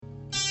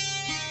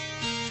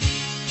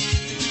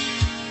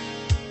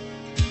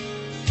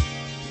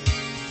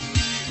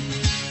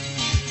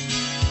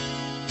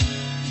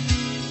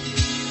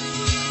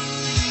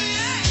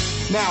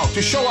Now,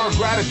 to show our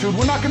gratitude,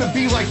 we're not going to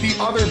be like the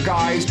other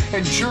guys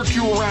and jerk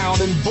you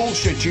around and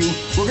bullshit you.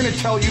 We're going to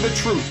tell you the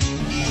truth.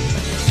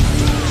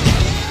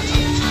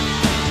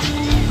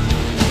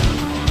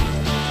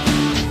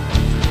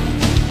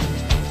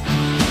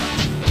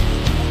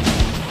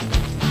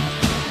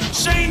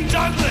 Shane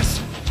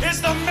Douglas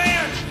is the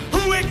man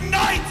who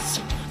ignites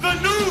the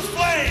new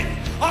flame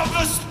of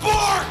the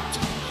sport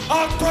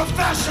of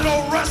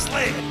professional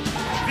wrestling.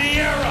 The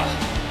era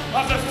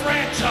of the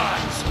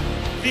franchise.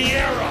 The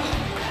era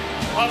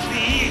of the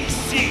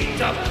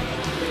ECW.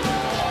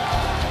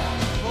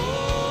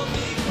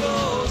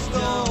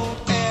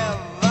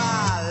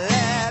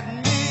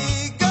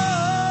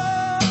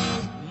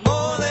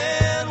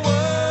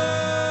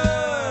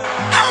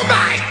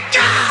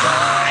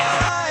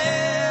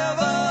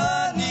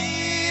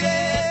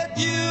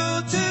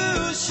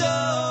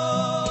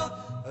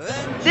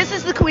 This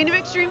is the Queen of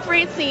Extreme,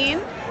 Francine.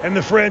 And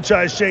the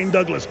franchise, Shane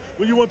Douglas.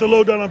 When you want the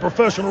lowdown on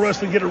professional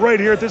wrestling, get it right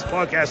here at this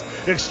podcast,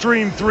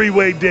 Extreme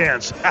Three-Way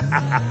Dance.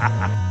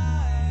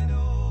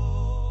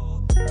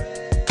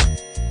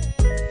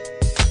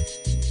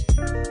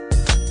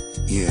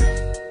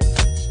 Yeah.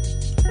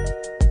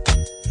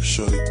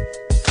 Shorty,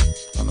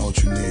 I know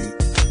what you need.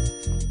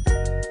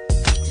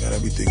 I got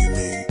everything you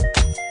need.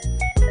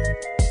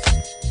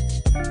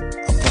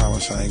 I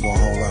promise I ain't gonna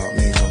hold out,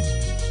 nigga.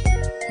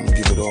 I'm gonna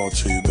give it all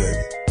to you,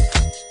 baby.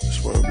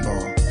 Swear to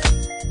God.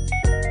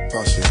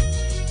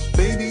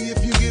 Baby,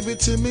 if you give it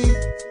to me,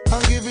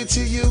 I'll give it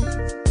to you.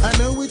 I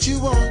know what you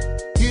want,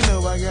 you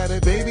know I got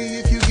it. Baby,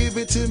 if you give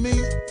it to me,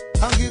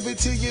 I'll give it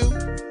to you.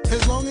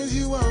 As long as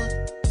you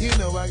want, you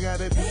know I got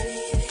it.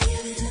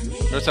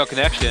 North-South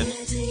Connection,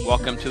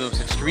 welcome to the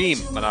most extreme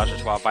menage a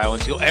trois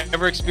violence you'll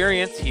ever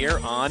experience here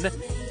on the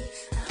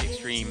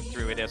Extreme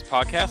Three-Way Dance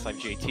Podcast. I'm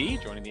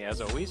JT, joining me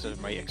as always are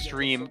my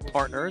extreme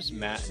partners,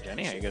 Matt and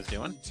Jenny. How you guys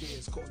doing?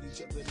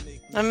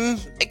 I'm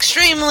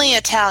extremely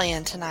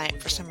Italian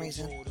tonight for some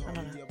reason. I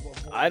don't know.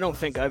 I don't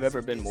think I've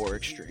ever been more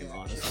extreme,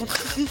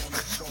 honestly.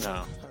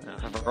 No.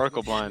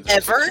 Vertical blinds.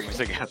 Ever?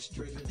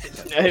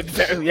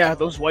 Yeah,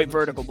 those white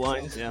vertical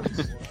blinds, yeah.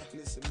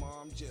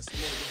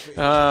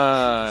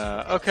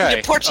 Okay.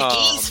 Your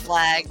Portuguese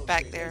flag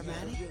back there,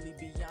 Maddie.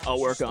 I'll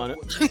work on it.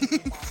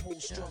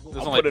 There's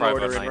I'll only put an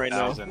probably order about in right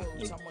now. 9,000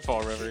 in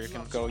Fall River. You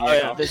can go. Oh,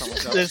 yeah,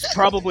 there's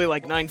probably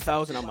like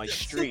 9,000 on my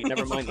street,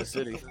 never mind the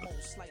city.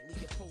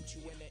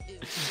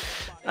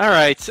 All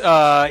right.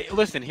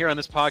 Listen, here on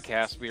this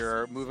podcast, we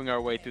are moving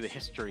our way through the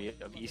history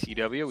of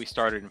ECW. We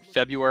started in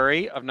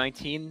February of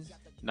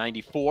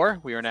 1994.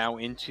 We are now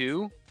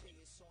into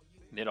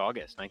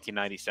mid-August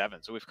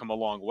 1997. So we've come a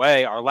long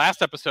way. Our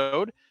last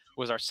episode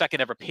was our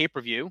second ever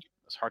pay-per-view. It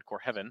was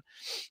Hardcore Heaven.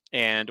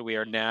 And we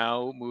are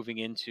now moving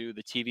into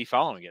the TV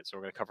following it. So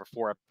we're going to cover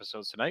 4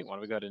 episodes tonight. Why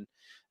don't we go ahead and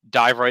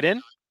dive right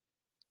in?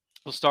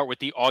 We'll start with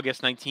the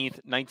August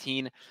 19th,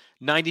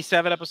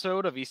 1997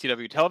 episode of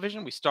ECW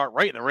television. We start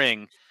right in the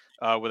ring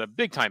with a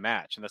big-time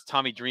match, and that's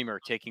Tommy Dreamer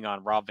taking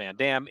on Rob Van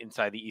Dam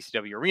inside the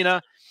ECW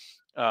arena.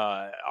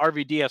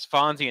 RVD has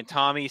Fonzie and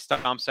Tommy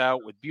stomps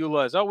out with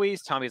Beulah as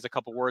always. Tommy has a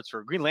couple words for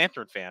a Green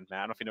Lantern fan. Matt,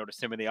 I don't know if you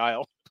noticed him in the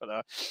aisle,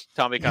 but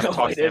Tommy kind of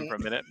talks to him for a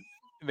minute.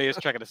 Maybe he's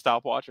checking a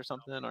stopwatch or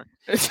something, or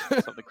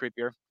something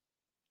creepier.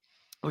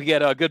 We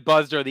get a good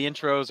buzz during the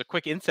intros, a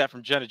quick inset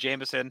from Jenna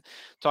Jameson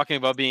talking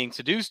about being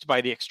seduced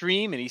by the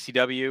Extreme in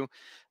ECW.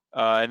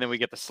 And then we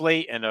get the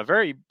slate and a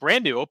very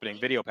brand new opening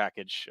video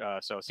package.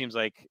 So it seems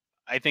like,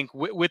 I think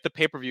with the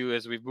pay-per-view,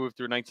 as we've moved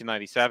through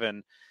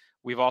 1997,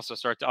 we've also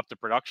started to up the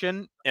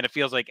production. And it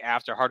feels like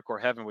after Hardcore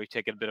Heaven, we've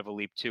taken a bit of a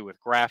leap too with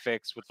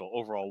graphics, with the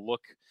overall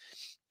look.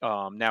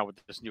 Now with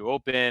this new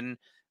open,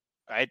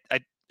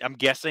 I'm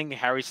guessing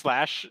Harry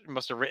Slash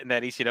must have written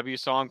that ECW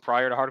song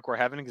prior to Hardcore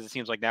Heaven, because it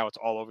seems like now it's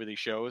all over these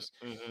shows.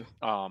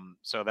 Mm-hmm.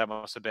 So that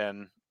must have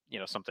been,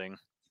 something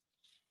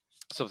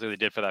they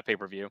did for that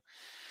pay-per-view.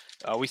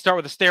 We start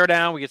with a stare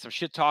down. We get some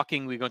shit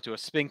talking. We go into a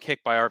spin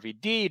kick by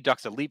RVD,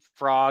 ducks a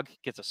leapfrog,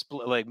 gets a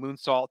split leg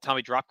moonsault.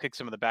 Tommy drop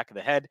kicks him in the back of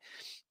the head.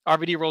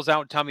 RVD rolls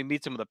out and Tommy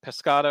meets him with a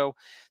pescado.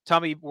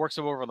 Tommy works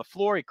him over on the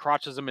floor. He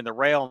crotches him in the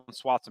rail and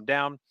swats him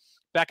down.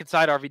 Back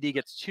inside, RVD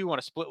gets 2 on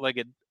a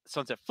split-legged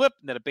sunset flip,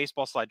 and then a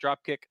baseball slide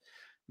drop kick.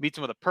 Meets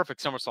him with a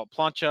perfect somersault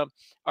plancha.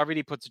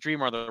 RVD puts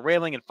Dreamer on the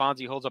railing, and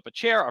Fonzie holds up a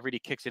chair.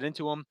 RVD kicks it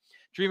into him.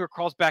 Dreamer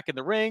crawls back in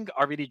the ring.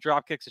 RVD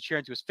drop kicks a chair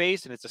into his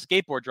face, and it's a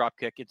skateboard drop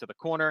kick into the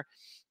corner.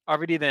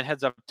 RVD then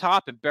heads up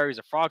top and buries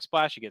a frog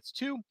splash. He gets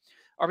 2.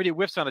 RVD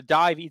whiffs on a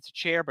dive, eats a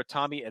chair, but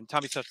Tommy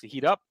starts to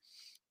heat up.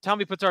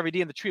 Tommy puts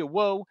RVD in the tree of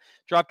woe,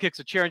 drop kicks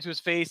a chair into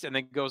his face, and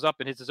then goes up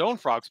and hits his own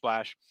frog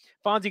splash.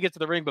 Fonzie gets to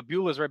the ring, but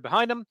Beulah's right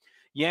behind him,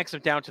 yanks him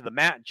down to the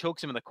mat and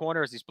chokes him in the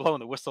corner as he's blowing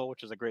the whistle,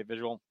 which is a great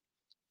visual.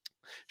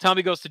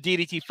 Tommy goes to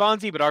DDT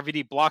Fonzie, but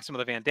RVD blocks him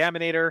with a Van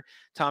Daminator.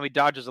 Tommy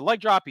dodges a leg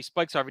drop. He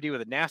spikes RVD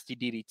with a nasty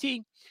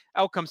DDT.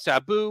 Out comes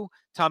Sabu.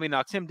 Tommy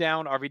knocks him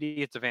down. RVD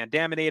hits a Van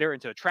Daminator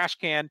into a trash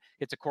can,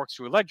 hits a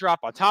corkscrew leg drop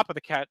on top of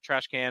the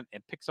trash can,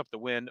 and picks up the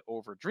win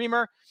over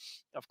Dreamer.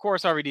 Of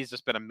course, RVD's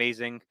just been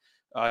amazing.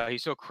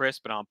 He's so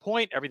crisp and on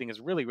point. Everything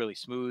is really, really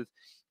smooth.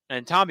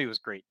 And Tommy was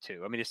great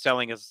too. I mean, his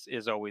selling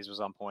is always was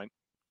on point.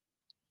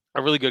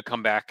 A really good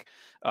comeback,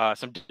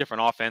 some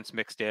different offense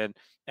mixed in,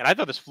 and I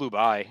thought this flew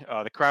by.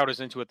 The crowd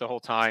was into it the whole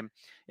time,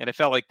 and it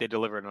felt like they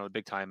delivered on a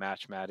big time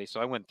match, Maddie. So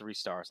I went 3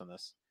 stars on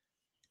this.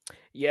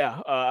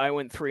 Yeah, I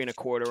went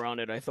 3.25 on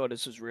it. I thought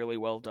this was really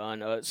well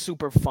done.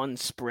 Super fun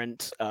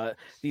sprint.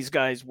 These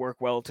guys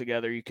work well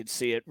together. You could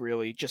see it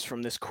really just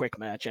from this quick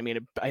match. I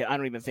mean, I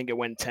don't even think it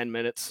went 10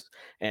 minutes.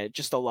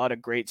 Just a lot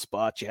of great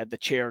spots. You had the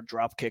chair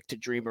drop kick to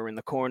Dreamer in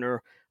the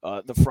corner.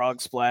 The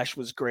frog splash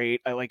was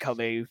great. I like how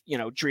they,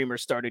 Dreamer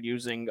started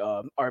using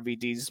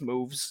RVD's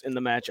moves in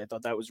the match. I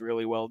thought that was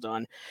really well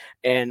done.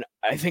 And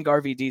I think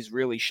RVD's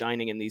really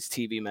shining in these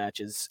TV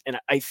matches. And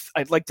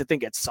I'd like to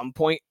think at some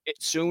point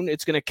soon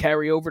it's going to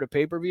carry over to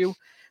pay-per-view,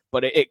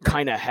 but it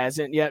kind of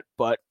hasn't yet.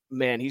 But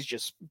man, he's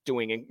just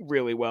doing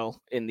really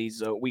well in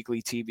these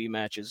weekly TV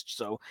matches.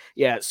 So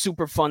yeah,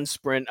 super fun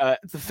sprint.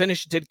 The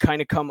finish did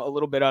kind of come a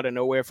little bit out of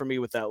nowhere for me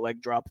with that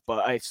leg drop,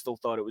 but I still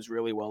thought it was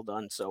really well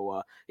done.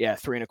 So yeah,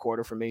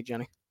 3.25 for me,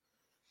 Jenny.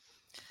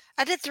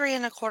 I did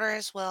 3.25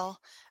 as well.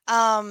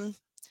 I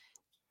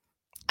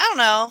don't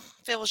know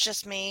if it was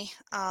just me.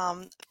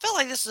 I felt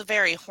like this is a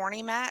very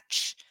horny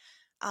match.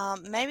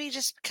 Maybe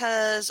just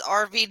because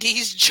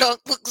RVD's junk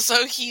looks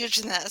so huge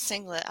in that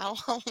singlet. I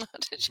don't know.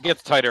 It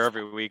gets tighter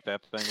every week,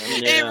 that thing.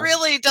 It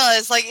really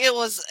does. Like, it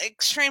was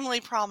extremely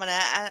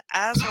prominent,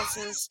 as was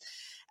his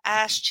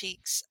ass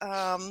cheeks. So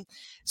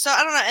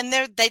I don't know.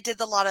 And they did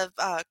a lot of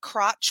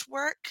crotch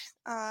work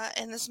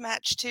in this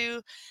match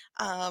too,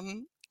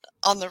 on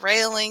the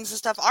railings and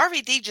stuff.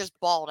 RVD just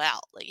balled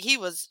out. Like, he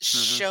was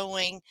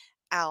showing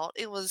out.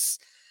 It was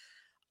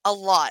a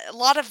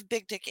lot of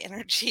big dick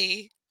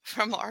energy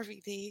from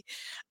RVD.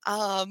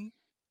 Finally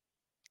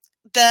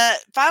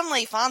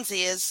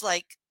Fonzie is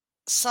like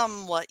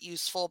somewhat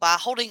useful by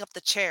holding up the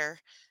chair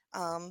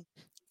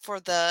for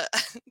the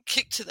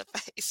kick to the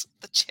face with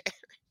the chair.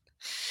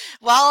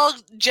 While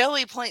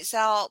Joey points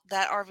out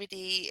that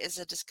RVD is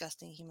a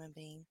disgusting human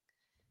being.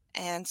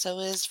 And so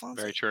is Fonzie.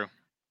 Very true.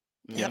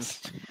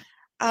 Yes.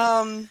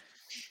 I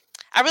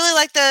really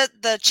like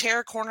the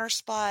chair corner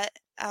spot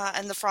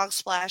and the frog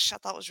splash. I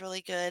thought was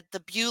really good. The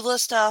Beulah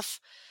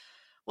stuff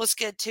was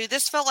good too.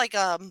 This felt like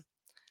a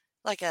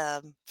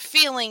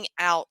feeling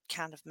out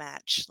kind of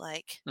match.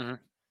 Like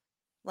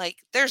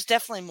there's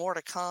definitely more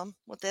to come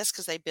with this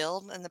because they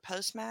build in the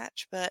post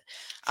match. But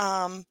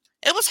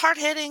it was hard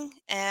hitting,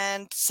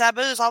 and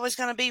Sabu is always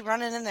going to be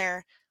running in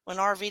there when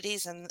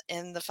RVD's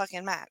in the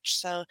fucking match.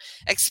 So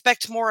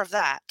expect more of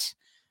that.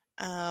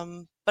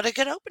 But a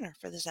good opener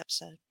for this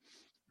episode.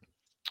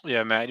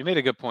 Yeah, Matt, you made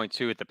a good point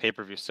too with the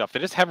pay-per-view stuff. They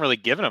just haven't really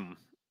given him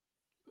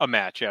a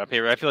match out of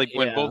pay-per-view. I feel like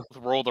when both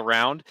rolled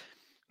around,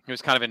 he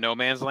was kind of in no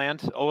man's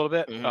land a little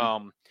bit.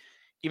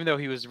 Even though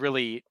he was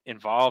really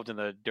involved in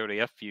the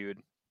WWF feud,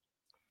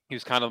 he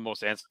was kind of the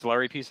most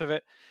ancillary piece of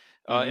it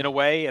in a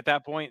way at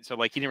that point. So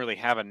like he didn't really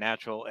have a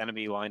natural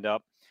enemy lined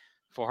up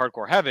for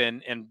Hardcore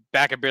Heaven. And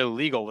back at Barely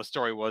Legal, the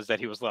story was that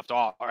he was left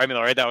off. I mean,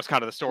 right, that was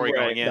kind of the story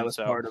going in. That was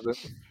part of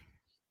it.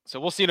 So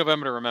we'll see in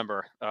November to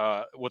remember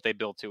what they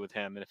built to with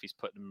him and if he's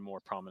put in a more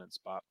prominent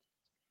spot.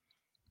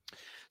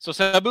 So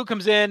Sabu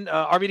comes in.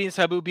 RVD and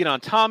Sabu beat on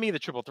Tommy. The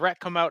triple threat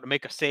come out to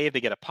make a save. They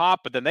get a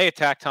pop, but then they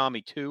attack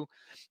Tommy too.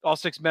 All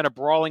 6 men are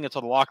brawling until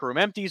the locker room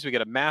empties. We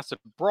get a massive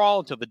brawl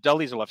until the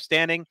Dudleys are left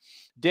standing.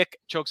 Dick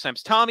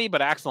chokeslams Tommy,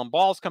 but Axel and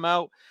Balls come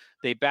out.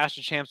 They bash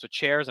the champs with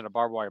chairs and a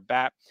barbed wire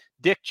bat.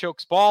 Dick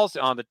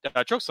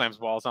chokeslams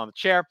Balls on the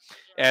chair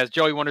as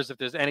Joey wonders if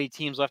there's any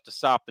teams left to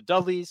stop the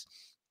Dudleys.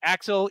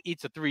 Axel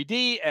eats a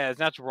 3D as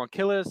Natural Born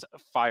Killers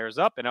fires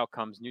up, and out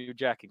comes New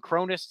Jack and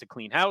Cronus to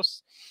clean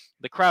house.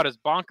 The crowd is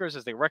bonkers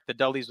as they wreck the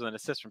Dudleys with an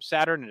assist from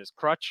Saturn and his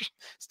crutch.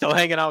 Still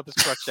hanging out with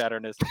his crutch,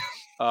 Saturn is.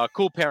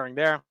 Cool pairing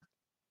there.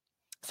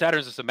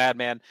 Saturn's just a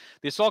madman.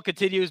 The assault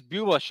continues.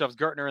 Beulah shoves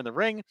Gertner in the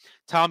ring.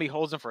 Tommy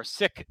holds him for a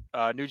sick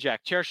New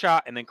Jack chair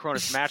shot, and then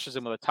Cronus smashes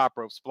him with a top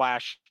rope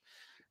splash.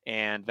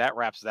 And that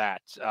wraps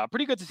that.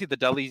 Pretty good to see the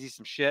Dudleys eat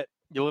some shit.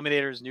 The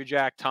Eliminators, New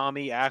Jack,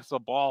 Tommy, Axel,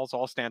 Balls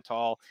all stand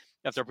tall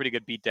after a pretty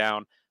good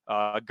beatdown.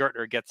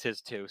 Gertner gets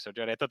his too. So,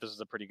 Jody, I thought this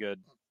was a pretty good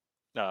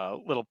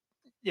little,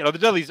 the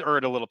Dudleys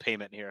earned a little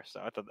payment here. So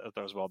I thought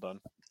it was well done.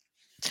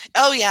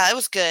 Oh yeah, it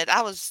was good.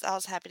 I was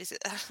happy to see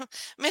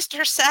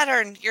Mr.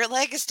 Saturn, your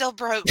leg is still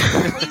broke.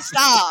 Please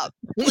stop.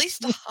 Please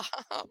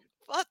stop.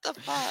 What the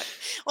fuck?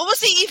 What was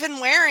he even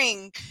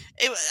wearing?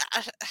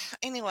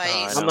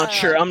 Anyways. I'm not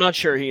sure. I'm not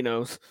sure he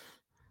knows.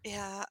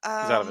 Yeah. He's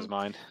out of his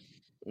mind.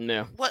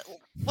 No.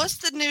 What's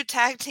the new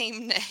tag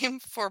team name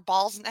for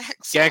Balls and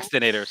Axel?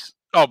 Gangstanators.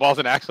 Oh, Balls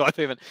and Axel. I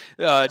think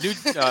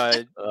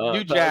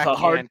New Jack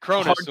and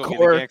Cronus will be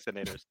the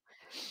Gangstanators.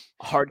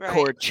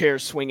 Hardcore chair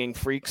swinging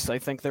freaks, I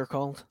think they're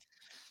called.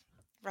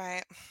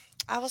 Right.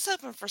 I was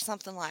hoping for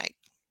something like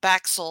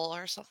Baxel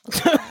or something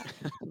like that.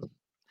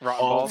 Rotten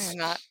Balls.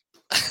 Not.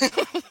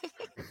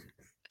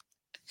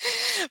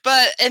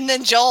 And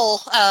then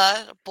Joel,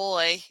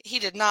 boy, he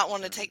did not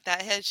want to take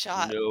that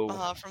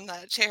headshot from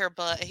that chair,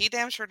 but he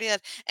damn sure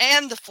did.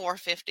 And the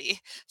 450.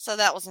 So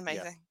that was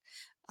amazing.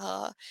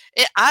 Yeah.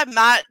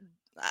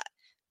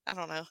 I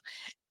don't know.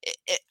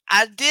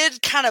 I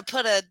did kind of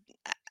put a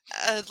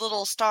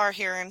little star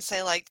here and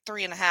say like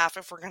 3.5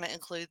 if we're going to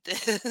include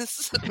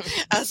this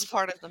as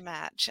part of the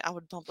match. I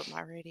would bump up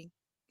my rating.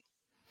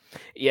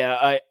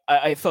 Yeah,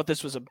 I thought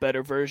this was a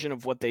better version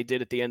of what they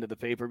did at the end of the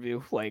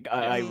pay-per-view. Like,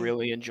 I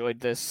really enjoyed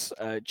this.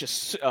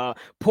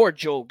 Poor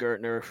Joel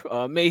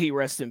Gertner. May he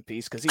rest in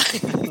peace, because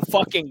he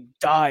fucking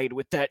died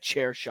with that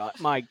chair shot.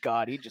 My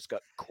God, he just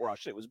got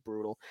crushed. It was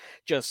brutal.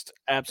 Just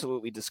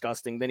absolutely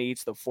disgusting. Then he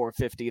eats the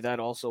 450. That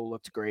also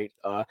looked great.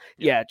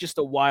 Yeah, just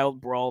a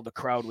wild brawl. The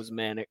crowd was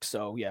manic.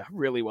 So, yeah,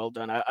 really well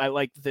done. I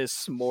like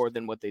this more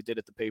than what they did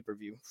at the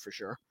pay-per-view, for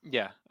sure.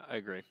 Yeah, I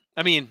agree.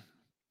 I mean,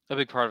 a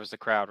big part of it is the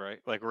crowd, right?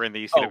 Like, we're in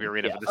the ECW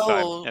arena for this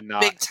time, and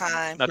not big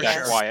time. Not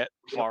that quiet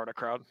Florida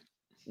crowd.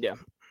 Yeah.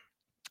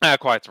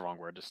 Quiet's the wrong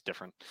word, just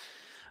different.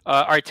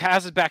 All right,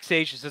 Taz is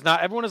backstage. He says,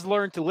 not everyone has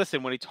learned to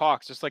listen when he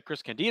talks, just like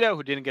Chris Candido,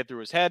 who didn't get through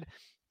his head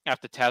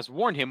after Taz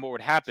warned him what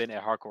would happen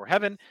at Hardcore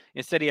Heaven.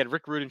 Instead, he had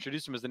Rick Rude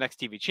introduce him as the next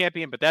TV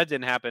champion, but that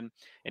didn't happen,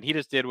 and he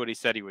just did what he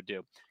said he would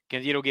do.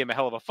 Candido gave him a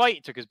hell of a fight.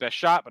 He took his best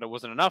shot, but it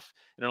wasn't enough,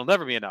 and it'll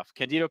never be enough.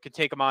 Candido can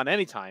take him on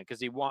anytime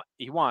because he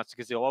wants,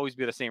 because he'll always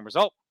be the same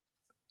result.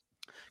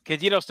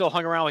 Candido still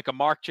hung around like a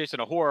mark chasing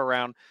a whore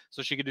around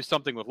so she could do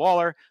something with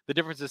Lawler. The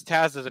difference is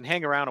Taz doesn't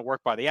hang around and work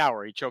by the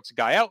hour. He chokes a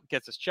guy out,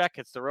 gets his check,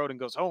 hits the road, and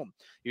goes home.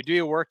 You do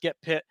your work, get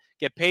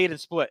paid, and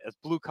split. It's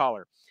blue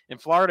collar. In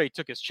Florida, he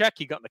took his check,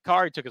 he got in the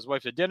car, he took his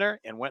wife to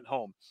dinner, and went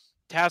home.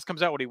 Taz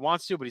comes out when he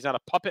wants to, but he's not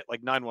a puppet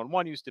like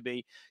 911 used to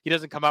be. He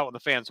doesn't come out when the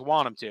fans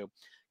want him to.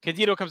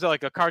 Candido comes out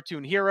like a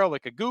cartoon hero,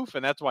 like a goof,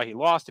 and that's why he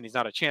lost, and he's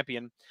not a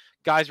champion.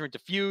 Guys are into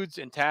feuds,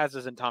 and Taz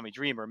isn't Tommy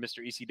Dreamer,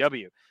 Mr.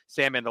 ECW.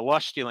 Sandman the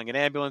Lush stealing an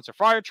ambulance or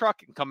fire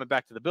truck and coming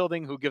back to the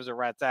building, who gives a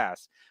rat's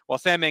ass? While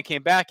Sandman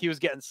came back, he was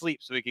getting sleep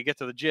so he could get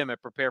to the gym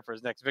and prepare for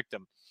his next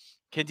victim.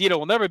 Candido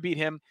will never beat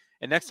him,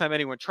 and next time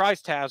anyone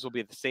tries Taz will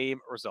be the same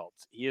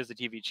results. He is the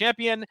TV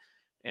champion,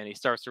 and he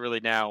starts to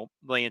really now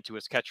lay into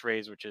his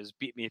catchphrase, which is,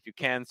 beat me if you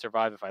can,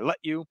 survive if I let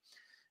you.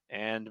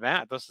 And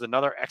Matt, this is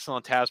another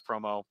excellent Taz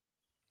promo.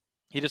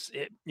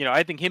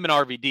 I think him and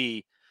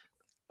RVD,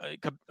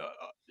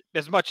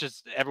 as much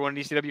as everyone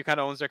in ECW kind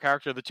of owns their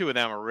character, the two of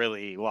them are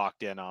really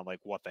locked in on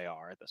like what they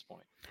are at this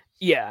point.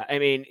 Yeah, I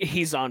mean,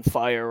 he's on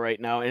fire right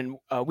now, and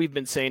we've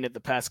been saying it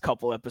the past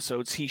couple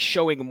episodes. He's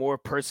showing more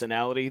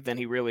personality than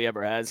he really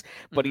ever has,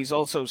 but he's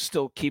also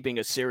still keeping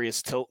a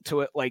serious tilt to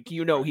it. Like,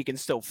 he can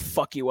still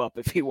fuck you up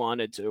if he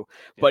wanted to,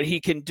 but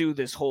he can do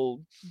this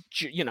whole,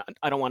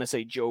 I don't want to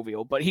say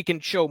jovial, but he can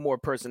show more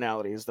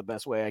personality is the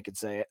best way I could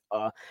say it.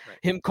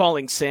 Him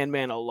calling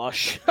Sandman a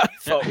lush, I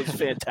thought was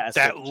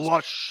fantastic.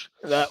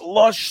 That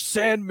lush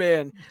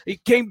Sandman. He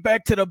came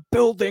back to the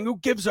building. Who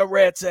gives a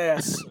rat's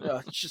ass?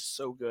 It's just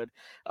so good.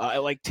 I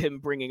liked him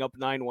bringing up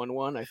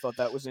 911. I thought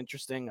that was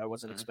interesting. I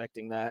wasn't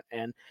expecting that.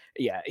 And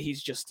yeah,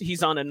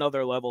 he's on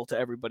another level to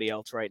everybody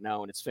else right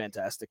now, and it's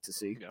fantastic to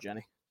see.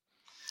 Jenny.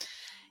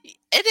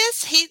 It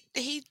is.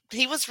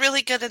 He was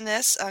really good in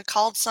this.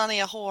 Called Sonny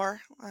a whore.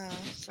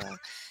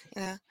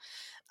 I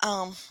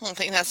don't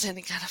think that's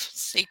any kind of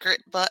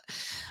secret, but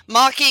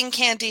mocking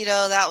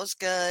Candido, that was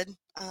good.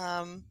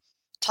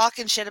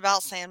 Talking shit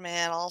about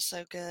Sandman,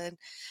 also good.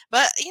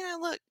 But,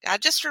 look, I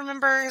just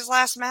remember his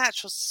last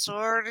match was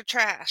sort of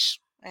trash.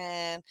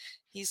 And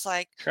he's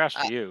like... Trash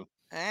for you.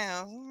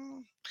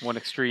 One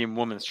extreme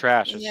woman's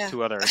trash is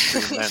two other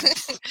extreme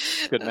men's.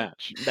 Good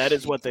match. That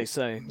is what they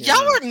say.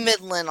 Y'all were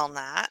middling on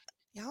that.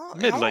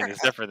 Middling is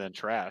different than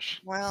trash.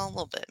 Well, a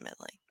little bit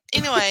middling.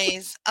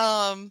 Anyways,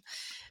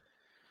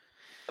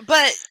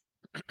 but...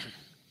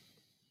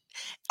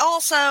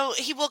 Also,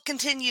 he will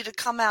continue to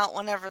come out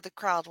whenever the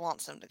crowd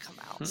wants him to come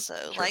out. So,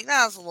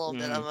 that was a little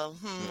bit of a,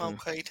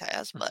 okay,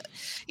 Taz. But,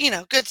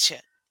 good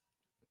shit.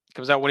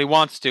 Comes out when he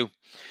wants to.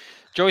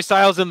 Joey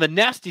Styles in the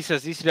nest. He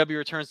says ECW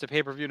returns to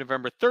pay-per-view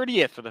November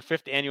 30th for the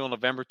 5th annual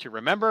November to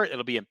Remember.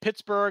 It'll be in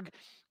Pittsburgh.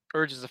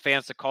 Urges the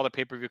fans to call the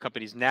pay-per-view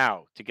companies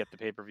now to get the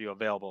pay-per-view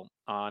available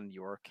on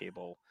your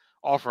cable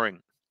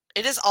offering.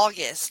 It is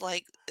August.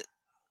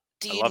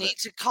 Do you need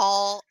to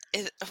call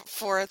it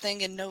for a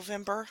thing in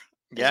November?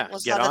 Yeah,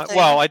 get on.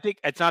 Well, I think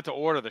it's not to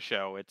order the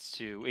show. It's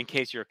to, in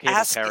case your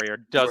cable carrier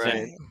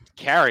doesn't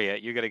carry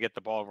it, you got to get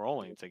the ball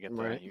rolling to get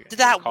there. Did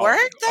that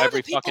work though?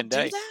 Every fucking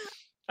day.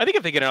 I think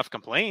if they get enough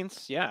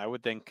complaints, I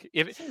would think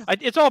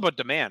it's all about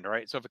demand,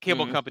 right? So if a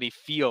cable company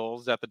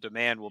feels that the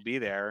demand will be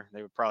there,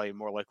 they would probably be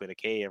more likely to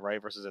cave,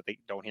 right? Versus if they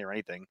don't hear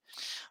anything.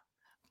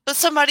 But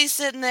somebody's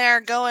sitting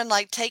there going,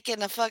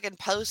 taking a fucking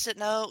Post-it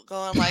note,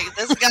 going,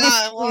 this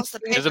guy wants to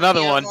pay. There's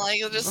another one.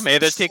 Maybe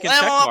they're taking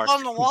check marks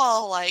on the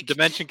wall,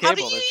 Dimension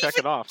Cable. They're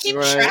checking off. Keep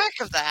track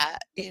of that,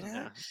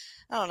 I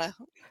don't know.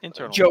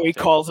 Internal Joey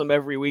calls them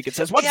every week and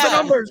says, "What's the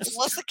numbers?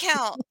 What's the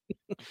count?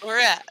 We're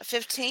at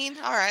 15.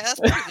 All right, that's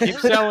pretty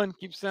good.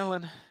 Keep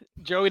selling.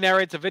 Joey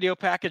narrates a video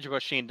package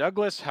about Shane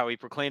Douglas, how he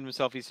proclaimed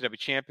himself ECW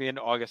champion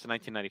August of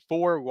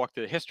 1994. We walked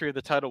through the history of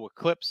the title with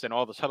clips and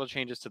all the title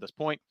changes to this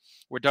point,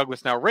 where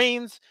Douglas now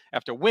reigns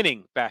after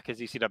winning back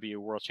his ECW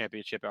World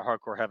Championship at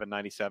Hardcore Heaven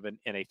 97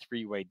 in a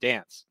three-way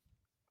dance.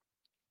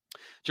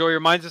 Joey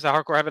reminds us that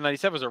Hardcore Heaven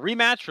 97 was a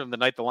rematch from the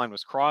night the line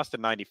was crossed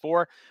in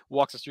 94.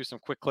 Walks us through some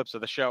quick clips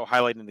of the show,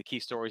 highlighting the key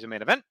stories and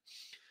main event.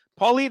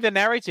 Paulie then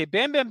narrates a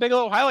Bam Bam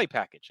Bigelow highlight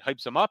package,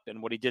 hypes him up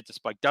and what he did to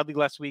Spike Dudley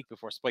last week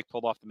before Spike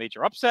pulled off the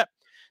major upset.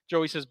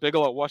 Joey says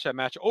Bigelow watched that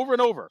match over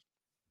and over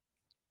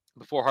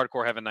before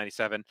Hardcore Heaven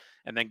 97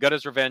 and then got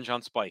his revenge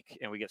on Spike.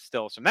 And we get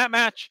stills from that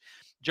match.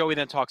 Joey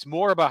then talks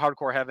more about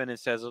Hardcore Heaven and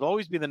says it'll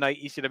always be the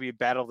night ECW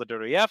battled the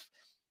WWF.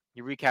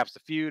 He recaps the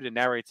feud and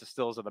narrates the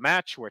stills of the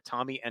match where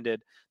Tommy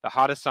ended the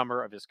hottest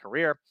summer of his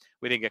career.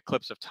 We then get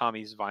clips of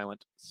Tommy's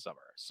violent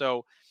summer.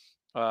 So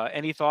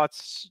any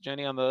thoughts,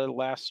 Jenny, on the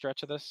last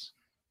stretch of this?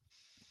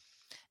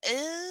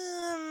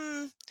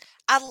 I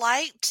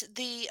liked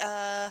the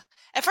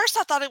at first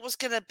I thought it was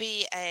gonna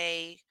be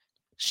a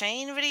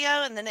Shane video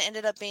and then it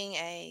ended up being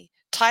a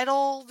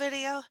title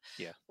video.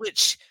 Yeah.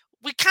 Which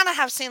we kind of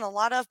have seen a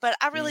lot of, but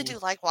I really do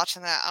like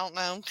watching that. I don't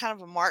know. I'm kind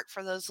of a mark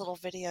for those little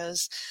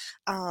videos.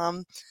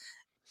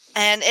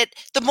 And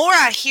the more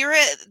I hear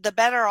it, the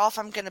better off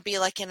I'm going to be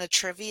like in a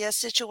trivia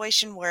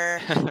situation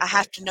where I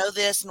have to know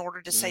this in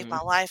order to save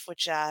my life,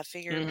 which I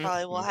figured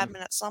probably will happen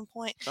at some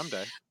point.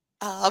 Someday.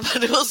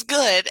 But it was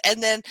good.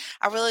 And then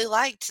I really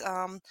liked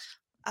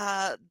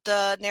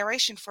the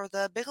narration for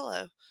the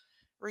Bigelow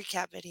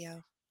recap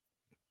video.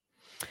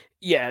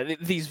 Yeah,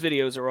 these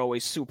videos are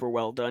always super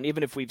well done.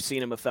 Even if we've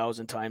seen them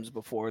 1,000 times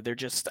before, they're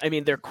just, I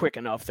mean, they're quick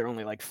enough. They're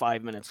only like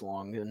 5 minutes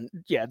long. And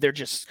yeah,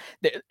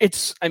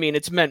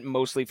 it's meant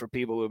mostly for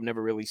people who have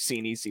never really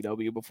seen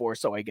ECW before.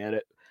 So I get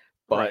it.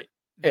 But,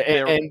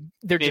 and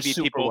they're just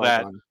super well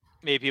done.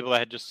 Maybe people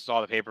that just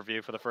saw the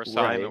pay-per-view for the first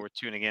time and were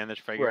tuning in, they're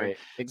figuring. Right,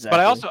 exactly.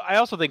 But I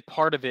also think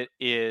part of it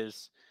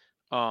is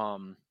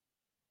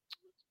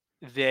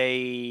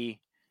they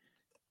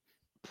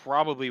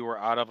probably were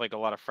out of like a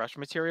lot of fresh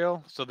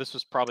material, so this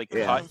was probably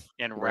cut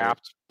and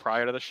wrapped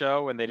prior to the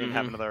show, and they didn't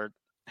have another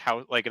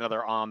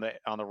on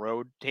the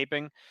road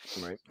taping,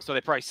 right? So they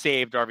probably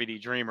saved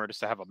RVD Dreamer just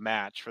to have a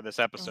match for this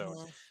episode.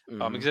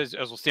 Because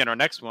as we'll see in our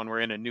next one,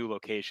 we're in a new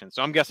location,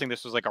 so I'm guessing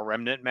this was like a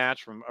remnant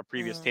match from a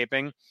previous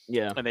taping.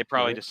 Yeah, and they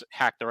probably just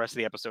hacked the rest of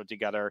the episode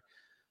together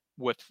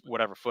with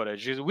whatever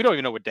footage. We don't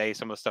even know what day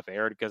some of the stuff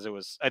aired because it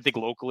was, I think,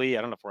 locally.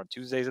 I don't know if we're on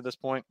Tuesdays at this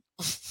point.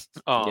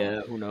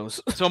 Yeah, who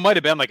knows? So it might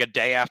have been like a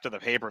day after the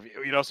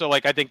pay-per-view, you know. So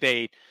like I think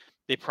they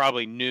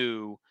probably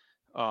knew.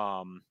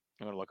 I'm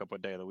gonna look up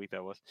what day of the week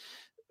that was,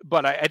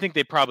 but I think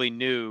they probably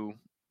knew,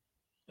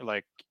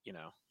 like, you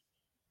know,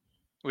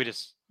 we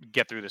just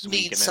get through this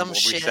week and then we'll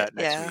reset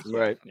next week.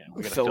 Right. Yeah,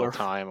 we gotta fill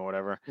time or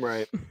whatever.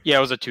 Right. Yeah,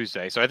 it was a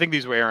Tuesday, so I think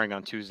these were airing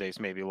on Tuesdays,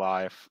 maybe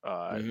live.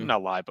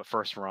 Not live, but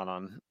first run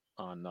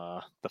on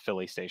the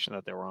Philly station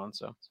that they were on.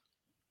 So,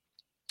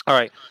 all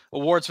right,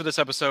 awards for this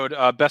episode.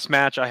 Best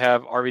match, I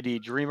have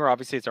RVD Dreamer.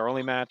 Obviously, it's our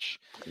only match.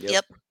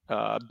 Yep.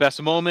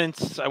 Best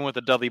moments, I went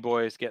the Dudley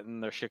Boys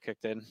getting their shit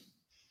kicked in.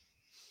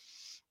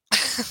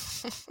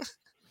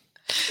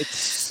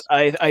 It's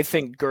I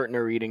think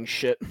Gertner eating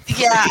shit.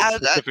 Yeah,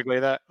 specifically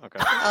that. Okay.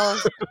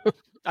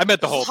 I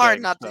meant the whole hard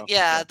thing. Not to.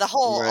 Yeah, the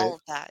whole all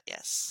of that.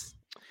 Yes.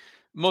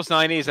 Most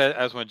 90s,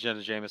 as went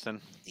Jenna Jameson.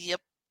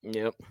 Yep.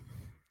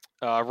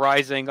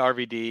 Rising,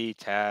 RVD,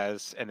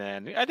 Taz, and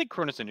then I think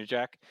Cronus and New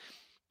Jack.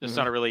 Just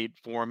not a really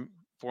form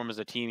as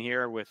a team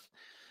here with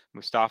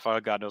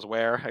Mustafa, God knows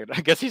where.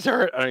 I guess he's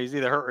hurt. He's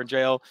either hurt or in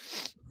jail.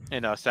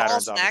 And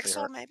Saturn's Balls and obviously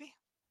Axel, hurt. Maybe.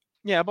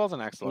 Yeah, Balls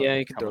and Axel. Yeah,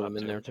 you can throw them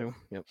in there too.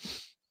 Yep.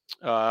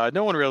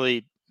 No one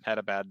really had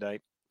a bad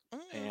night.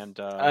 And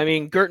I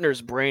mean,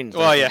 Gertner's brain.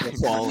 Well, yeah,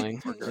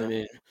 falling. I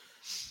mean,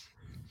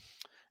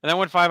 and that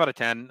went 5 out of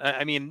 10.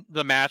 I mean,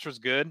 the match was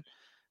good,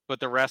 but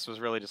the rest was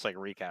really just like a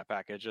recap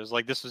package. It was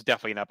like, this was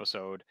definitely an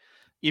episode,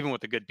 even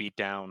with a good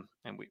beatdown.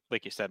 And we,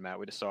 like you said, Matt,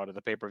 we just saw it at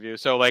the pay-per-view.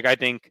 So like, I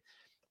think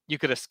you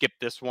could have skipped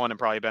this one and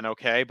probably been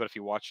okay, but if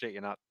you watched it,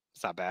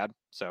 it's not bad.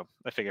 So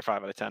I figure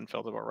 5 out of 10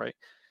 felt about right.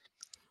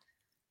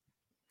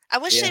 I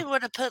wish they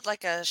would have put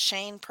like a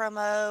Shane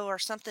promo or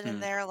something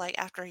in there, like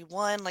after he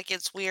won. Like,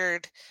 it's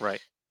weird,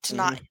 right, to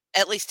not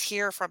at least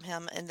hear from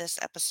him in this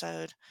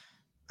episode.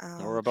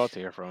 We're about to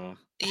hear from him.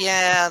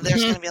 Yeah,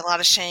 there's going to be a lot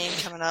of Shane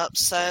coming up,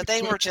 so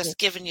they were just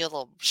giving you a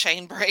little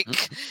Shane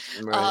break.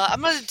 Right.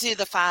 I'm going to do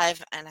the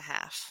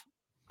 5.5.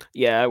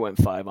 Yeah, I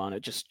went 5 on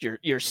it. Just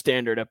your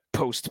standard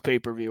post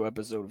pay-per-view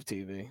episode of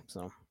TV.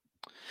 So.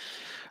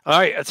 All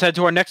right, let's head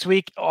to our next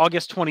week,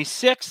 August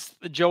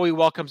 26th. Joey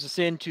welcomes us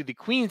into the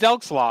Queen's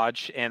Elks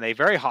Lodge, and a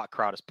very hot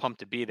crowd is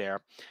pumped to be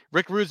there.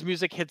 Rick Rude's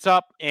music hits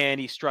up,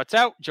 and he struts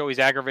out. Joey's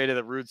aggravated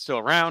that Rude's still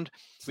around.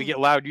 We get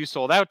loud "You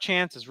sold out"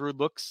 chants as Rude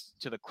looks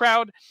to the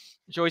crowd.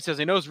 Joey says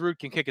he knows Rude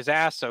can kick his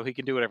ass, so he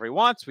can do whatever he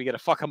wants. We get a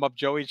 "fuck him up"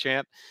 Joey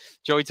chant.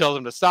 Joey tells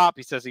him to stop.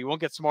 He says he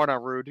won't get smart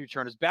on Rude, who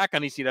turned his back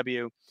on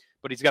ECW,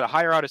 but he's got to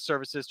hire out his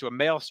services to a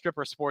male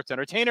stripper sports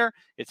entertainer.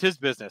 It's his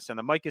business, and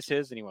the mic is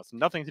his, and he wants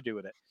nothing to do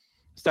with it.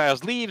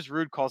 Styles leaves.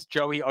 Rude calls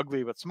Joey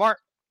ugly but smart.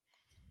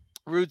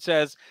 Rude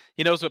says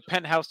he knows what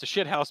penthouse to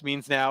shithouse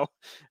means now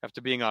after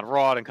being on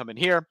Raw and coming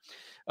here.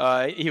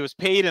 He was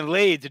paid and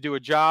laid to do a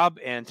job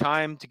and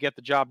time to get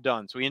the job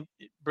done. So he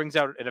brings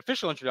out an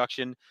official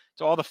introduction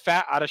to all the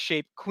fat,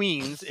 out-of-shape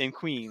queens in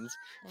Queens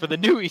for the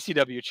new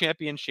ECW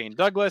champion, Shane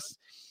Douglas.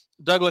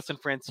 Douglas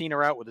and Francine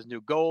are out with his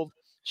new gold.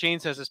 Shane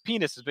says his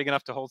penis is big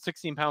enough to hold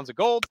 16 pounds of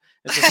gold.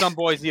 And so some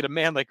boys need a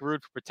man like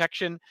Rude for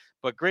protection,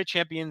 but great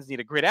champions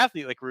need a great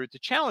athlete like Rude to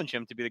challenge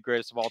him to be the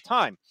greatest of all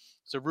time.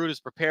 So Rude has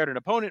prepared an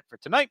opponent for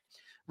tonight.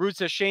 Rude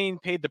says Shane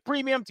paid the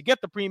premium to get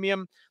the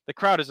premium. The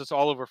crowd is just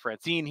all over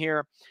Francine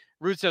here.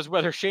 Rude says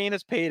whether Shane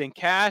is paid in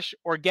cash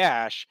or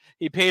gash,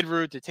 he paid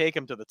Rude to take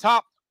him to the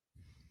top.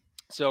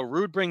 So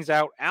Rude brings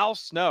out Al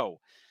Snow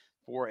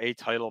for a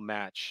title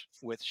match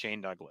with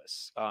Shane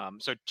Douglas.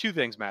 So two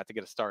things, Matt, to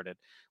get us started.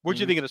 What do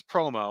you think of this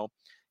promo,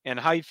 and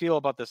how you feel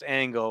about this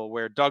angle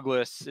where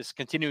Douglas is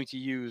continuing to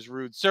use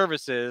Rude's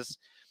services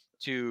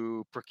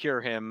to procure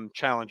him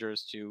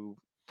challengers to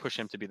push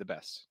him to be the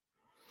best?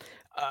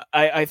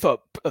 I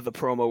thought the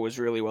promo was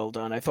really well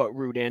done. I thought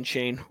Rude and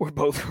Shane were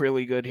both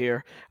really good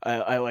here.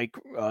 I like,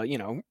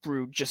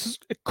 Rude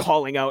just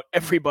calling out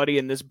everybody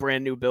in this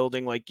brand new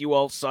building, like, you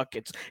all suck.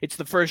 It's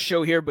the first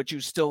show here, but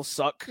you still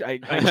suck.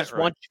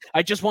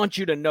 I just want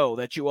you to know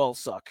that you all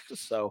suck.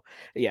 So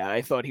yeah,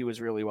 I thought he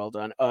was really well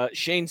done.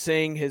 Shane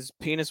saying his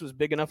penis was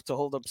big enough to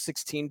hold up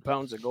 16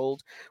 pounds of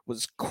gold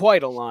was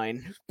quite a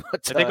line.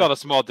 But I think all the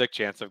small dick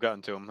chants have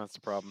gotten to him. That's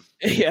the problem.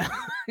 Yeah,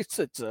 it's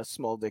a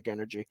small dick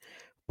energy.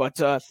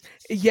 But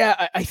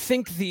yeah, I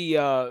think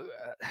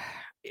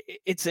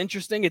it's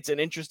interesting. It's an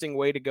interesting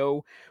way to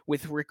go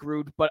with Rick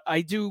Rude, but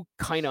I do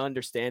kind of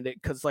understand it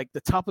because, like,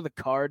 the top of the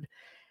card,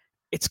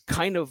 it's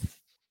kind of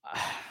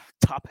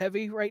top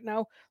heavy right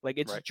now. Like,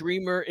 it's Right.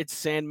 Dreamer, it's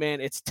Sandman,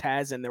 it's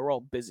Taz, and they're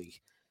all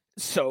busy.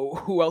 So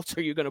who else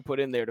are you going to put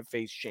in there to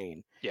face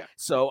Shane? Yeah.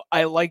 So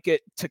I like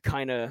it to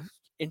kind of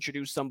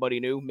introduce somebody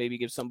new, maybe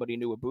give somebody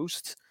new a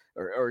boost.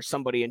 Or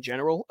somebody in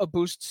general a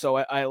boost, so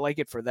I like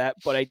it for that.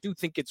 But I do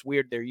think it's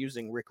weird they're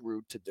using Rick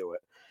Rude to do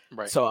it.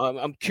 Right. So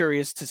I'm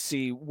curious to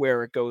see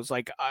where it goes.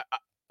 Like,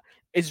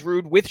 is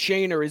Rude with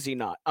Shane or is he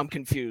not? I'm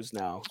confused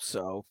now.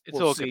 So it's a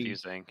little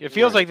confusing. It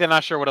feels Right. like they're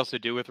not sure what else to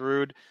do with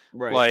Rude.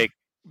 Right. Like,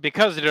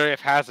 because the WWF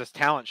has this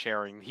talent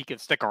sharing, he can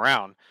stick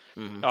around.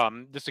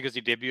 Mhm. Just because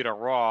he debuted on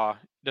Raw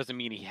doesn't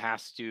mean he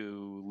has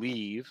to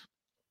leave.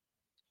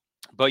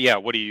 But yeah,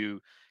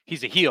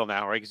 he's a heel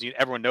now, right? Because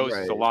everyone knows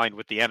he's Right. aligned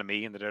with the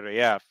enemy in the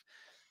WWF.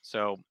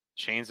 So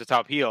Shane's the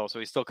top heel, so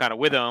he's still kind of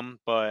with him,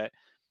 but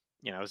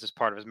is this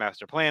part of his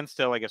master plan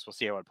still? I guess we'll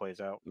see how it plays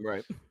out.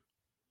 Right.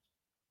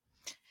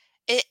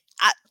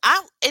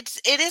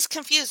 It is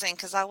confusing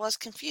because I was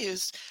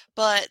confused,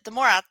 but the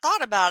more I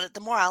thought about it, the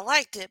more I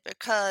liked it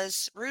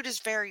because Rude is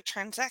very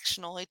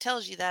transactional. He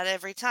tells you that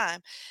every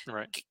time,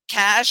 Right.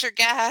 Cash or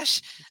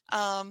gash,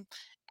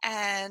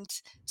 and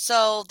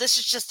so this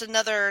is just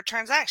another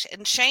transaction.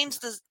 And Shane's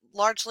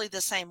largely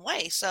the same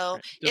way, so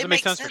Right. Doesn't it make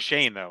makes sense for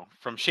Shane though.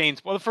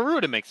 For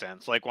Rude, it makes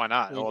sense. Like, why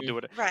not? I'll do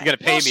it. Right. You got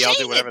to pay me. I'll do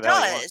Shane, whatever it the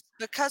hell you want. does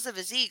because of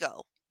his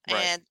ego,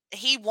 Right. and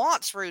he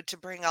wants Rude to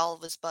bring all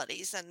of his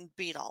buddies and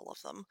beat all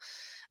of them.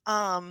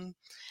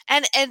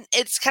 And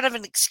it's kind of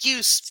an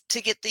excuse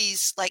to get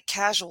these like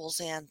casuals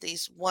in,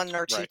 these one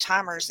or two Right.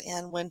 timers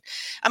in, when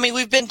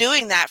we've been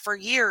doing that for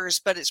years,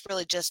 but it's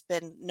really just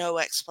been no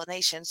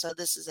explanation. So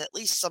this is at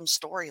least some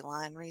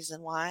storyline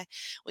reason why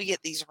we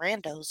get these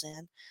randos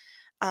in.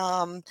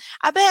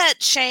 I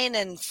bet Shane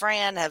and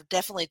Fran have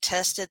definitely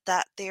tested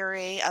that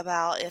theory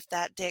about if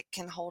that dick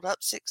can hold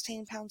up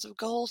 16 pounds of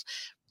gold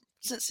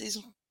since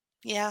they've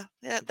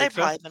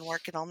probably been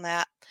working on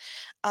that.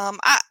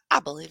 I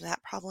believe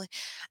that probably.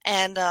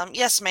 And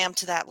yes, ma'am,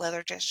 to that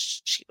leather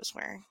dress she was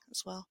wearing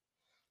as well.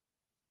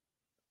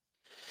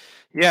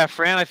 Yeah,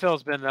 Fran, I feel,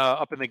 has been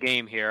up in the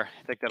game here.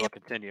 I think that'll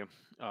continue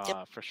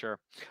for sure.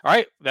 All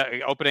right,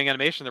 that opening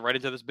animation, they're right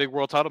into this big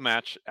world title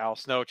match. Al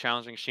Snow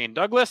challenging Shane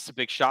Douglas. A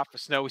big shot for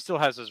Snow. He still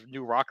has his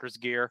new Rockers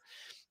gear.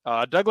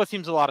 Douglas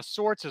seems a lot of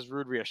sorts as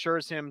Rude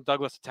reassures him.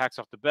 Douglas attacks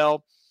off the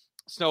bell.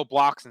 Snow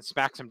blocks and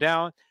smacks him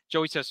down.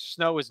 Joey says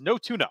Snow is no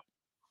tune-up.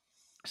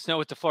 Snow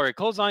hits a flurry of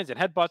clotheslines and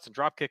headbutts and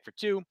dropkick for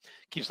 2.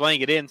 Keeps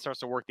laying it in,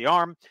 starts to work the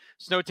arm.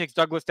 Snow takes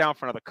Douglas down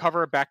for another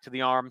cover, back to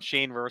the arm.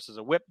 Shane reverses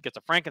a whip, gets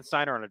a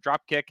Frankensteiner on a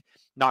dropkick,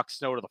 knocks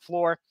Snow to the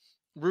floor.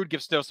 Rude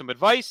gives Snow some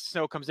advice.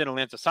 Snow comes in and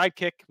lands a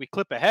sidekick. We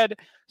clip ahead.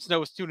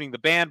 Snow is tuning the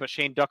band, but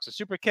Shane ducks a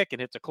super kick and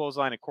hits a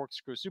clothesline and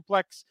corkscrew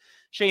suplex.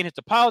 Shane hits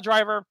a pile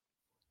driver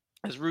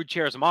as Rude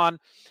chairs him on.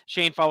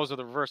 Shane follows with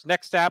a reverse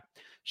neck snap.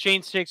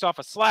 Shane shakes off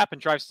a slap and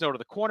drives Snow to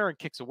the corner and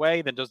kicks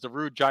away, then does the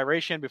Rude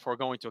gyration before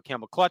going to a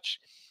camel clutch.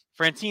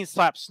 Francine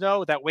slaps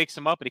Snow. That wakes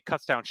him up, and he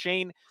cuts down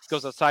Shane,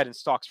 goes outside and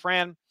stalks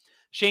Fran.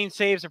 Shane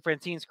saves, and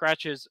Francine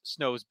scratches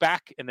Snow's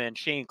back, and then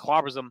Shane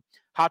clobbers him,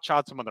 hot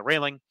shots him on the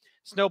railing.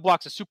 Snow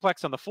blocks a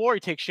suplex on the floor. He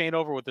takes Shane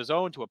over with his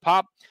own to a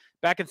pop.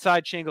 Back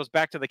inside, Shane goes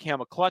back to the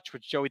camel clutch,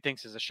 which Joey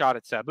thinks is a shot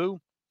at Sabu.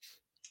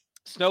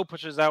 Snow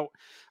pushes out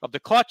of the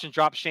clutch and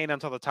drops Shane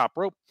onto the top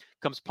rope,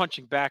 comes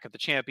punching back at the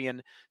champion.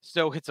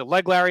 Snow hits a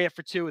leg lariat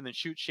for 2 and then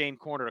shoots Shane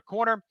corner to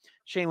corner.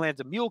 Shane lands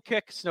a mule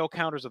kick. Snow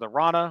counters with a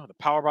Rana, the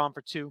powerbomb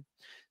for 2.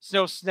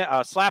 Snow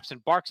slaps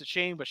and barks at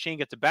Shane, but Shane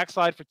gets a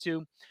backslide for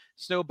 2.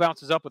 Snow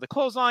bounces up with a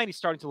clothesline. He's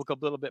starting to look a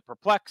little bit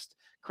perplexed,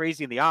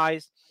 crazy in the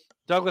eyes.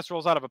 Douglas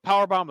rolls out of a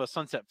powerbomb with a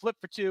sunset flip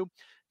for 2.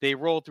 They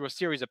roll through a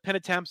series of pin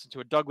attempts into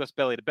a Douglas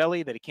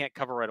belly-to-belly that he can't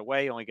cover right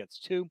away, only gets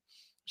 2.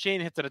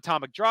 Shane hits an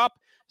atomic drop.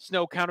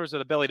 Snow counters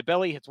with a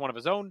belly-to-belly, hits one of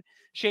his own.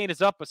 Shane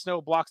is up, but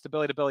Snow blocks the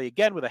belly-to-belly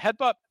again with a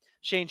headbutt.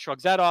 Shane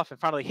shrugs that off and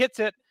finally hits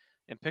it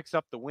and picks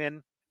up the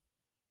win.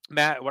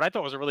 Matt, what I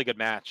thought was a really good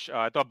match.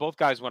 I thought both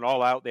guys went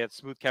all out. They had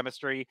smooth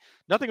chemistry.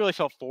 Nothing really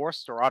felt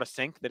forced or out of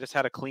sync. They just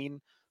had a clean,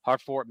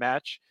 hard-fought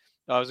match.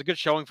 It was a good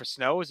showing for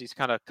Snow as he's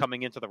kind of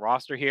coming into the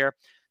roster here.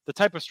 The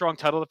type of strong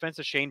title defense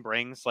that Shane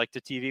brings, like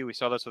to TV, we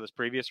saw this with his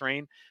previous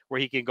reign, where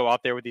he can go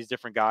out there with these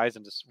different guys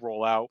and just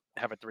roll out,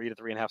 have a 3 to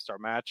 3.5 star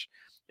match,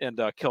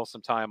 and kill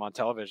some time on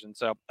television.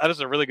 So that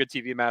is a really good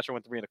TV match. I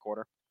went 3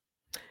 1/4.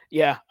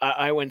 Yeah,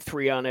 I went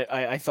 3 on it.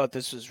 I thought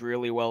this was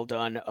really well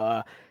done.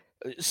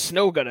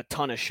 Snow got a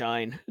ton of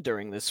shine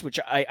during this, which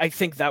I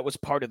think that was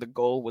part of the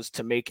goal, was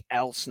to make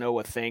Al Snow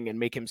a thing and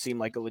make him seem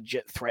like a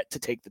legit threat to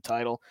take the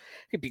title.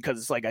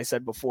 Because, like I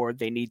said before,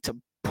 they need to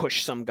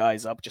push some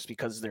guys up just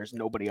because there's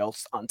nobody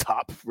else on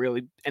top,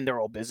 really, and they're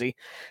all busy.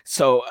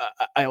 So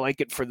I like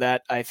it for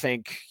that. I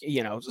think,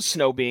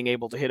 Snow being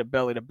able to hit a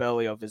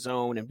belly-to-belly of his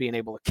own and being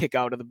able to kick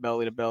out of the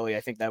belly-to-belly,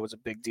 I think that was a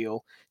big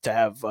deal to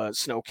have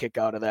Snow kick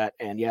out of that.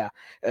 And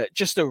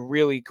just a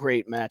really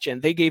great match.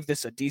 And they gave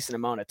this a decent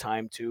amount of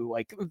time too.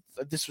 Like,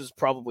 this was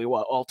probably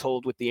all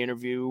told with the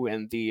interview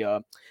and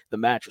the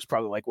match was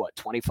probably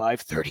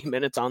 25, 30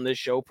 minutes on this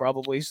show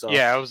probably. So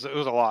yeah, it was a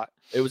lot.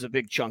 It was a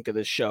big chunk of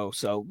this show.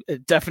 So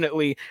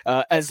definitely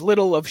as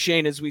little of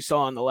Shane as we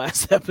saw in the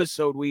last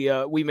episode,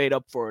 we made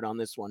up for it on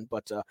this one.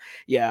 But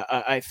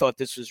I thought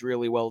this was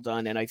really well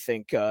done. And I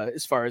think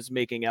as far as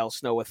making Al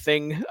Snow a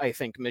thing, I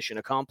think mission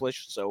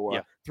accomplished.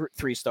 So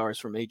 3 stars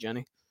for me,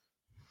 Jenny.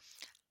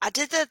 I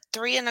did the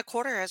 3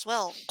 1/4 as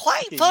well.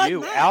 Quite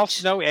fun match. Al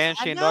Snow and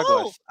Shane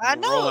Douglas. I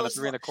know. Rolling a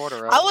 3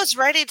 1/4. Right? I was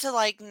ready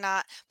to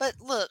not, but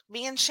look,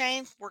 me and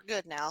Shane, we're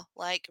good now.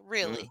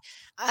 Really,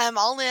 I'm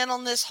all in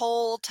on this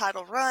whole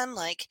title run.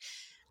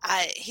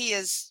 He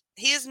is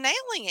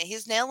nailing it.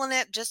 He's nailing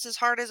it just as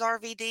hard as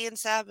RVD and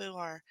Sabu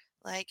are.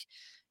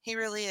 He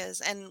really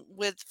is. And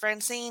with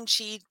Francine,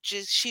 she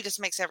just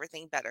makes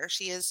everything better.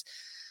 She is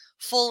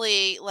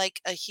fully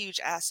a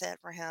huge asset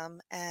for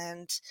him.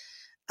 And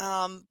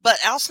but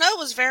Al Snow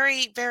was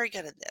very, very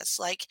good at this.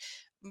 A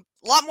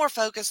lot more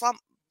focus,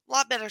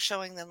 lot better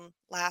showing than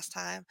last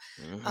time.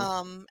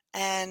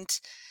 And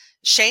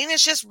Shane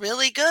is just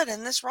really good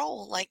in this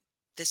role.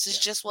 This is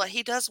just what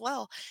he does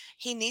well.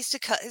 He needs to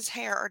cut his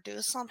hair or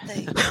do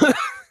something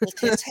with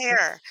his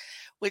hair,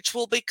 which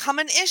will become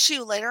an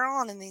issue later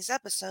on in these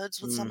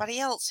episodes with somebody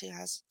else who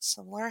has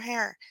similar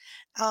hair.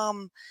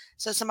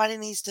 So somebody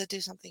needs to do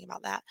something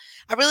about that.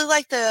 I really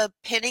like the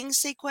pinning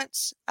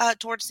sequence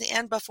towards the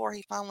end before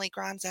he finally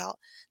grinds out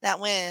that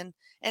win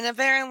in a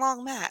very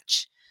long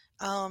match.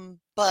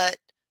 But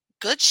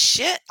good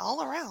shit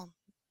all around.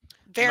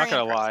 I'm not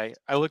going to lie.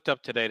 I looked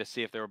up today to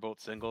see if they were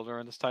both single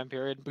during this time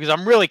period because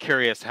I'm really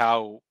curious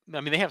how,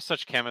 they have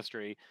such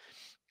chemistry.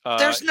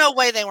 There's no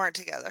way they weren't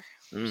together.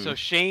 So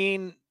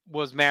Shane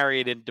was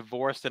married and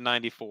divorced in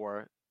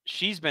 94.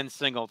 She's been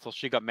single until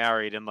she got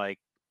married in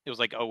it was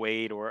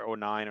 08 or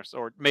 09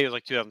 or maybe it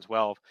was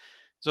 2012.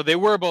 So they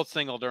were both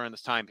single during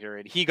this time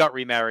period. He got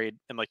remarried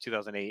in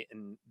 2008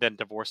 and then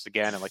divorced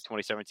again in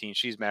 2017.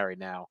 She's married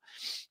now.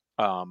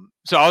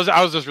 So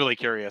I was just really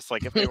curious,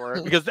 if they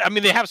were, because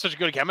they have such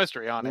good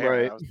chemistry on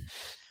air.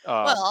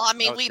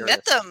 Right. We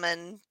met them,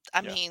 and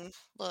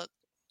look,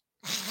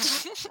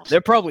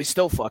 they're probably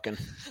still fucking.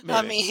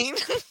 Maybe.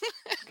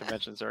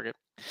 Convention circuit.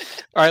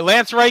 All right,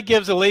 Lance Wright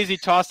gives a lazy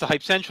toss to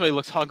Hype Central. He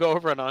looks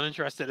hungover and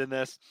uninterested in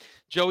this.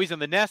 Joey's in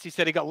the nest. He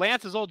said he got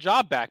Lance's old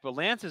job back, but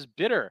Lance is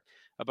bitter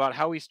about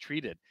how he's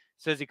treated.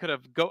 Says he could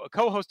have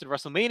co-hosted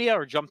WrestleMania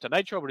or jumped to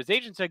Nitro, but his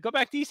agent said, go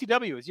back to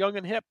ECW. He's young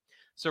and hip.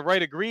 So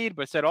Wright agreed,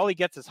 but said all he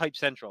gets is Hype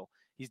Central.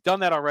 He's done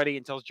that already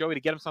and tells Joey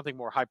to get him something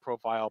more high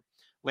profile.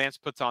 Lance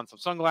puts on some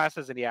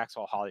sunglasses and he acts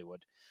all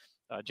Hollywood.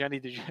 Jenny,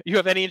 did you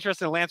have any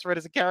interest in Lance Wright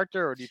as a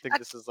character, or do you think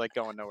this is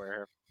going nowhere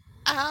here?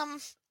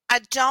 I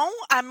don't.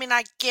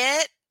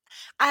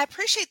 I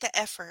appreciate the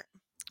effort,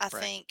 I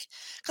think,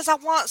 because I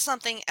want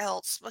something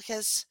else,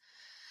 because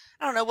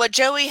I don't know what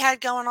Joey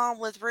had going on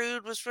with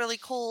Rude was really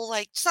cool,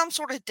 some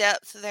sort of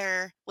depth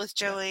there with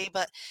Joey,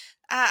 but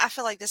I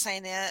feel like this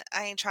ain't it.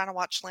 I ain't trying to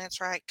watch Lance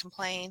Wright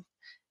complain.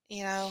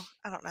 I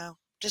don't know.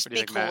 Just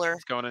be cooler. Matt,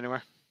 is going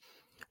anywhere?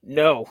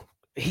 No,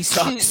 he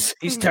sucks.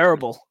 He's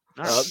terrible.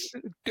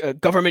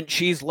 Government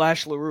cheese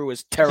Lash LaRue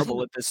is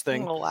terrible at this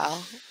thing. Oh,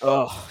 wow.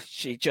 Oh,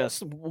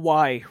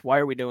 why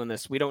are we doing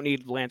this? We don't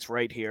need Lance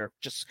Wright here.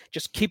 Just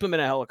keep him in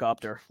a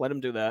helicopter. Let him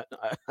do that.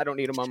 I don't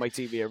need him on my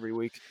TV every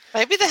week.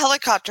 Maybe the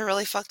helicopter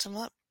really fucked him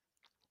up.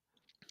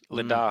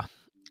 Linda.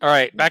 All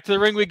right, back to the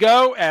ring we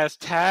go as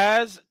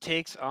Taz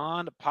takes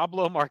on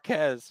Pablo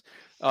Marquez.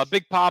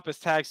 Big Pop as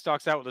Taz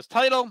stalks out with his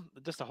title.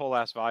 Just a whole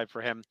ass vibe for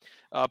him.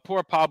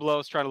 Poor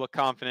Pablo's trying to look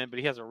confident, but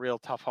he has a real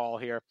tough haul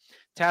here.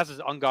 Taz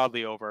is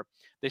ungodly over.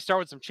 They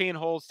start with some chain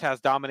holds.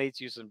 Taz dominates,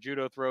 uses some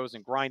judo throws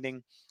and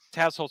grinding.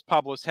 Taz holds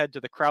Pablo's head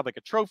to the crowd like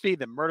a trophy,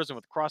 then murders him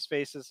with cross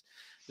faces.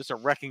 Just a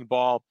wrecking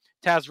ball.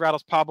 Taz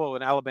rattles Pablo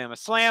with an Alabama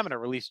slam and a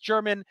release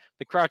German.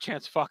 The crowd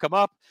chants "fuck him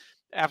up."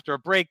 After a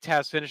break,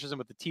 Taz finishes him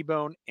with the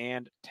T-bone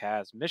and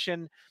Taz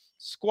mission.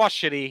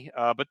 Squash shitty,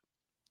 but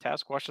Taz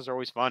squashes are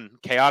always fun.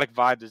 Chaotic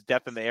vibe. There's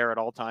death in the air at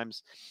all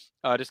times.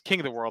 Just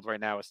king of the world right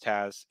now is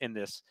Taz in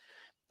this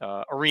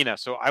arena.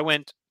 So I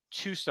went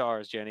 2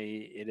 stars, Jenny.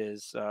 It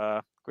is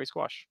great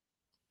squash.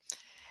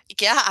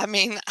 Yeah, I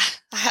mean,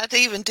 I had to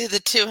even do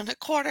the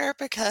 2.25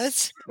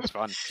 because It's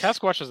fun. Taz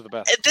squashes are the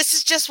best. this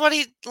is just what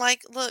he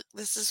like. Look,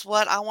 this is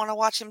what I want to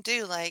watch him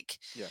do. Like,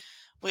 Yeah.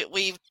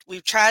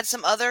 We've tried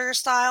some other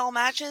style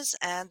matches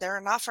and they're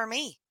not for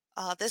me.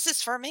 This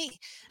is for me.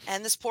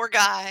 And this poor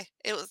guy,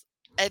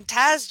 and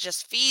Taz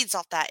just feeds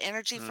off that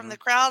energy from the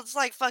crowd. It's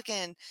like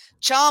fucking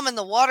chum in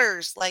the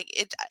waters. Like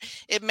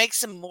it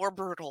makes him more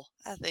brutal,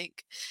 I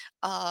think.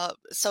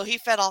 So he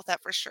fed off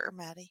that for sure,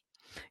 Maddie.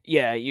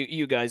 Yeah,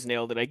 you guys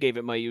nailed it. I gave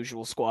it my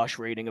usual squash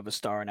rating of 1.5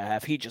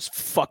 stars. He just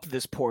fucked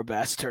this poor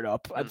bastard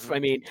up. I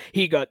mean,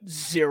 he got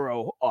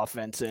 0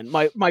 offense in.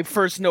 My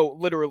first note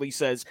literally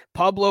says,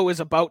 Pablo is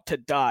about to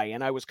die,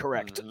 and I was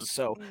correct.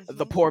 So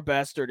the poor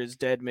bastard is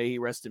dead. May he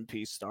rest in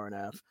peace, 1.5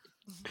 stars.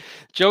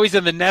 Joey's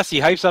in the nest. He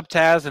hypes up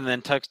Taz and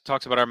then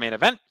talks about our main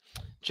event.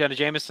 Jenna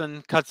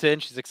Jameson cuts in.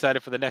 She's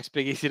excited for the next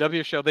big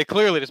ECW show. They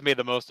clearly just made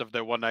the most of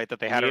their one night that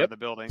they had her in the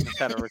building. Just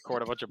had to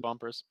record a bunch of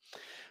bumpers.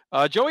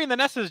 Joey in the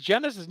nest is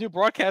Jenna's his new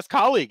broadcast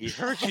colleague. He's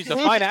heard she's a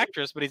fine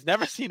actress, but he's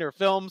never seen her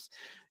films.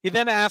 He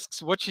then asks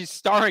what she's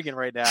starring in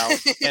right now,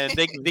 and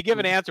they give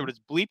an answer, but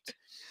it's bleeped.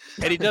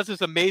 And he does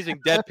this amazing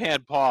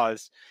deadpan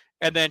pause,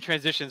 and then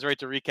transitions right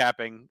to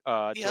recapping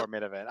to our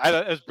main event.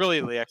 It was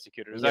brilliantly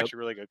executed. It was actually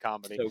really good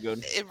comedy. So good.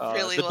 It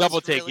really the was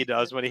double take really he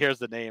does good. when he hears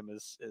the name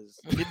is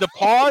the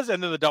pause,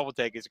 and then the double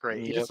take is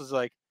great. He just is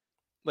like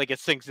it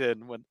sinks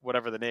in when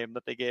whatever the name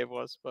that they gave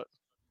was, but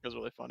it was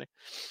really funny.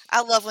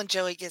 I love when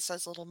Joey gets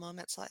those little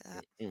moments like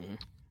that.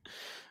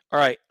 All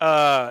right.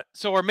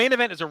 So our main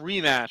event is a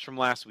rematch from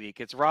last week.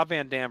 It's Rob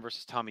Van Dam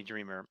versus Tommy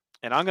Dreamer.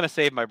 And I'm going to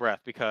save my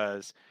breath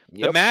because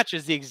the match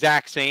is the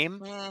exact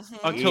same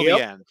until the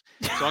end.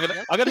 So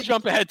I'm going to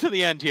jump ahead to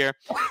the end here.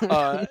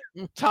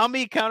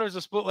 Tommy counters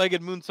a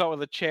split-legged moonsault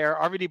with a chair.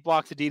 RVD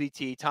blocks a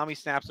DDT. Tommy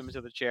snaps him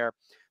into the chair.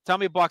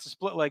 Tommy blocks a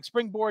split-leg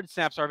springboard,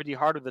 snaps RVD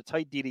hard with a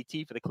tight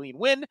DDT for the clean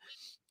win.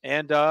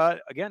 And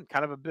again,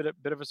 kind of a bit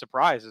of a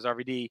surprise as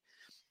RVD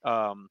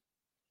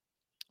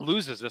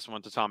loses this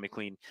one to Tommy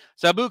clean.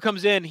 Sabu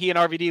comes in. He and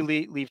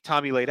RVD leave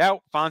Tommy laid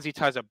out. Fonzie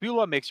ties up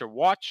Beulah, makes her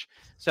watch.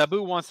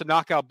 Sabu wants to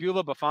knock out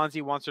Beulah, but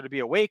Fonzie wants her to be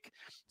awake.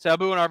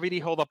 Sabu and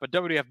RVD hold up a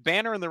WWF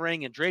banner in the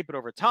ring and drape it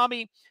over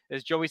Tommy.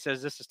 As Joey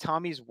says, this is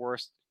Tommy's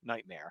worst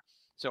nightmare.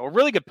 So a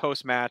really good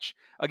post-match.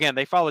 Again,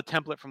 they followed the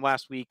template from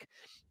last week.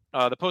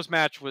 The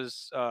post-match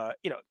was,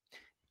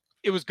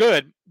 it was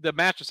good. The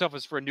match itself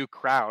was for a new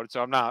crowd,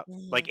 so I'm not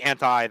like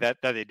anti that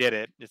they did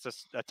it. It's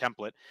just a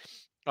template.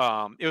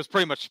 It was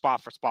pretty much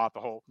spot for spot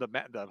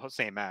the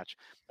same match.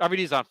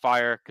 RVD's on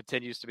fire,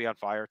 continues to be on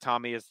fire.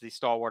 Tommy is the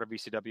stalwart of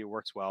ECW,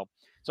 works well.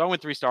 So I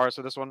went 3 stars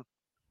for this one.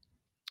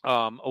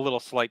 A little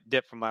slight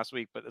dip from last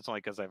week, but it's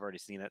only because I've already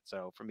seen it.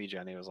 So for me,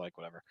 Jenny, it was like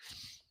whatever.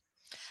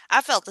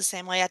 I felt the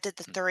same way. I did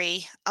the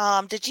 3.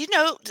 Did you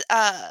know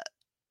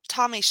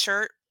Tommy's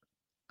shirt?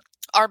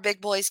 Our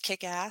big boys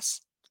kick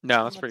ass.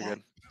 No, that's pretty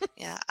good.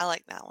 Yeah, I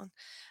like that one.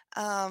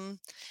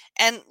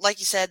 And like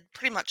you said,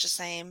 pretty much the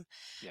same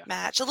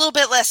match. A little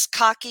bit less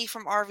cocky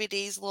from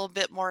RVD's, a little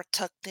bit more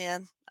tucked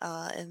in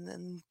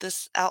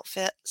this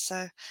outfit.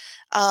 So,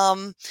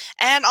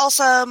 and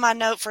also my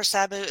note for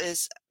Sabu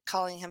is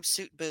calling him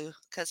Suit Boo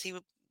because he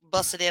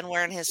busted in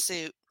wearing his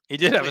suit. He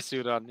did have a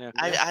suit on. Yeah,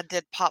 I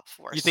did pop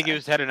for. You think he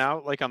was heading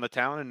out like on the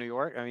town in New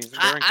York?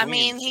 I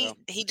mean,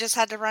 he just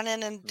had to run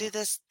in and do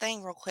this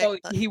thing real quick.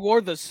 Well, he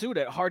wore the suit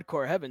at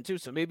Hardcore Heaven too,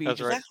 so maybe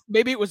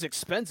maybe it was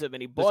expensive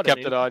and he bought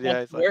kept it on.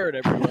 Yeah, he's wear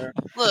it everywhere.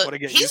 Look,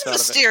 he's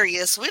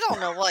mysterious. We don't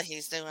know what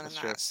he's doing in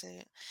that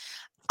suit.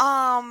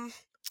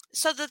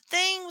 So the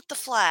thing with the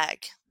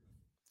flag,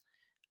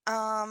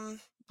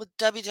 with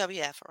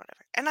WWF or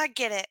whatever, and I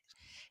get it,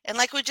 and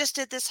like we just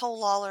did this whole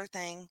Lawler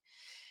thing.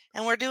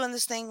 And we're doing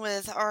this thing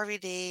with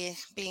RVD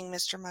being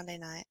Mr. Monday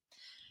Night.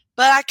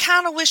 But I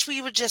kind of wish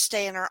we would just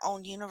stay in our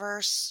own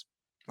universe.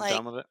 Like,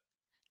 done with it?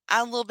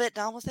 I'm a little bit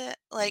done with it.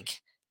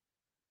 Like,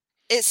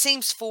 it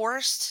seems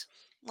forced.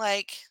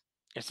 Like,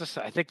 it's just,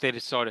 I think they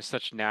just saw it as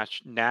such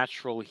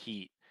natural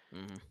heat.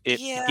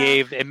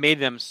 It made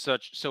them so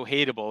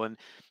hateable. And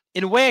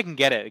in a way, I can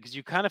get it because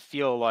you kind of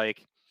feel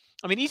like,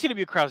 I mean,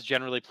 ECW crowds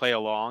generally play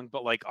along,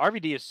 but like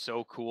RVD is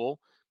so cool.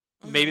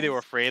 Maybe they were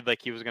afraid like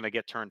he was going to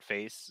get turned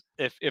face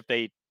if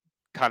they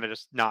kind of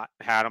just not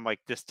had him like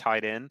this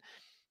tied in,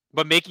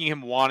 but making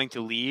him wanting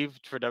to leave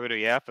for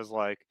WWF is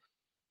like,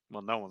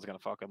 well, no one's gonna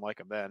fucking like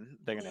him then.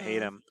 They're gonna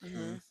hate him.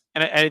 Mm-hmm.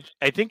 And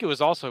I think it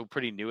was also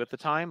pretty new at the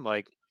time.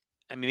 Like,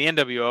 I mean,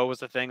 the NWO was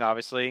the thing,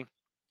 obviously,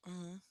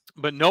 Mm-hmm.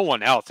 but no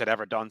one else had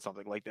ever done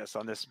something like this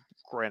on this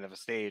grand of a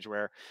stage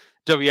where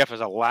WF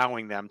is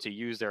allowing them to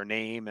use their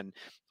name and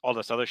all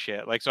this other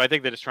shit. Like, so I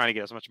think they're just trying to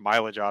get as much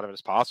mileage out of it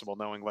as possible,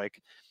 knowing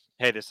like,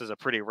 hey, this is a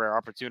pretty rare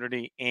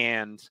opportunity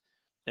and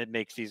it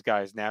makes these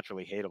guys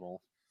naturally hateable.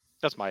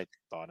 That's my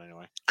thought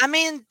anyway. I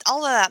mean,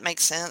 all of that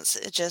makes sense.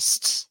 It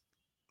just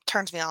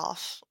turns me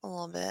off a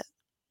little bit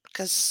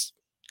because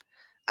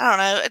I don't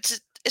know.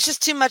 It's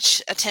just too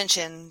much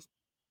attention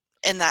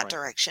in that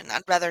direction.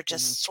 I'd rather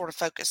just sort of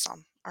focus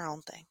on our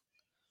own thing.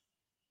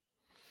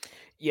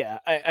 Yeah,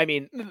 I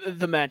mean,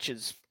 the match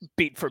is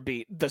beat for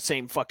beat the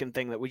same fucking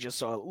thing that we just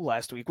saw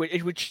last week,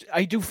 which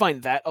I do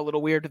find that a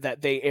little weird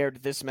that they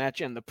aired this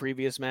match and the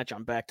previous match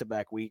on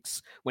back-to-back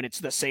weeks when it's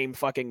the same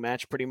fucking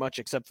match pretty much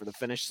except for the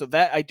finish. So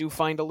that I do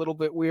find a little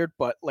bit weird,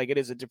 but like it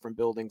is a different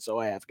building, so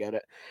I have get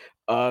it.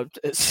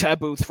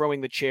 Sabu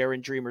throwing the chair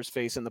in Dreamer's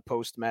face in the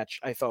post-match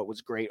I thought was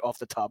great off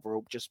the top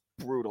rope, just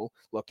brutal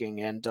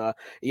looking. And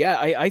yeah,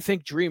 I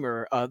think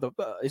Dreamer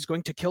is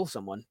going to kill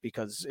someone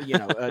because, you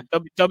know,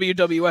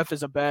 WWF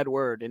is a bad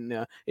word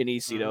in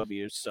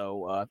ECW.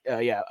 So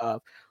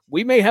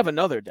we may have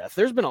another death.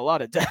 There's been a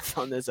lot of death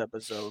on this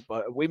episode,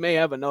 but we may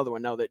have another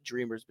one now that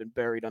Dreamer's been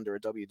buried under a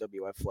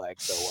WWF flag.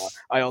 So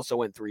I also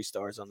went 3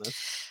 stars on this.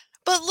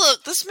 But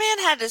look, this man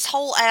had his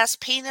whole ass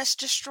penis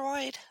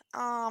destroyed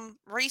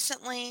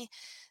recently.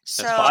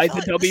 So by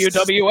the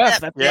WWF.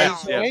 That's why he's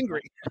so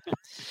angry.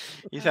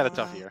 He's had a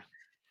tough year.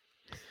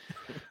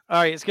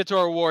 All right, let's get to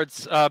our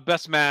awards.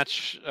 Best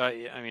match.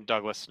 I mean,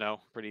 Douglas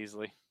Snow, pretty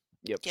easily.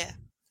 Yep. Yeah.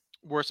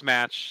 Worst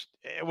match.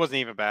 It wasn't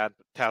even bad.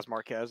 Taz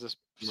Marquez, is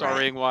star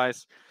rating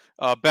wise.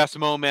 Best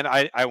moment.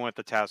 I went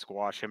the Taz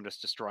squash. Him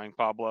just destroying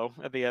Pablo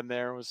at the end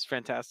there was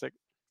fantastic.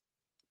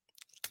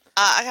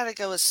 I gotta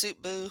go with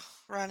Suit Boo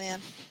run in.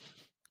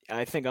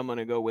 I think I'm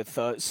gonna go with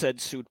said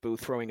Suit Boo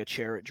throwing a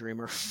chair at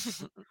Dreamer.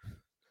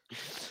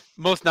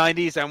 Most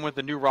 90s, I went with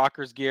the new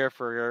Rockers gear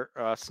for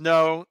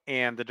Snow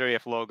and the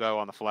WF logo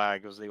on the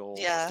flag. It was the old,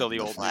 still the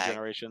old new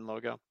generation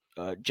logo.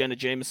 Jenna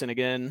Jameson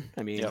again.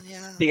 I mean,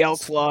 the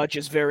Elks Lodge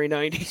is very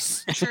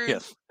 90s. True.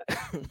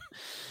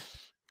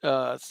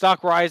 Yes.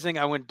 Stock Rising,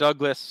 I went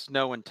Douglas,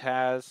 Snow, and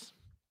Taz.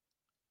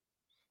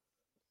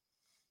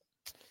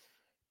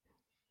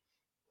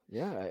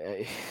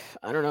 Yeah,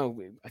 I don't know.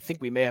 I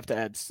think we may have to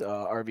add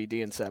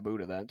RVD and Sabu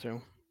to that too.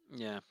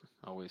 Yeah,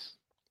 always.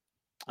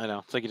 I know.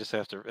 It's like you just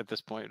have to at this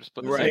point just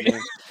put the right. same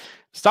name.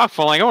 Stock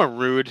Falling. I went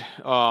Rude.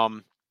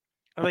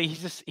 Like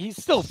he's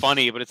still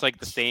funny, but it's like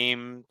the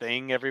same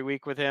thing every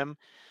week with him.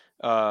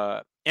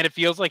 And it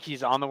feels like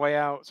he's on the way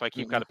out, so I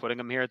keep kind of putting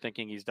him here,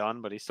 thinking he's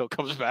done, but he still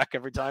comes back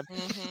every time.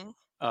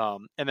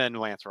 And then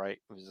Lance Wright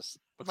was just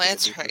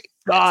Lance Wright.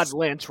 God,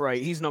 Lance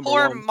Wright. He's number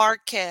one. Or one.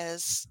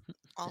 Marquez.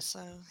 Also,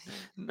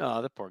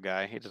 no, the poor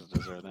guy. He doesn't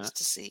deserve that. He's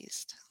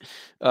deceased.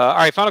 All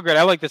right, final grade.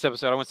 I like this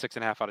episode. I went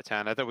 6.5 out of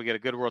 10. I thought we get a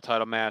good world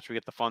title match. We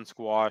get the fun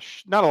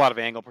squash. Not a lot of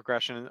angle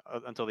progression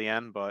until the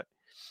end, but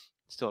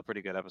still a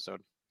pretty good episode.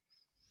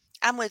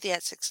 I'm with you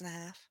at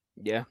 6.5.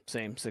 Yeah,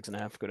 same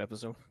 6.5. Good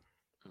episode.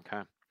 Okay.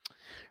 All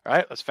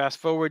right, let's fast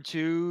forward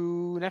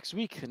to next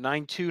week,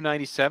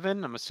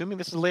 9/2/97. I'm assuming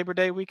this is Labor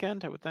Day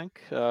weekend, I would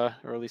think, or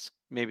at least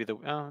maybe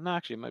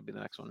actually, it might be the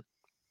next one.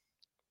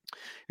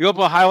 We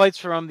open with highlights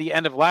from the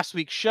end of last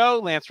week's show.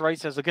 Lance Wright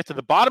says, "I'll get to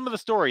the bottom of the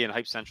story in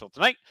Hype Central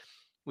tonight."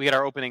 We get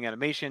our opening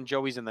animation.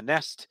 Joey's in the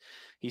nest.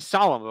 He's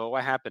solemn about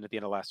what happened at the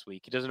end of last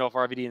week. He doesn't know if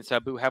RVD and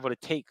Sabu have what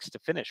it takes to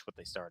finish what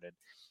they started.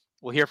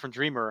 We'll hear from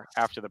Dreamer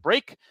after the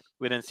break.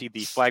 We then see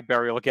the flag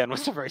burial again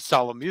with some very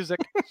solemn music.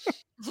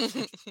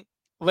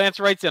 Lance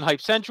Wright's in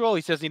Hype Central.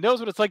 He says he knows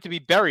what it's like to be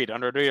buried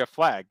under a WWF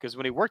flag because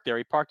when he worked there,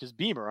 he parked his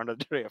Beamer under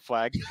the WWF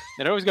flag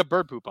and it always got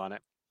bird poop on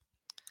it.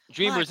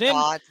 Dreamer's in.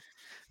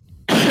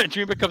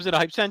 Dreamer comes into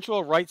Hype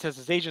Central. Wright says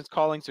his agent's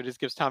calling, so he just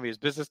gives Tommy his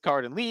business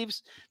card and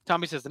leaves.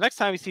 Tommy says the next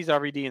time he sees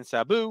RVD and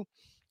Sabu,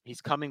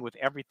 he's coming with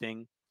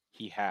everything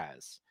he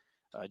has.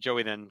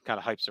 Joey then kind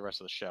of hypes the rest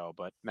of the show.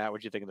 But Matt,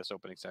 what do you think of this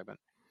opening segment?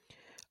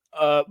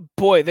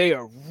 Boy, they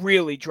are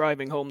really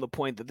driving home the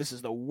point that this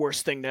is the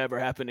worst thing to ever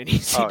happen in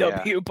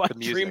ECW by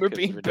Dreamer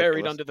being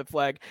buried under the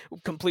flag,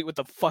 complete with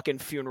the fucking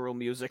funeral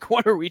music.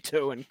 What are we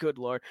doing? Good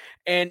Lord.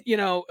 And, you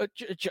know,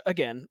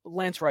 again,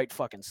 Lance Wright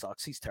fucking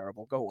sucks. He's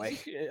terrible. Go away.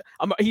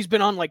 He's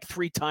been on like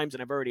 3 times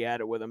and I've already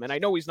had it with him. And I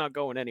know he's not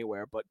going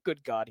anywhere, but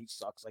good God, he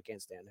sucks. I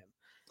can't stand him.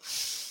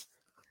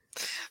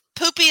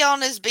 Poopy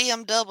on his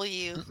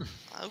BMW.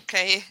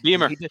 Okay.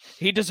 Beamer.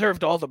 He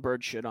deserved all the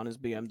bird shit on his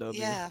BMW.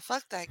 Yeah,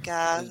 fuck that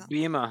guy.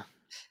 Beamer.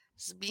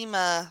 His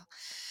Beamer.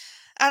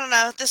 I don't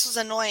know. This was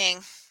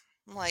annoying.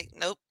 I'm like,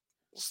 nope.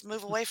 Let's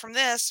move away from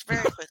this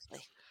very quickly.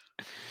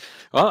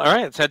 Well, all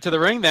right. Let's head to the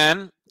ring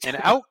then. And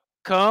out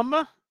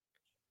come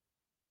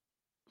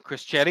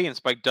Chris Chetty and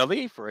Spike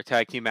Dudley for a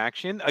tag team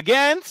action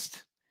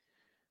against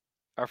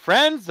our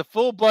friends, the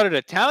full-blooded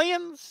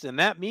Italians. And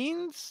that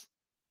means...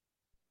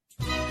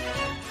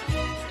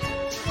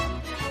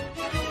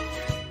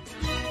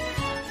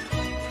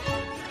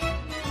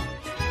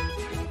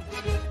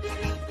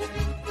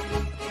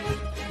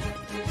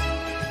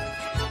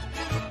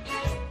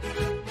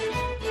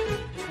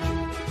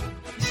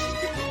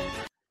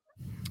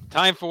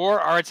 Time for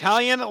our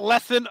Italian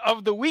lesson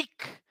of the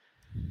week.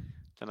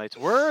 Tonight's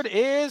word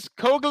is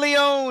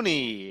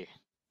coglione.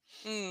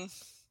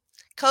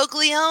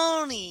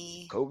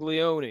 Coglione.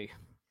 Coglione.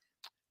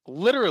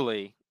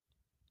 Literally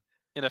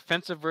an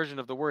offensive version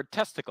of the word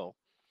testicle.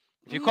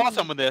 If you call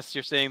someone this,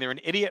 you're saying they're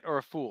an idiot or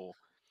a fool.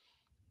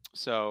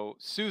 So,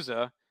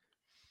 Sousa,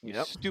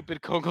 you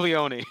stupid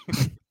coglione.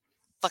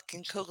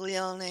 Fucking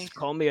coglione.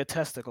 Call me a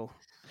testicle.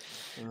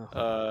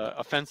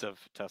 Offensive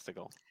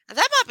testicle. That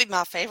might be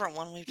my favorite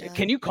one we've done.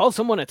 Can you call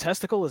someone a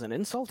testicle as an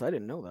insult? I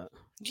didn't know that.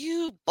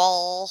 You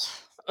ball.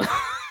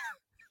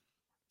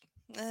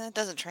 It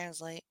doesn't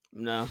translate.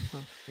 No,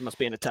 it must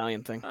be an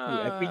Italian thing.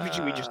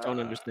 We just don't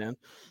understand.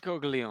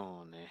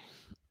 Coglione.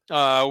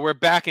 We're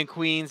back in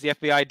Queens. The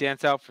FBI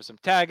dance out for some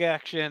tag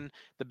action.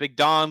 The Big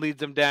Don leads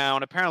them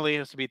down. Apparently,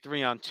 this will be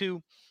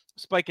 3-on-2.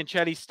 Spike and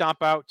Chetty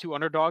stomp out two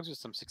underdogs with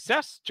some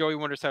success. Joey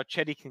wonders how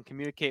Chetty can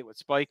communicate with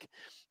Spike.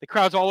 The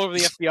crowd's all over the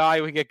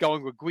FBI. We get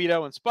going with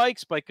Guido and Spike.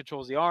 Spike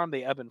controls the arm.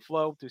 They ebb and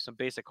flow through some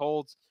basic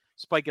holds.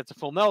 Spike gets a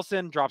full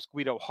Nelson, drops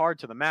Guido hard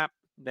to the mat.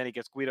 Then he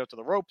gets Guido to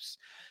the ropes.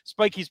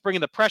 Spike, he's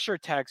bringing the pressure,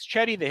 tags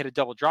Chetty. They hit a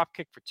double drop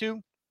kick for 2.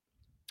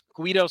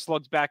 Guido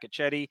slugs back at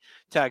Chetty,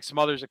 tags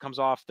Smothers. It comes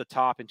off the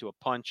top into a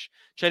punch.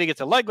 Chetty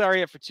gets a leg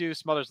lariat for 2.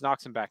 Smothers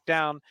knocks him back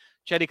down.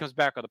 Chetty comes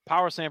back with a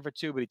power slam for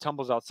 2, but he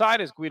tumbles outside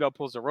as Guido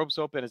pulls the ropes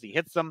open as he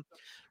hits them.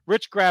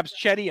 Rich grabs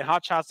Chetty and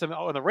hotshots him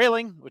on the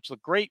railing, which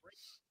looked great.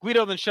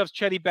 Guido then shoves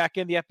Chetty back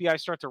in. The FBI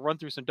start to run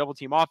through some double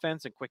team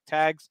offense and quick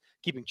tags,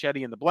 keeping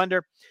Chetty in the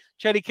blender.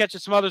 Chetty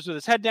catches Smothers with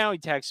his head down. He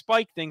tags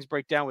Spike. Things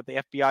break down with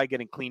the FBI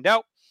getting cleaned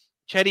out.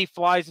 Chetty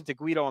flies into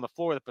Guido on the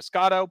floor with a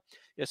Pescado.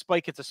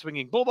 Spike hits a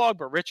swinging bulldog,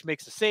 but Rich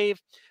makes a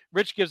save.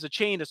 Rich gives a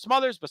chain to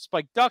Smothers, but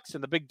Spike ducks,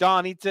 and the Big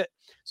Don eats it.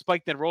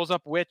 Spike then rolls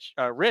up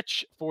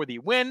Rich for the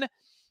win.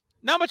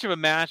 Not much of a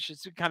match.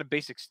 It's kind of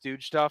basic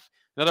stooge stuff.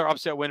 Another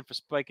upset win for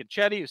Spike and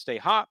Chetty, who stay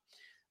hot.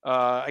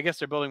 I guess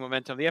they're building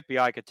momentum. The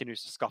FBI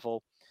continues to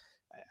scuffle.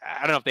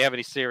 I don't know if they have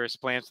any serious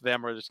plans for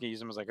them or they're just going to use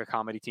them as like a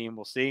comedy team.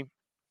 We'll see.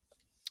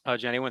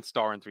 Jenny went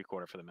star and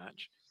 3/4 for the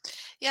match.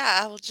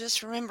 Yeah, I was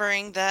just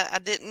remembering that I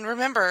didn't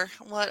remember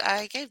what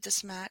I gave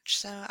this match,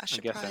 so I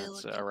should guess probably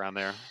that's look around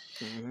there.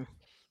 Mm-hmm.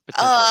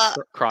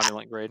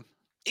 Cromulent grade.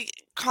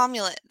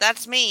 Cromulent,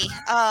 that's me.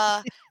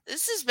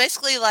 This is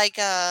basically like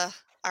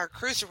our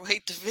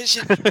cruiserweight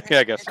division. Yeah,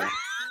 I guess so.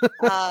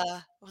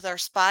 With our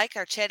Spike,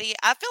 our Chetty.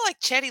 I feel like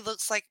Chetty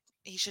looks like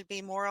he should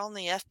be more on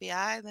the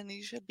FBI than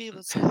he should be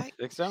with Spike.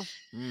 Think so?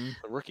 The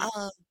rookie.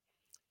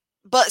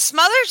 But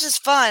Smothers is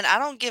fun. I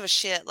don't give a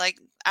shit. Like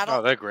I don't.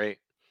 Oh, they're great.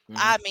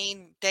 I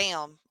mean,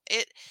 damn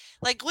it.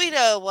 Like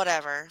Guido,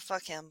 whatever.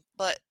 Fuck him.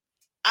 But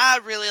I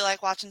really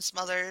like watching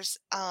Smothers.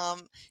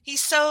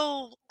 He's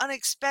so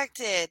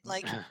unexpected.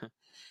 Like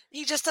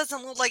he just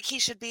doesn't look like he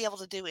should be able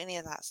to do any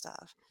of that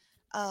stuff.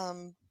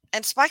 And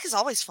Spike is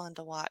always fun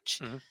to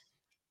watch.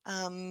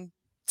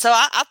 So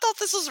I thought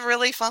this was a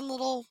really fun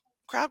little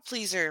crowd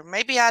pleaser.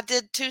 Maybe I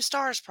did 2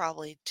 stars,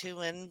 probably 2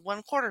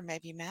 1/4,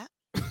 maybe, Matt.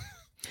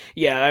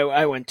 Yeah,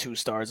 I went 2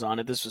 stars on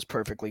it. This was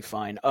perfectly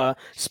fine.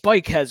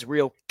 Spike has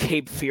real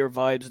Cape Fear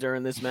vibes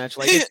during this match.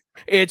 Like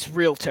it's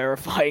real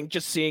terrifying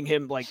just seeing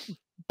him like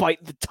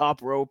bite the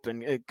top rope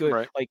and good,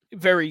 right. Like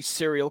very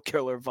serial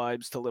killer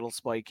vibes to little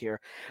Spike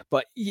here.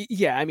 But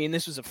yeah, I mean,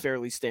 this was a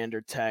fairly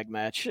standard tag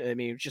match. I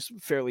mean, just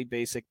fairly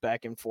basic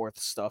back and forth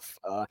stuff.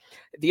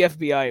 The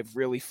FBI have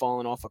really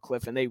fallen off a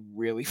cliff and they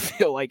really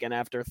feel like an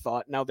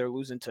afterthought. Now they're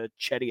losing to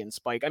Chetty and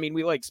Spike. I mean,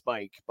 we like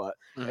Spike, but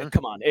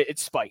come on,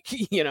 it's Spike,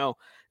 you know?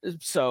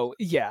 So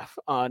yeah,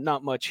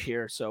 not much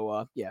here.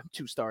 So yeah,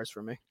 2 stars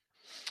for me.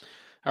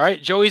 All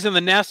right, Joey's in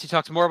the nest. He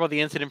talks more about the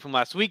incident from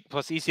last week,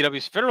 plus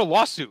ECW's federal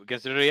lawsuit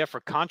against the WWF for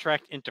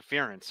contract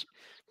interference.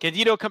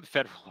 Candido comes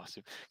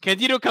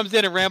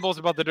in and rambles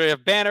about the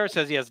WWF banner,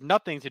 says he has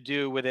nothing to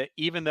do with it,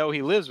 even though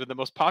he lives with the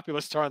most popular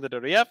star in the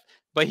WWF,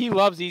 but he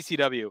loves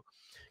ECW.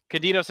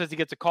 Candido says he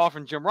gets a call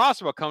from Jim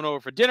Ross about coming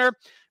over for dinner,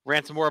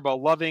 rants more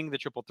about loving the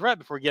triple threat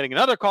before getting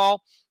another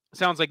call.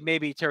 Sounds like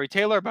maybe Terry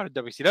Taylor about a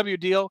WCW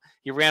deal.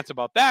 He rants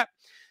about that.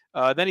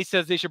 Then he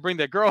says they should bring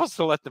their girls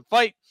to let them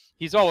fight.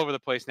 He's all over the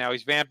place now.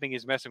 He's vamping.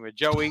 He's messing with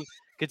Joey.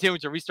 Continuing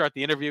to restart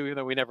the interview, even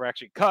though we never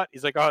actually cut.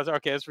 He's like, oh,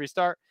 okay, let's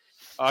restart.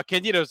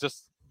 Candido's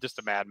just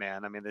a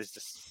madman. I mean, there's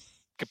just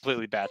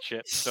completely bad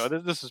shit. So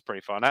this is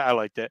pretty fun. I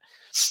liked it.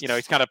 You know,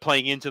 he's kind of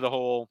playing into the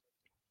whole,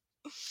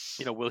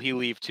 you know, will he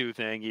leave too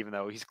thing, even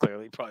though he's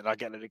clearly probably not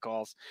getting any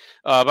calls.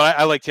 But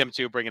I liked him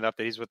too, bringing up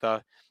that he's with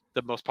the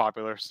most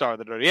popular star of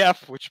the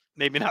WWF, which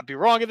maybe not be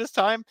wrong at this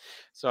time.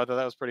 So I thought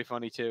that was pretty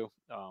funny too.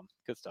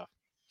 Good stuff.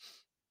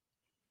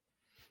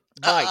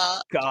 My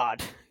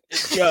God,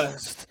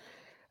 just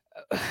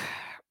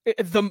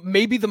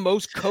maybe the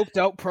most coked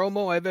out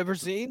promo I've ever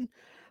seen.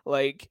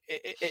 Like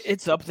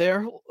it's up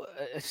there.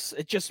 It's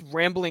just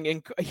rambling,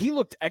 and he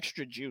looked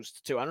extra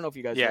juiced too. I don't know if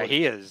you guys. Yeah, noticed.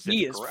 he is.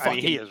 He is. I mean,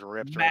 he is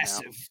ripped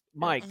massive.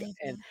 Right now. My God.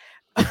 And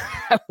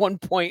at one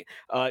point,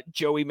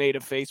 Joey made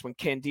a face when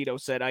Candido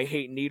said, "I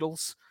hate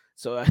needles."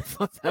 So I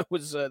thought that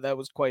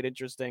was quite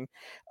interesting.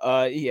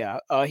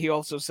 He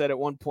also said at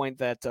one point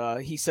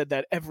that he said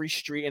that every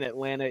street in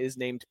Atlanta is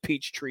named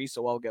Peachtree,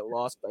 so I'll get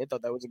lost. I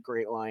thought that was a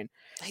great line.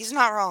 He's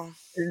not wrong.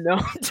 No.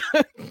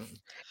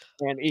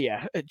 And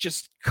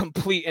just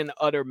complete and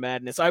utter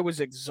madness. I was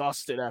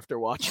exhausted after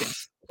watching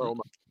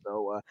promo.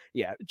 So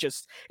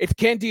just if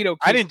Candido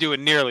I didn't do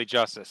it nearly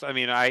justice. I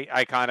mean,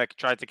 I kind of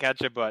tried to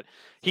catch it, but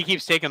he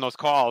keeps taking those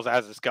calls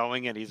as it's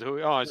going, and he's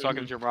talking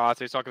to Jim Ross,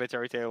 he's talking to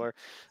Terry Taylor.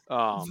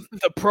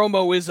 The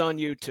promo is on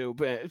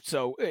YouTube,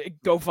 so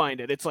go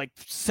find it. It's like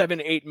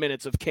 7-8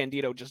 minutes of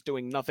Candido just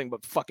doing nothing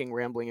but fucking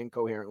rambling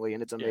incoherently,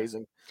 and it's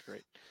amazing. Yeah, it's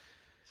great.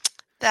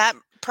 That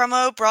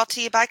promo brought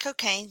to you by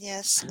cocaine.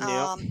 Yes.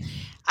 Yep.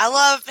 I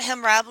love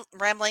him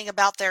rambling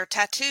about their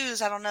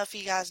tattoos. I don't know if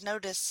you guys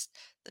noticed.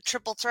 The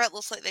triple threat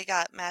looks like they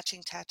got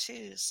matching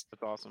tattoos.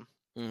 That's awesome.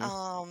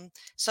 Mm-hmm.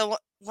 So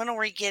when are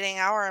we getting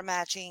our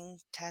matching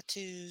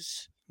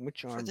tattoos?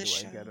 Which arm do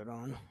I get it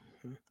on?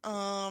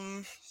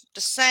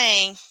 Just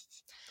saying.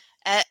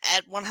 At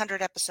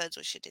 100 episodes,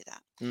 we should do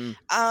that.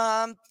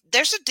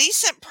 There's a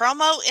decent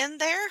promo in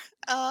there,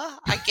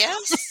 I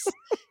guess,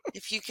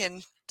 if you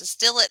can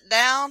distill it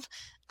down.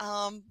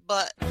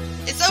 But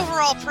it's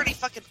overall pretty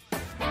fucking.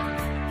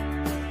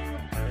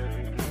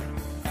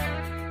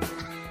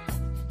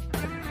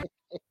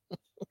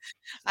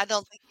 I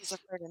don't think he's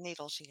afraid of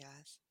needles, you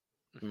guys.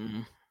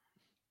 Mm-hmm.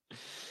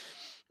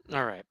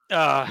 All right.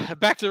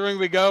 Back to the ring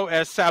we go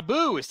as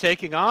Sabu is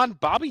taking on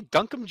Bobby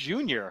Duncombe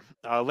Jr.,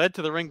 led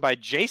to the ring by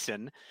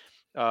Jason,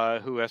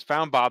 who has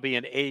found Bobby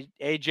in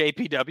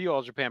AJPW,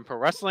 All Japan Pro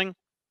Wrestling.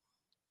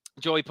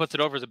 Joey puts it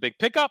over as a big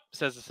pickup,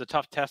 says it's a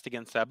tough test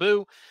against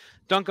Sabu.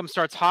 Duncombe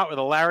starts hot with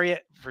a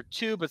lariat for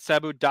 2, but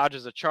Sabu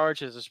dodges a charge,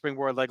 has a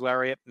springboard leg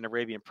lariat and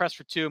Arabian press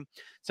for 2.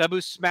 Sabu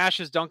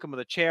smashes Duncombe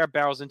with a chair,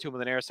 barrels into him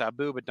with an air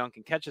Sabu, but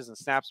Duncan catches and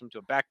snaps him to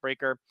a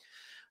backbreaker.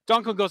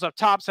 Duncombe goes up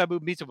top. Sabu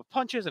meets him with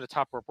punches and a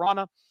top rope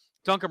Rana.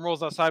 Duncombe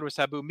rolls outside where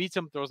Sabu meets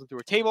him, throws him through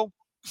a table.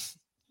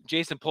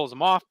 Jason pulls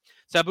him off.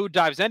 Sabu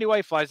dives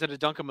anyway, flies into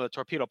Duncombe with a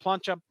torpedo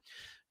plancha.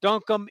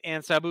 Duncombe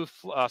and Sabu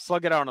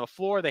slug it out on the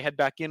floor. They head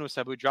back in with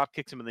Sabu drop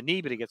kicks him in the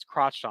knee, but he gets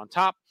crotched on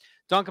top.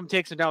 Duncombe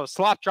takes him down the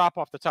slop drop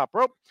off the top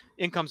rope.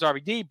 In comes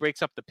RVD,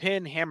 breaks up the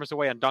pin, hammers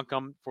away on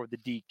Duncombe for the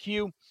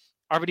DQ.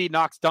 RVD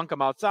knocks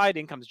Duncombe outside.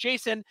 In comes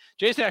Jason.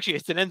 Jason actually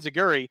hits an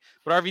enziguri,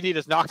 but RVD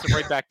just knocks him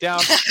right back down.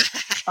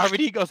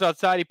 RVD goes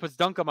outside. He puts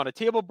Duncombe on a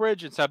table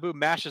bridge, and Sabu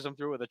mashes him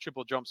through with a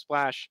triple jump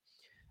splash.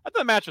 I thought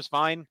the match was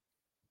fine.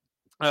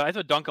 I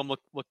thought Duncombe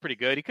looked pretty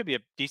good. He could be a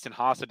decent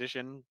Haas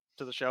addition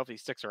to the show if he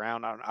sticks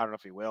around. I don't know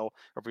if he will,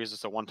 or if he's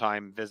just a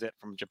one-time visit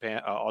from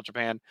Japan, All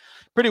Japan.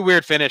 Pretty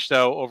weird finish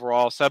though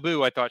overall.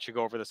 Sabu, I thought, should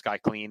go over this guy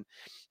clean.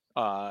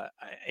 I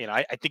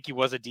think he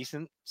was a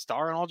decent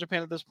star in All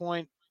Japan at this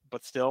point,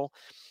 but still,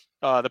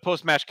 the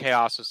post-match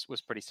chaos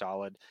was pretty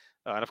solid.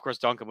 And of course,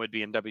 Duncombe would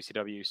be in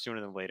WCW sooner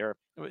than later.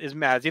 Is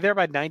he there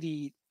by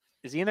 90?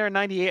 Is he in there in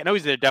 98? I know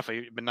he's there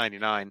definitely been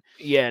 99.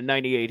 Yeah,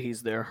 98.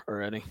 He's there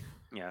already.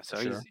 Yeah, so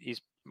Sure.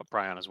 he's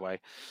probably on his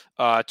way.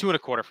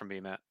 2.25 from me,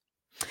 Matt.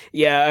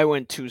 Yeah, I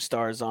went 2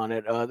 stars on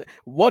it.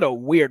 What a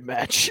weird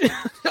match.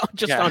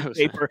 Just on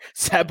paper,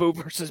 Sabu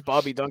versus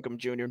Bobby Duncombe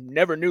Jr.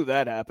 Never knew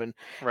that happened.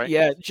 Right.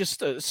 Yeah,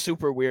 just a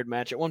super weird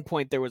match. At one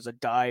point, there was a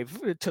dive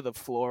to the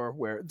floor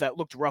where that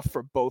looked rough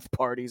for both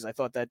parties. I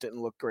thought that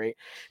didn't look great.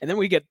 And then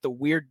we get the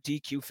weird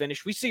DQ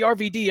finish. We see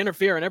RVD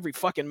interfere in every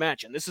fucking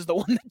match, and this is the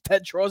one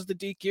that draws the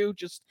DQ.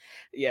 Just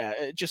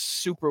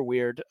super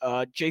weird.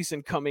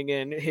 Jason coming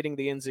in, hitting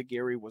the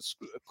enziguri was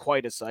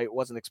quite a sight.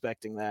 Wasn't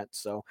expecting that.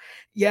 So,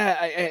 yeah,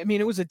 I mean,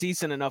 it was a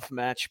decent enough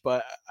match,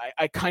 but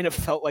I kind of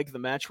felt like the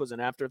match was an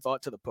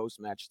afterthought to the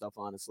post-match stuff,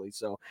 honestly.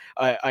 So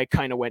I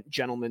kind of went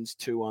gentleman's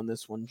 2 on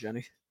this one,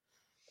 Jenny.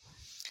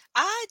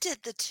 I did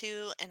the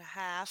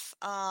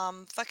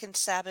 2.5. Fucking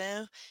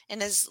Sabu in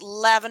his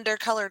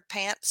lavender-colored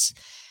pants.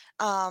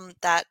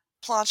 That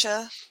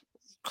plancha,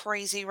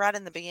 crazy right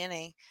in the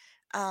beginning.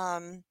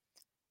 And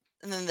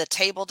then the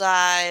table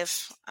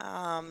dive.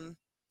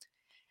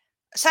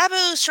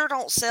 Sabu sure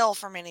don't sell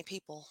for many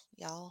people,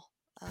 y'all.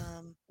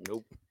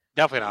 Nope.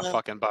 Definitely not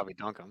fucking Bobby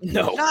Duncombe.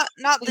 No.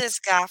 Not this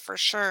guy for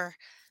sure.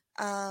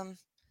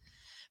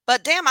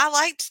 But damn, I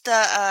liked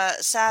the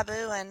Sabu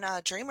and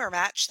Dreamer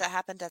match that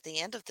happened at the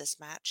end of this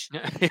match.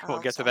 We'll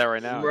get to that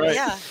right now. Right.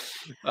 Yeah.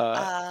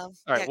 All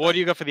right. What do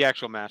you go for the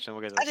actual match? And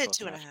we'll get to I the did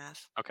post-match.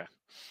 2.5. Okay.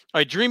 All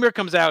right. Dreamer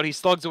comes out. He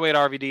slugs away at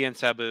RVD and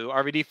Sabu.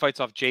 RVD fights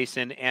off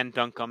Jason and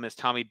Duncombe as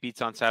Tommy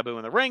beats on Sabu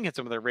in the ring, hits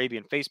him with an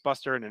Arabian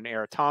facebuster and an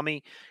air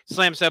Tommy.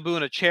 Slams Sabu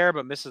in a chair,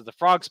 but misses the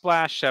frog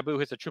splash. Sabu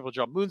hits a triple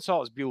jump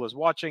moonsault as Beulah's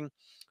watching.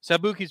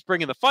 Sabu keeps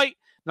bringing the fight,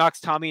 knocks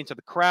Tommy into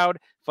the crowd,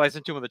 flies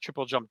into him with a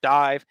triple jump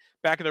dive.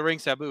 Back in the ring,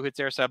 Sabu hits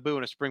air Sabu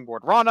and a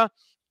springboard Rana.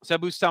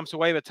 Sabu stomps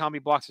away, but Tommy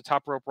blocks the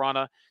top rope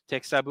Rana,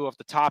 takes Sabu off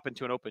the top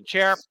into an open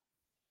chair.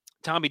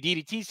 Tommy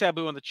DDTs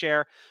Sabu on the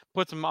chair,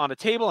 puts him on a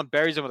table, and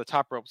buries him with a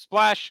top rope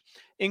splash.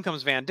 In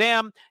comes Van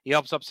Dam. He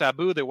helps up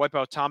Sabu. They wipe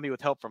out Tommy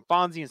with help from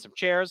Fonzie and some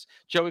chairs.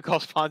 Joey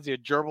calls Fonzie a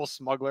gerbil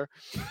smuggler.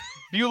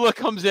 Beulah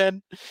comes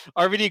in.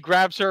 RVD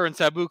grabs her, and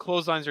Sabu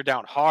clotheslines her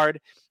down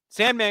hard.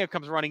 Sandman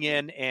comes running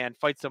in and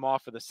fights them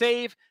off for the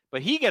save,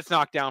 but he gets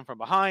knocked down from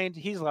behind.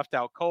 He's left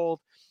out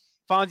cold.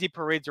 Fonzie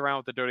parades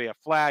around with the WWF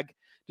flag.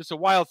 Just a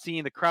wild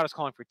scene. The crowd is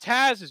calling for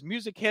Taz. His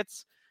music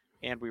hits,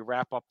 and we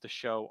wrap up the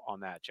show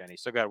on that, Jenny.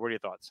 So, God, what are your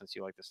thoughts since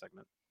you like this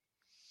segment?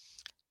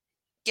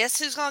 Guess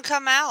who's gonna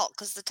come out?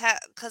 Because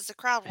the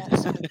crowd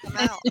wants him to come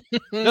out.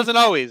 Doesn't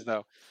always,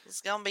 though. It's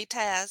gonna be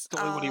Taz. It's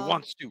only when he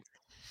wants to.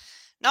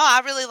 No,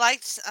 I really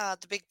liked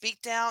the big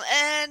beatdown,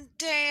 and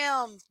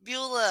damn,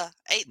 Beulah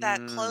ate that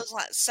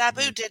clothesline.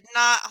 Sabu did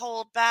not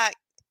hold back.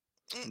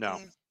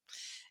 No.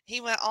 He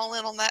went all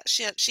in on that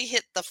shit. She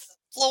hit the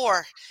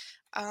floor.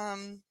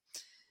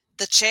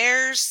 The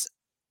chairs,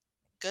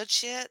 good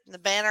shit. The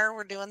banner,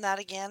 we're doing that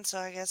again, so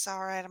I guess, all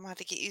right, I'm going to have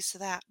to get used to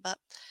that. But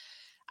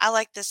I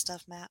like this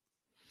stuff, Matt.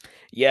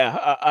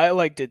 Yeah, I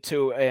liked it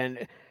too,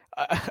 and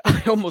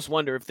I almost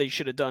wonder if they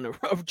should have done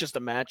just a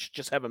match,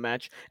 just have a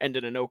match,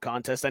 ended a no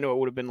contest. I know it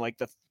would have been like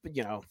the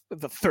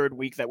third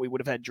week that we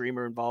would have had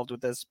Dreamer involved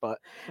with this, but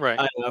right,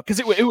 I don't know, because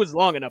it was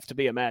long enough to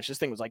be a match. This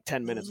thing was like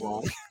 10 minutes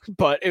long,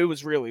 but it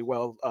was really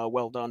well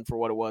done for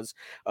what it was.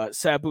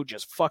 Sabu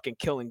just fucking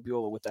killing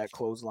Beulah with that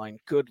clothesline.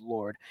 Good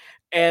Lord.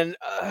 And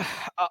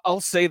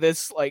I'll say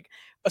this, like,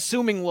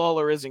 assuming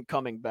Lawler isn't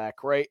coming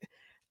back, right?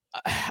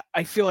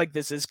 I feel like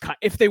this is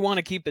if they want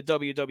to keep the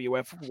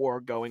WWF war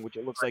going, which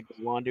it looks like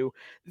they want to,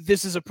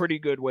 this is a pretty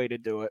good way to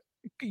do it.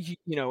 You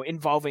know,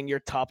 involving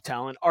your top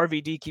talent.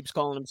 RVD keeps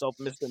calling himself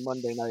Mr.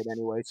 Monday Night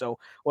anyway, so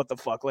what the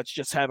fuck? Let's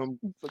just have him,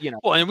 you know.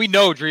 Well, and we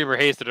know Dreamer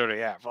hates the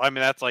WWF. I mean,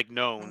 that's like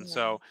known.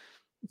 So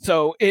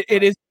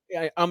it is.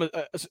 I'm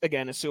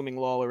again assuming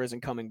Lawler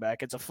isn't coming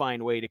back. It's a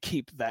fine way to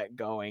keep that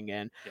going.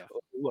 And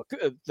look,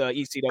 the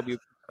ECW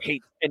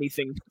hates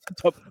anything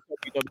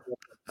WWF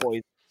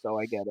boys. So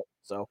I get it.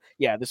 So,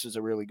 yeah, this was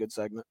a really good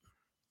segment.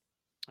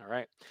 All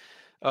right.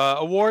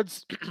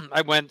 Awards.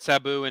 I went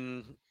Sabu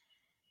and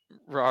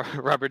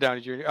Robert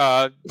Downey Jr.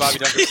 Bobby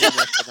Downey Jr.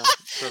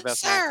 for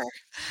best Sir,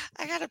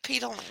 I got to pee,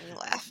 don't make me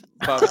laugh.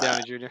 Bobby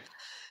Downey Jr.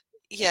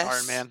 Yes.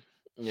 Iron Man.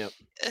 Yep.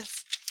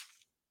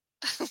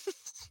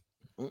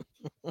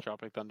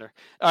 Tropic Thunder.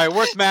 All right,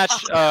 worst match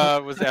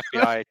was the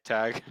FBI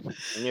tag.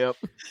 Yep.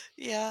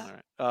 Yeah.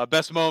 All right.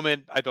 Best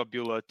moment, I thought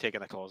Beulah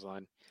taking the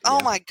clothesline. Oh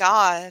my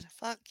God.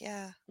 Fuck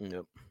yeah.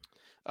 Yep.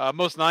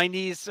 Most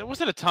 90s. It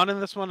wasn't a ton in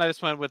this one. I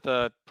just went with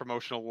the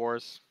promotional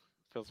wars.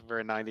 Feels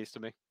very 90s to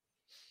me.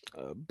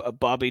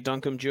 Bobby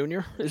Duncombe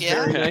Jr. is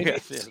Yeah. very Yeah,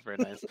 nice. it's very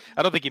nice.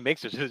 I don't think he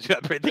makes it. I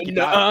think he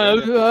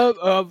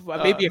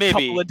Maybe a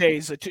couple of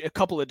days. A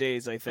couple of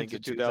days, I think,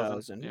 in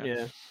 2000.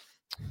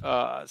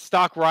 Yeah.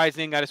 Stock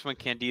Rising. I just went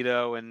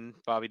Candido and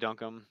Bobby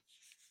Duncombe.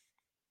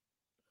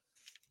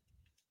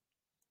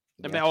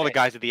 I mean, all the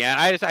guys at the end.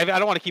 I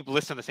don't want to keep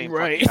listing the same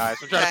fucking guys.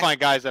 I'm trying to find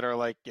guys that are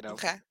like,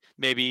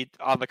 maybe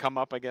on the come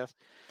up, I guess.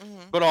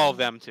 But all of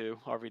them too.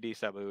 RVD,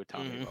 Sabu,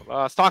 Tommy.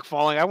 Stock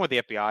Falling. I went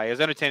the FBI. As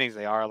entertaining as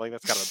they are, like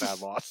that's kind of a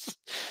bad loss.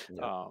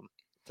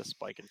 To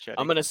Spike and Chetty.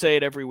 I'm gonna say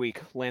it every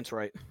week. Lance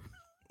Wright.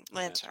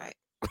 Lance Wright.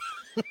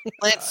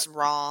 Lance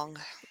wrong.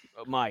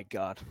 Oh my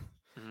God.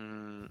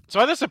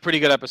 So this is a pretty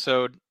good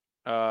episode.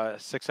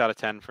 6 out of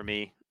 10 for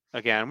me.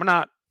 Again,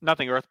 we're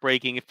nothing earth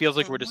breaking. It feels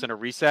like we're just in a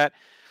reset.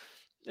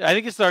 I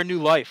think it's our new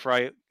life,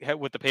 right?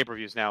 With the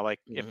pay-per-views now. Like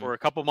if we're a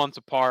couple months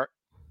apart,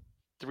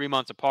 3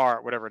 months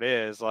apart, whatever it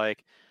is,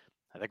 like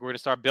I think we're going to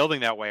start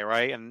building that way,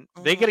 right? And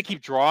they got to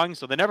keep drawing,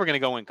 so they're never going to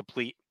go in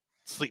complete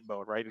sleep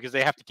mode, right? Because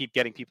they have to keep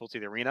getting people to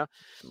the arena.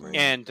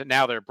 And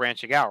now they're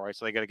branching out, right?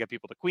 So they got to get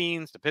people to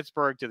Queens, to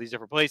Pittsburgh, to these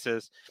different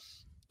places.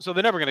 So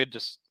they're never going to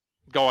just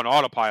go on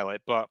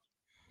autopilot, but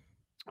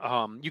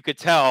you could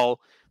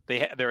tell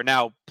they're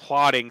now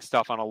plotting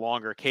stuff on a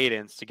longer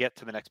cadence to get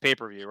to the next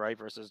pay-per-view, right?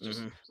 Versus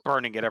just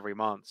burning it every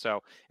month.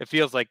 So it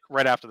feels like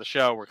right after the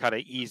show, we're kind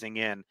of easing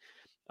in.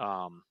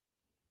 I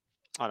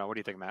don't know. What do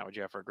you think, Matt? Would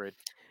you have for a grade?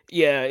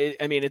 Yeah,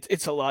 I mean,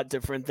 it's a lot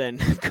different than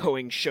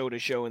going show to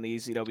show in the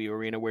ECW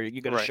arena where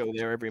you got a show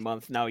there every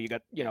month. Now you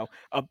got,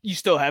 you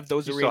still have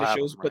those arena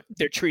shows, but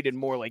they're treated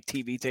more like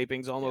TV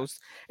tapings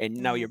almost. And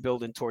now you're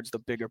building towards the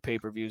bigger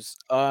pay-per-views.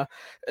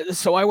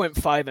 So I went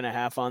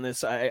 5.5 on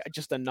this. I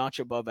just a notch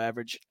above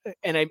average.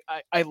 And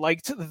I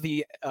liked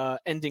the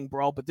ending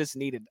brawl, but this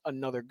needed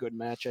another good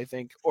match, I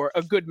think, or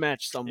a good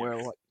match somewhere,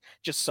 like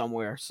just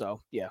somewhere.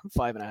 So yeah,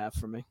 5.5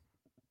 for me.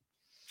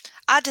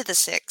 I did the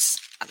 6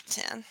 out of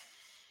 10.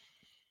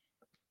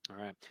 All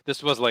right.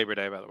 This was Labor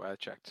Day, by the way. I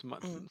checked.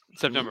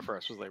 September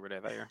 1st was Labor Day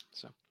that year.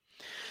 So,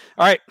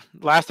 all right.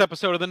 Last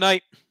episode of the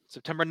night,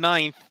 September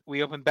 9th.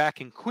 We open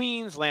back in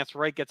Queens. Lance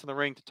Wright gets in the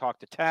ring to talk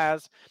to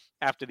Taz.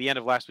 After the end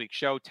of last week's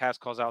show, Taz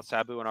calls out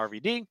Sabu and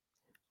RVD.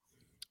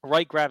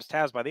 Wright grabs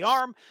Taz by the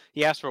arm.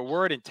 He asks for a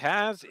word, and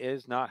Taz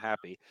is not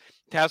happy.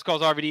 Taz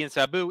calls RVD and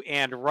Sabu,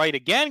 and Wright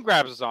again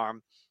grabs his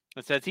arm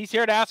and says he's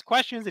here to ask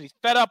questions, and he's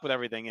fed up with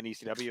everything in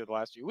ECW the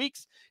last few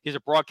weeks. He's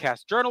a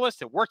broadcast journalist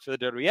that worked for the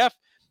WWF.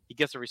 He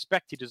gets the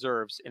respect he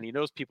deserves, and he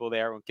knows people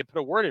there and can put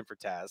a word in for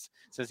Taz,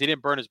 since he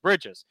didn't burn his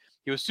bridges.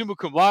 He was summa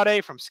cum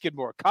laude from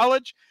Skidmore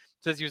College,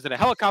 says he was in a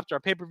helicopter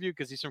on pay-per-view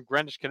because he's from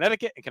Greenwich,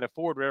 Connecticut, and can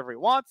afford whatever he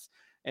wants,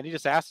 and he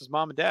just asked his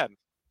mom and dad.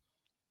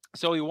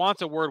 So he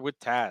wants a word with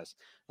Taz.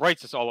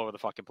 Wright's just all over the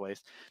fucking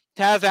place.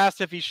 Taz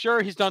asks if he's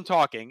sure he's done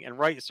talking, and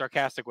Wright is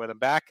sarcastic with him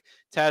back.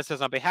 Taz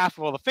says on behalf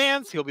of all the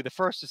fans, he'll be the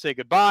first to say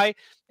goodbye,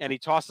 and he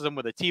tosses him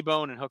with a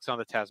T-bone and hooks on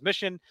the Taz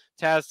mission.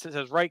 Taz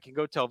says Wright can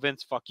go tell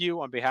Vince, fuck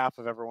you, on behalf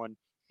of everyone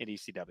in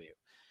ECW.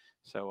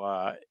 So,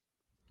 I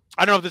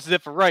don't know if this is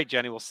it for Wright,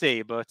 Jenny. We'll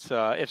see. But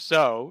if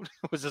so,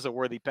 was this a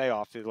worthy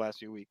payoff through the last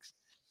few weeks?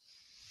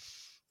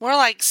 More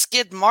like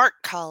Skid Mark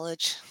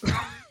College.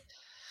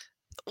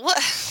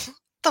 What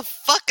the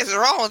fuck is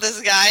wrong with this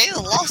guy? He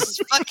lost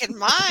his fucking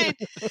mind.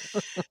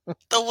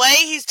 The way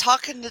he's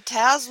talking to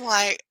Taz, I'm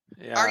like,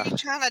 are you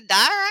trying to die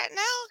right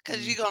now?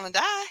 Because you're going to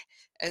die.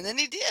 And then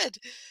he did.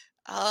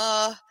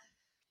 I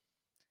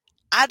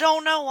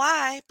don't know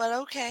why, but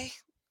okay.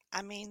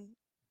 I mean,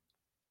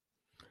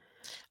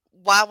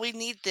 why we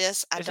need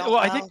this, I don't know.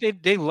 I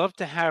think they love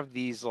to have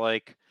these,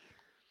 like,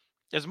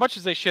 as much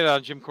as they shit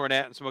on Jim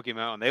Cornette and Smoky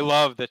Mountain, they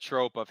love the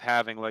trope of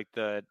having, like,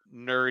 the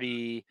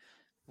nerdy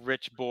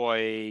rich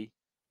boy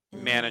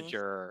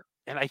manager.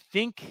 And I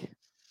think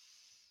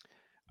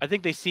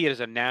they see it as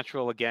a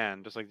natural,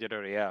 again, just like the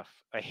WWF,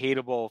 a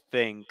hateable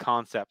thing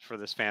concept for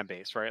this fan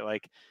base, right?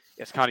 Like,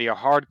 it's kind of your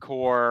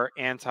hardcore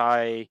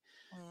anti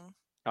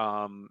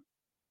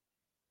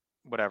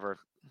whatever,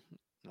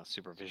 not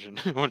supervision,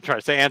 I want to try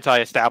to say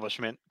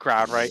anti-establishment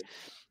crowd, right?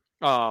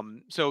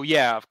 So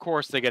yeah, of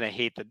course they're gonna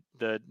hate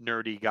the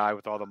nerdy guy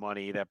with all the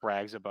money that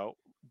brags about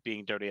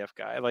being WWF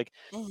guy, like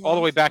all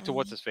the way back to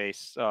what's his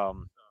face.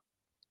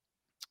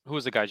 Who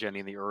was the guy, Jenny,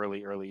 in the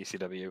early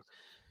ECW?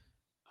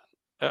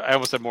 I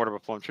almost said Mortimer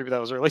Plum Tree, but that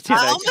was early TNA.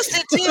 I almost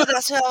did too.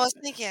 That's what I was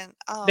thinking.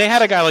 Oh, they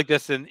had a guy like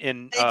this in.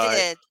 They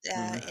did.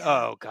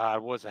 Oh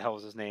God, what the hell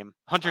was his name?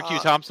 Hunter Q.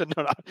 Thompson?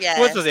 No. Yes.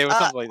 What's his name? It was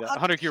something like that.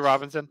 Hunter Q.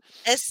 Robinson.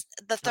 It's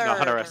the third. No,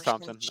 Hunter S.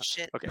 Thompson.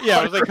 Shit. Okay.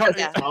 Yeah, it was like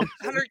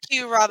Hunter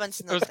Q.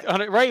 Robinson. It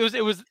was right.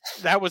 It was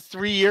that was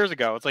 3 years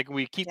ago. It's like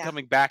we keep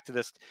coming back to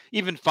this.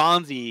 Even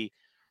Fonzie,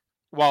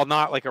 while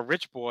not like a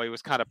rich boy,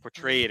 was kind of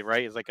portrayed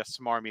right as like a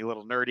smarmy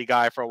little nerdy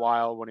guy for a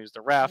while when he was the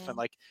ref, and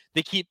like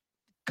they keep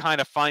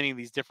kind of finding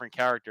these different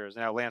characters.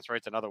 Now Lance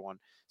Wright's another one.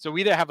 So we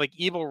either have like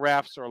evil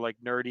refs or like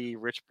nerdy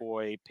rich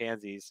boy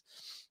pansies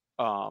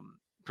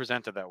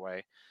presented that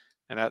way,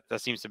 and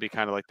that seems to be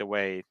kind of like the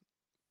way,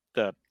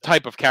 the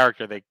type of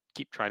character they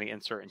keep trying to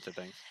insert into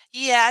things.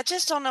 Yeah, I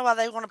just don't know why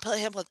they want to put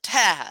him with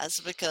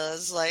Taz,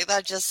 because like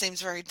that just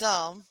seems very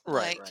dumb.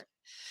 Right.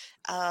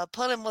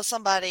 Put him with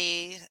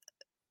somebody.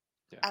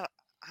 I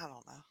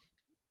don't know.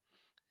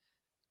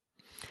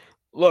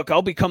 Look,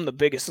 I'll become the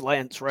biggest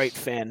Lance Wright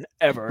fan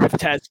ever if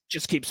Taz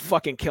just keeps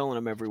fucking killing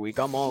him every week.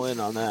 I'm all in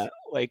on that.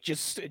 Like,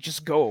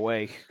 just go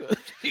away.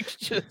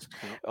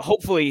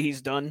 Hopefully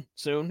he's done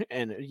soon,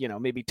 and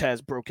maybe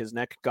Taz broke his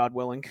neck, God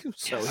willing.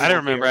 So I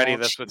don't remember any of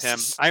this with him.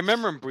 I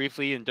remember him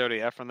briefly in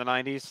WWF from the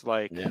 '90s,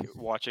 like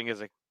watching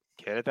as a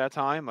kid at that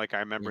time. Like I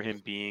remember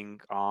him being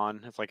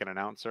on as like an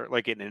announcer,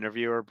 like an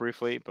interviewer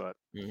briefly, but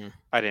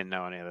I didn't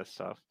know any of this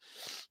stuff.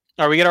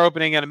 All right, we get our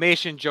opening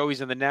animation.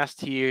 Joey's in the nest.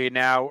 He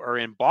now are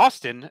in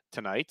Boston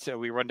tonight. So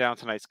we run down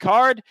tonight's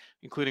card,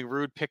 including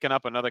Rude picking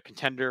up another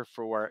contender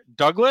for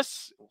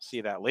Douglas. We'll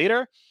see that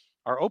later.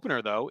 Our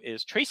opener, though,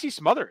 is Tracy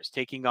Smothers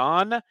taking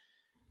on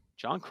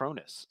John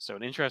Cronus. So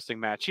an interesting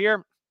match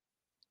here.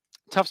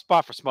 Tough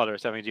spot for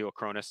Smothers having to deal with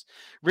Cronus.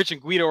 Rich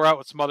and Guido are out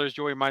with Smothers.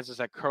 Joey reminds us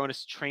that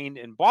Cronus trained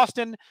in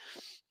Boston.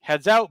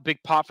 Heads out.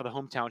 Big pop for the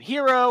hometown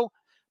hero.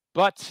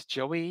 But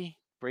Joey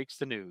breaks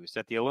the news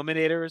that the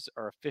Eliminators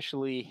are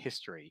officially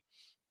history.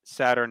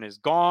 Saturn is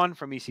gone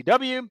from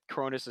ECW.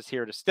 Cronus is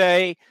here to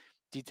stay.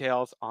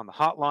 Details on the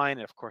hotline.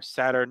 And of course,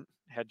 Saturn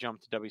had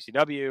jumped to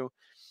WCW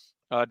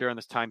during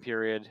this time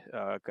period.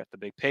 Got the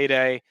big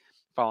payday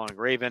following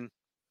Raven.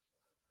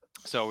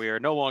 So we are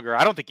no longer,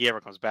 I don't think he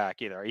ever comes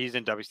back either. He's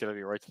in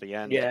WCW right to the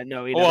end. Yeah,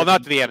 no. Well,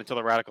 not to the end until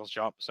the Radicals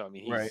jump. So, I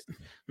mean, he's, right.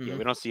 Yeah,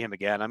 we don't see him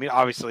again. I mean,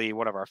 obviously,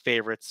 one of our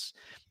favorites.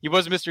 He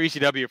was Mr.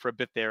 ECW for a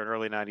bit there in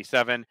early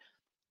 97.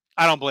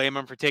 I don't blame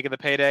him for taking the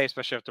payday,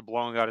 especially after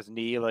blowing out his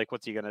knee. Like,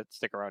 what's he going to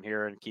stick around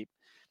here and keep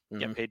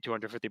getting paid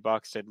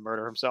 $250 and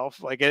murder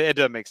himself? Like, it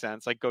doesn't make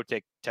sense. Like, go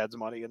take Ted's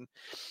money and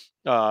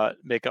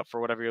make up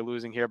for whatever you're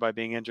losing here by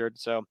being injured.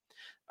 So,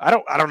 I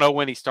don't know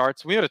when he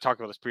starts. We had to talk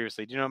about this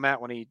previously. Do you know, Matt,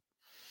 when he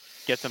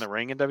gets in the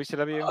ring in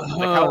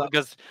WCW?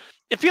 Because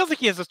it feels like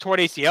he has this torn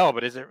ACL,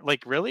 but is it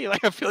like really?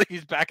 Like, I feel like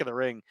he's back in the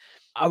ring.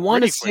 I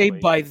want to say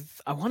by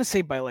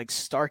like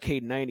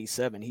Starrcade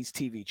 '97, he's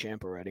TV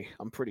champ already.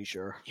 I'm pretty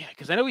sure. Yeah,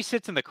 because I know he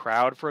sits in the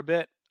crowd for a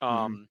bit.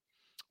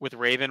 With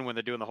Raven, when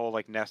they're doing the whole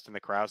like nest in the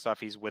crowd stuff,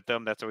 he's with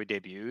them. That's how he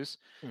debuts.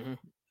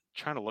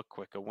 Trying to look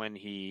quick at when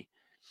he.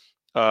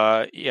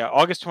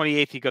 August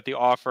 28th, he got the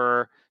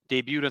offer.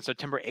 Debuted on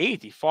September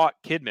 8th. He fought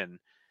Kidman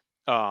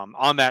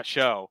on that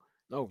show.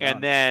 Oh, God.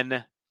 And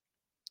then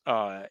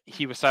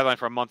he was sidelined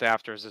for a month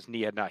after as his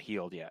knee had not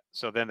healed yet.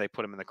 So then they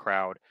put him in the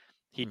crowd.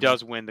 He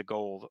does win the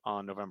gold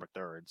on November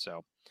 3rd.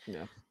 So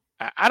yeah,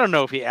 I don't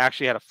know if he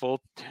actually had a full.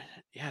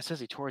 Yeah, it says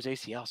he tore his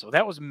ACL. So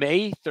that was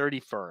May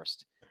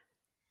 31st.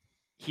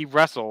 He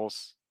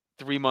wrestles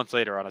 3 months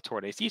later on a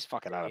torn ACL. He's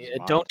fucking out of his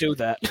mind. Don't do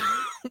that.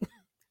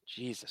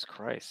 Jesus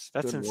Christ.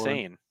 That's Good Lord.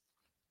 insane.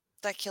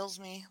 That kills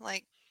me.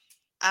 Like,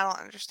 I don't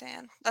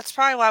understand. That's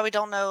probably why we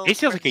don't know. It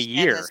feels like a British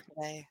Canada's year.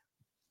 today.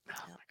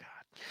 Oh my God.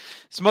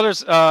 Smothers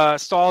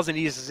stalls and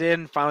eases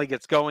in, finally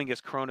gets going, gets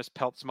Cronus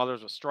pelt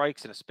Smothers with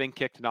strikes and a spin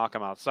kick to knock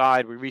him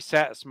outside. We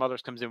reset.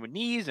 Smothers comes in with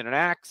knees and an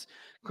axe.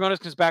 Cronus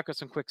comes back with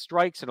some quick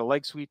strikes and a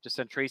leg sweep to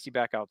send Tracy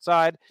back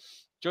outside.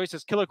 Joey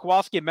says Killer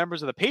Kowalski and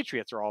members of the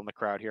Patriots are all in the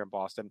crowd here in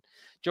Boston.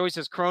 Joey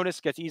says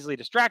Cronus gets easily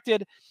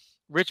distracted.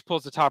 Rich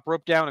pulls the top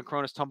rope down and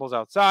Cronus tumbles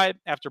outside.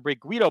 After a break,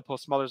 Guido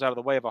pulls Smothers out of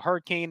the way of a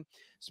hurricane.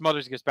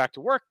 Smothers gets back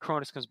to work.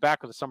 Cronus comes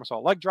back with a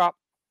somersault leg drop,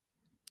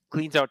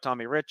 cleans out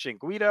Tommy Rich and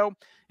Guido,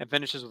 and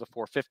finishes with a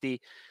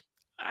 450.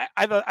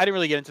 I didn't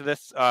really get into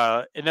this.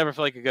 It never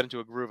felt like it got into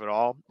a groove at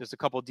all. There's a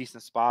couple of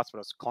decent spots, but it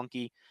was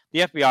clunky. The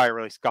FBI are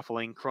really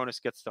scuffling. Cronus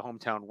gets the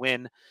hometown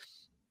win.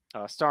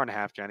 Star and a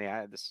half, Jenny.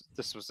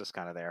 This was just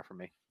kind of there for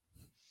me.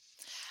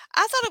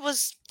 I thought it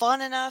was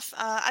fun enough.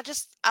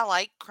 I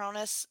like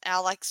Cronus. I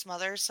like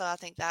Smothers, so I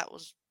think that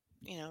was,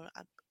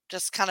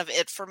 just kind of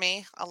it for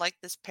me. I like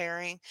this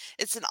pairing.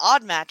 It's an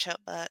odd matchup,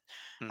 but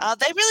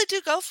they really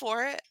do go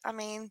for it. I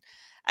mean,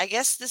 I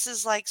guess this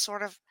is like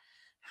sort of,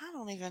 I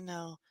don't even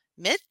know,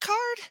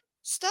 mid-card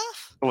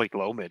stuff? Like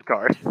low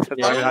mid-card.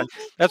 Yeah.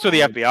 That's where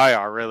the FBI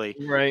are, really.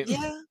 Right.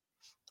 Yeah.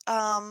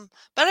 But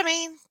I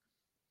mean,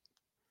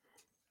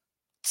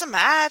 it's a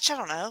match. I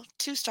don't know.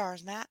 2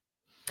 stars, Matt.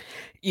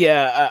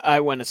 Yeah, I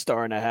went a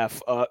star and a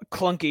half.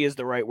 Clunky is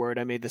the right word.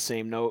 I made the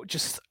same note.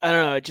 Just, I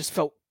don't know. It just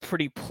felt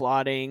pretty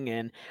plotting,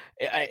 and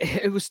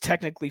it was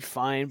technically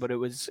fine, but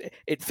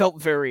it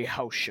felt very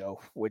house show,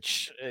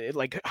 which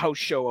like house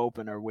show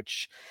opener,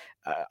 which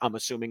I'm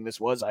assuming this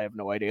was. I have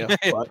no idea.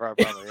 But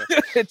Probably, yeah.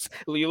 it's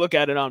you look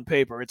at it on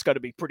paper, it's got to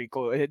be pretty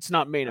close. It's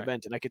not main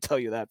event, and I can tell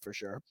you that for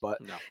sure.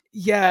 But No.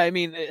 yeah, I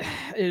mean,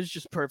 it was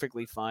just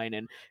perfectly fine,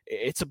 and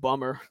it's a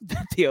bummer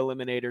that the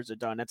Eliminators are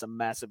done. That's a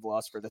massive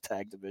loss for the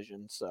tag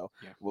division. So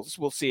Yeah.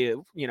 we'll see,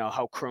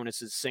 how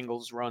Cronus's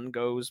singles run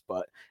goes.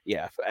 But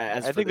yeah, I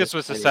think this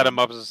was to set him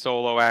up as a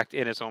solo act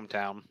in his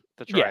hometown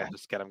to try and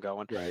just get him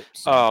going. Right.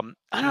 So,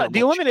 I don't know. The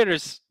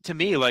Eliminators, to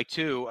me,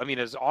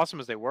 as awesome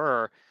as they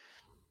were,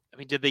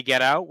 did they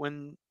get out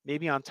when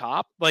maybe on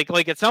top? Like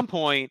at some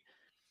point,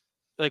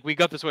 like we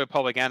got this way of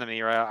Public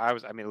Enemy, right?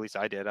 At least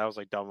I did. I was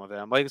like done with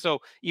them. Like, so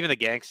even the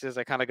Gangsters,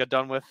 I kind of got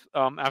done with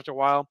after a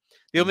while.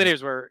 The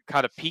Eliminators were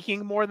kind of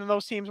peaking more than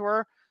those teams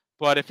were,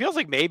 but it feels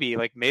like maybe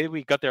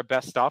we got their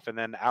best stuff and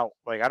then out.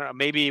 Like, I don't know,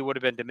 maybe it would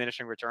have been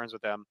diminishing returns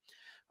with them.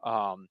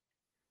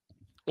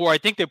 Or I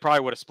think they probably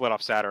would have split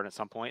off Saturn at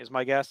some point, is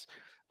my guess,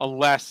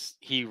 unless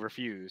he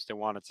refused and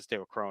wanted to stay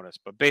with Cronus.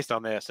 But based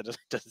on this, it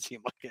doesn't seem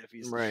like it if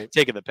he's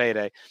taking the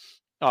payday.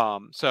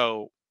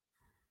 So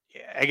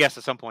yeah, I guess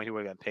at some point he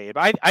would have gotten paid.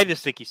 But I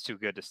just think he's too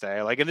good to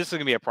stay. Like, and this is going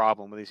to be a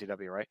problem with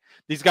ECW, right?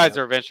 These guys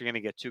are eventually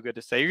going to get too good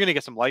to stay. You're going to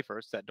get some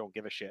lifers that don't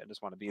give a shit and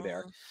just want to be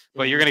there.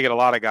 But you're going to get a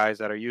lot of guys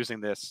that are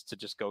using this to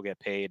just go get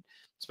paid,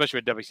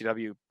 especially with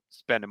WCW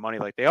spending money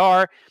like they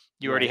are.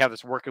 You already have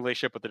this work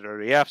relationship with the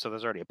WWF, so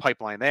there's already a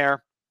pipeline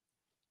there.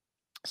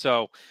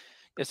 So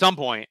at some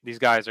point, these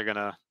guys are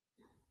gonna,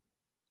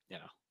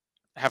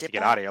 have to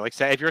get out of here. Like,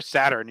 say, if you're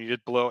Saturn, you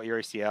just blow out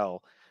your ACL.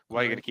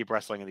 Why are you gonna keep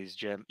wrestling in these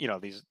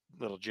these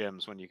little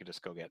gyms when you can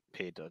just go get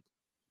paid to?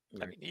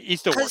 He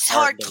still works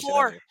hard.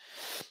 Hardcore.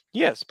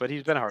 Yes, but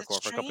he's been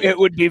hardcore for a couple years. It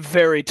would be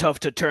very tough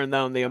to turn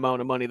down the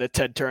amount of money that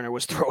Ted Turner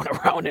was throwing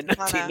around in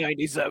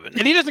 1997.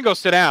 And he doesn't go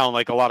sit down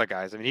like a lot of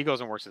guys. He goes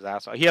and works his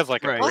ass off. He has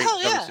like a great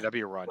yeah.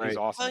 WCW run. Right. He's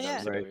awesome. Oh,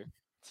 yeah. WCW.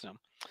 So.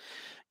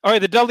 All right,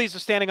 the Dudleys are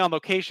standing on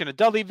location at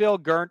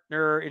Dudleyville.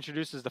 Gertner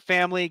introduces the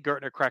family.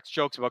 Gertner cracks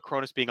jokes about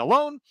Cronus being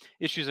alone,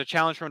 issues a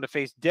challenge for him to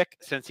face Dick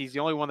since he's the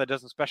only one that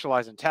doesn't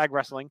specialize in tag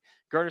wrestling.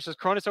 Gertner says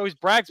Cronus always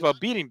brags about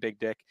beating Big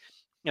Dick,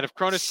 and if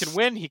Cronus can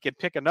win, he can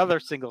pick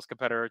another singles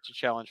competitor to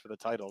challenge for the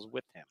titles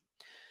with him.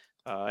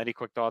 Any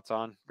quick thoughts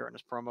on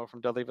Gertner's promo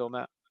from Dudleyville,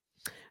 Matt?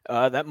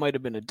 That might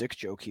have been a dick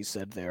joke he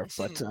said there,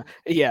 but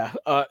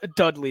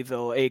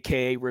Dudleyville,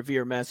 aka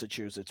Revere,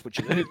 Massachusetts, which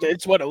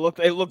it's what it looked.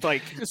 It looked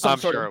like some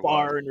sort of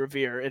bar in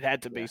Revere. It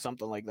had to be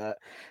something like that.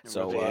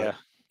 So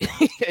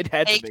it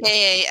had to be,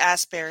 aka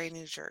Asbury,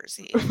 New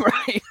Jersey.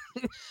 Right.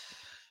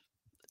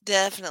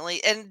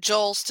 Definitely. And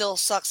Joel still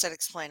sucks at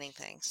explaining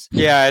things.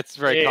 Yeah, it's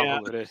very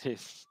convoluted.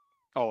 He's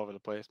all over the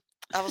place.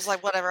 I was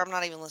like, whatever. I'm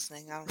not even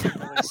listening. I don't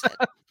even know what he said.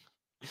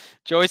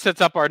 Joey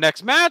sets up our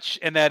next match,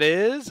 and that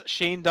is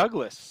Shane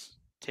Douglas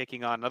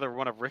taking on another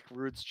one of Rick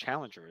Rude's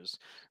challengers.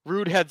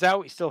 Rude heads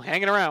out. He's still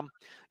hanging around.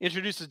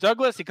 Introduces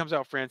Douglas. He comes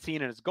out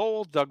Francine in his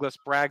gold. Douglas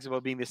brags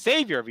about being the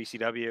savior of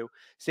ECW,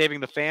 saving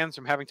the fans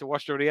from having to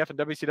watch WWF and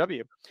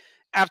WCW.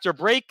 After a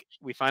break,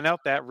 we find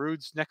out that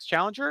Rude's next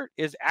challenger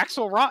is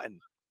Axel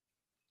Rotten.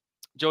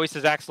 Joey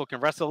says Axel can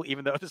wrestle,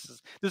 even though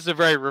this is a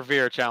very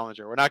Revere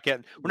challenger. We're not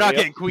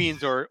getting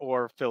Queens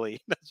or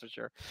Philly, that's for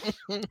sure.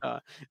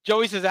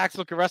 Joey says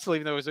Axel can wrestle,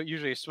 even though it's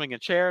usually a swing in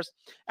chairs.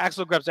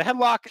 Axel grabs a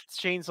headlock.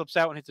 Shane slips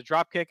out and hits a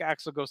drop kick.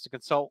 Axel goes to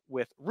consult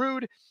with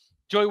Rude.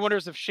 Joey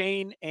wonders if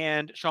Shane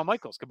and Shawn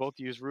Michaels could both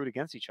use Rude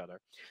against each other.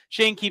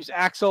 Shane keeps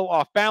Axel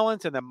off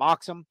balance and then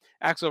mocks him.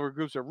 Axel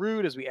regroups with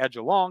Rude as we edge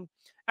along.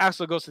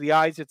 Axel goes to the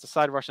eyes, hits a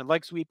side Russian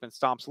leg sweep, and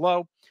stomps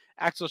low.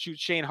 Axel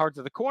shoots Shane hard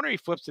to the corner. He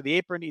flips to the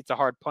apron, eats a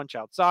hard punch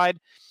outside.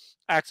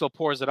 Axel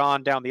pours it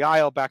on down the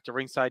aisle, back to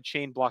ringside.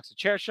 Shane blocks a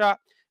chair shot.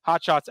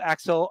 Hot shots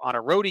Axel on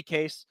a roadie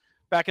case.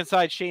 Back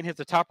inside, Shane hits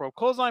a top rope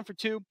clothesline for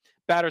 2.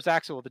 Batters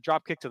Axel with a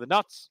drop kick to the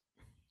nuts.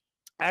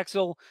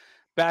 Axel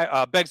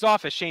begs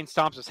off as Shane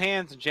stomps his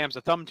hands and jams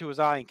a thumb to his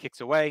eye and kicks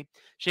away.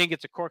 Shane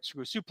gets a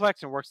corkscrew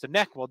suplex and works the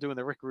neck while doing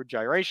the Rick Rude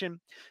gyration.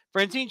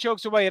 Francine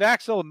chokes away at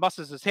Axel and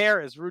musses his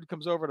hair as Rude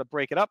comes over to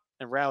break it up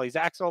and rallies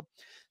Axel.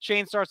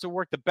 Shane starts to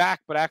work the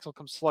back, but Axel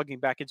comes slugging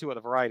back into it with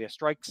a variety of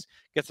strikes.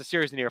 Gets a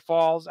series of near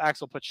falls.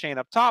 Axel puts Shane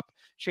up top.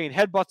 Shane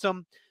headbutts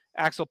him.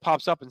 Axel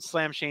pops up and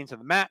slams Shane to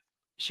the mat.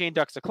 Shane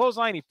ducks the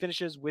clothesline. He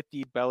finishes with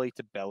the belly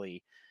to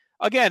belly.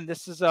 Again,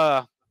 this is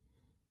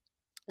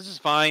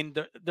fine.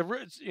 The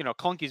roots,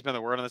 clunky's been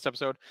the word on this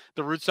episode.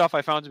 The root stuff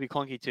I found to be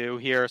clunky too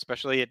here,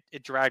 especially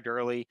it dragged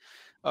early.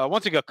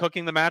 Once it got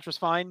cooking, the match was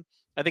fine.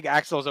 I think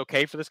Axel is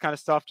okay for this kind of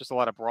stuff. Just a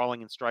lot of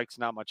brawling and strikes,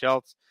 not much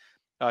else.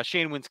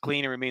 Shane wins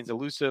clean and remains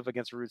elusive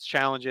against Rude's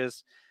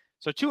challenges.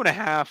 So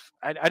 2.5.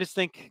 I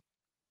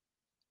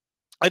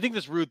think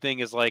this Rude thing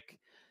is like,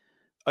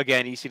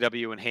 again,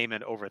 ECW and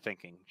Heyman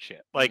overthinking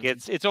shit. Like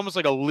it's almost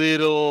like a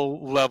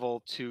little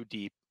level too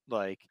deep.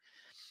 Like,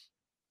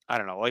 I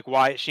don't know, like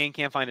why Shane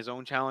can't find his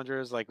own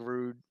challengers. Like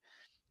Rude,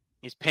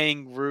 he's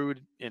paying Rude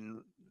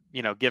and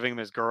giving him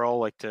his girl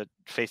like to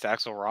face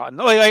Axel Rotten.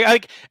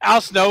 Like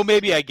Al Snow,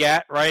 maybe I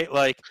get right.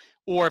 Like,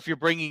 or if you're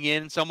bringing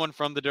in someone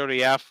from the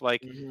WWF,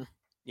 like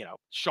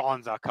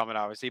Sean's not coming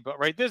obviously, but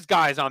right, this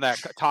guy's on that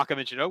Taka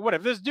mentioned.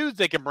 Whatever, there's dudes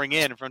they can bring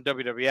in from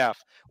WWF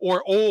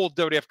or old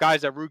WWF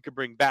guys that Rude could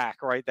bring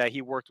back, right, that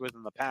he worked with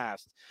in the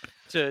past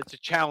to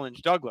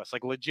challenge Douglas,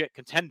 like legit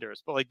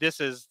contenders. But like this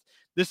is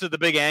the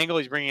big angle.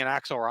 He's bringing in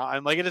Axel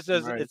Rotten. Like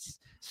it's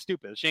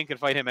stupid. Shane can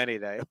fight him any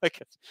day.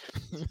 Like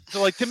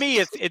so. Like to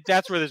me,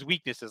 that's where his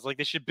weakness is. Like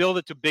they should build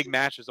it to big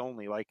matches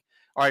only. Like,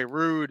 all right,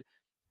 Rude,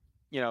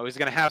 is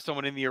going to have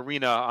someone in the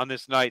arena on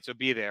this night, so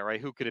be there,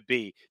 right? Who could it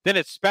be? Then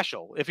it's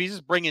special. If he's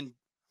just bringing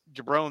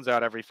jabrones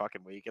out every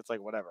fucking week, it's like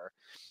whatever.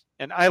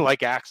 And I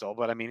like Axel,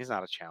 but I mean, he's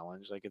not a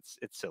challenge. Like it's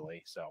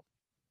silly. So.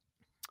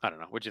 I don't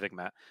know. What'd you think,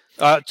 Matt?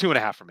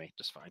 2.5 for me.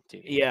 Just fine.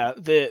 TV. Yeah,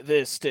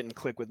 this didn't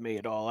click with me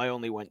at all. I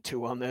only went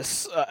 2 on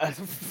this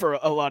for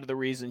a lot of the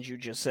reasons you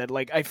just said.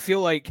 Like, I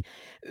feel like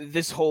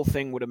this whole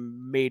thing would have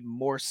made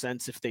more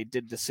sense if they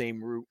did the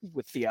same route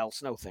with the Al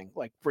Snow thing.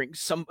 Like, bring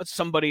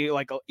somebody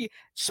like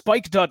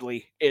Spike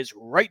Dudley is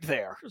right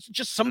there. It's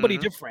just somebody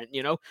different,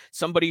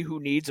 somebody who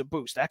needs a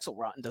boost. Axel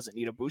Rotten doesn't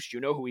need a boost. You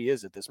know who he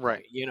is at this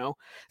point,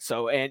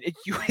 So, and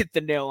you hit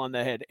the nail on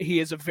the head. He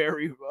is a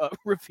very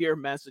Revere,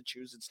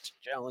 Massachusetts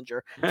challenger.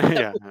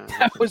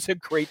 That was a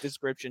great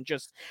description.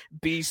 Just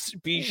be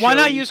why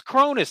not use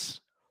Cronus?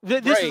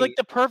 This is like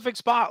the perfect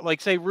spot. Like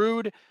say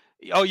Rude,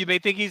 you may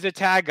think he's a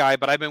tag guy,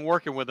 but I've been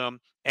working with him,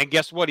 and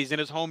guess what? He's in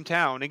his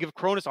hometown. And give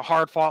Cronus a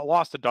hard fought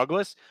loss to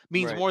Douglas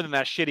means more than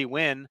that shitty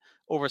win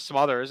over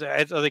Smothers.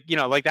 It's like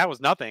like that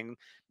was nothing.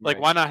 Like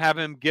why not have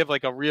him give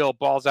like a real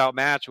balls out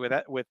match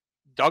with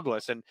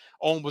Douglas and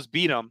almost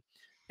beat him?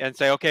 And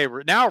say, okay,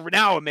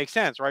 now it makes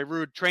sense, right?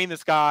 Rude trained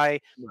this guy.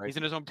 Right. He's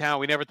in his hometown.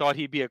 We never thought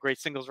he'd be a great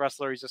singles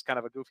wrestler. He's just kind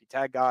of a goofy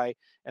tag guy,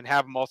 and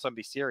have him also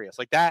be serious.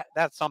 Like that.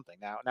 That's something.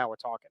 Now we're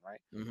talking,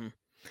 right? Mm-hmm.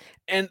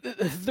 And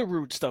the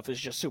Rude stuff is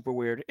just super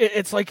weird.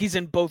 It's like he's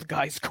in both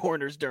guys'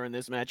 corners during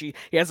this match. He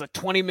has a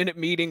 20-minute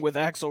meeting with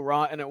Axel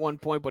Rotten at one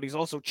point, but he's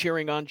also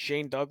cheering on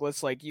Shane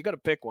Douglas. Like, you got to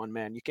pick one,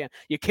 man. You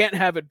can't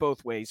have it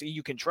both ways.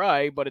 You can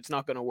try, but it's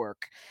not going to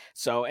work.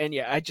 So, and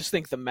yeah, I just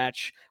think the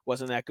match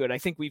wasn't that good. I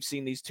think we've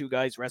seen these two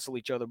guys wrestle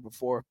each other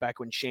before, back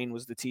when Shane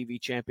was the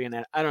TV champion.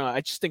 And I don't know.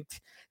 I just think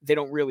they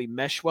don't really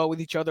mesh well with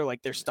each other.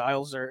 Like, their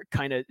styles are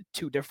kind of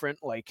too different.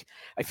 Like,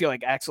 I feel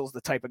like Axel's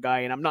the type of guy,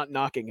 and I'm not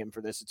knocking him for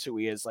this. It's who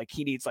he is. Like,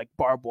 he needs like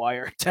barbed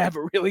wire to have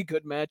a really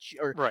good match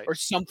or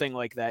something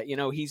like that.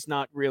 He's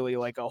not really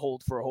like a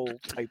hold for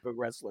hold type of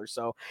wrestler.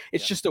 So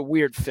it's just a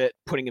weird fit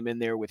putting him in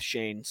there with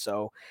Shane.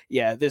 So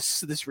yeah,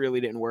 this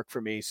really didn't work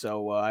for me.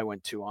 So I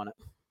went 2 on it.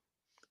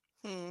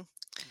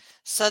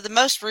 So the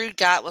most Rude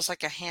got was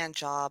like a hand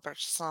job or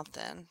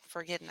something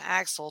for getting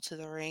Axel to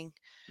the ring.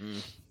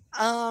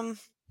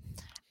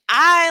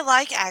 I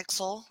like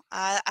Axel.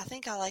 I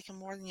think I like him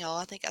more than y'all.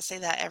 I think I say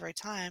that every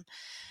time.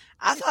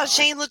 I thought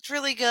Shane looked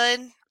really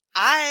good.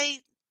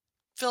 I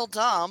feel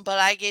dumb, but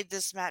I gave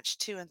this match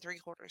 2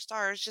 3/4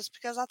 stars just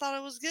because I thought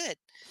it was good.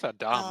 It's not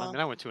dumb. I mean,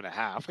 I went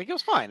 2.5. Like, it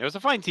was fine. It was a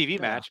fine TV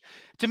match.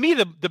 To me,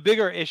 the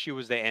bigger issue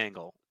was the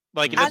angle.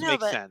 Like, it doesn't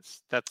make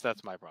sense.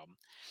 That's my problem.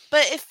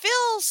 But it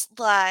feels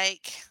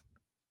like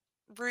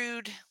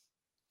Rude.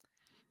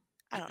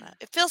 I don't know.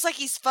 It feels like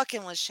he's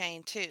fucking with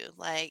Shane too.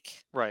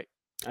 Like, right.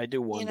 I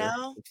do wonder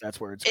if that's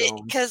where it's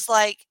going. Because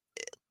like,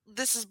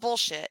 this is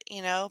bullshit,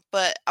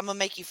 but I'm gonna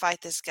make you fight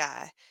this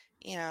guy.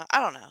 I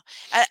don't know.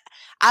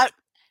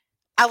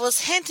 I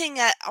was hinting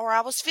at, or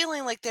I was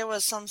feeling like there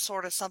was some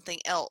sort of something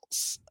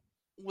else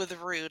with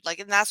Rude. Like,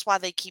 and that's why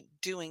they keep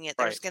doing it.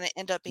 There's going to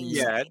end up being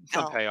something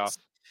some else.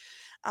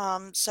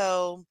 payoff.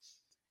 So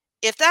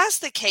if that's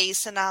the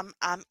case, and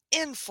I'm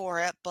in for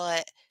it,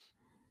 but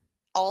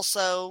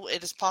also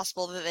it is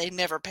possible that they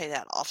never pay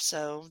that off.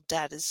 So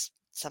that is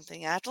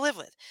something I have to live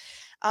with.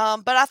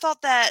 But I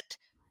thought that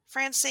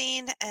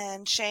Francine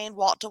and Shane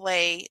walked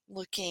away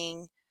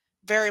looking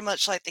very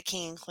much like the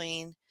king and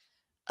queen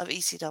of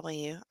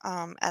ECW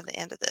at the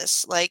end of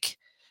this. Like,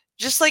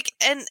 just like,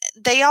 and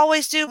they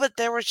always do, but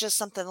there was just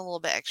something a little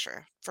bit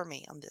extra for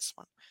me on this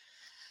one.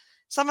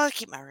 So I'm going to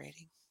keep my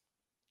rating.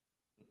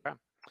 Okay.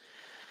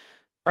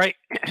 All right.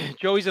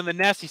 Joey's in the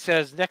nest. He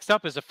says, next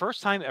up is the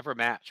first time ever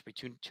match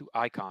between two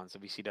icons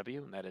of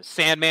ECW, and that is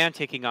Sandman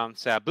taking on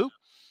Sabu.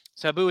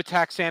 Sabu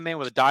attacks Sandman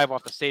with a dive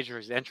off the stage for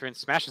his entrance,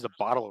 smashes a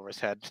bottle over his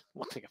head.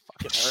 Looks like it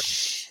fucking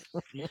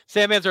hurt.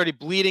 Sandman's already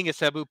bleeding as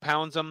Sabu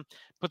pounds him,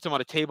 puts him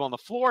on a table on the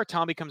floor.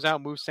 Tommy comes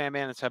out, moves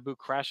Sandman, and Sabu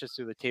crashes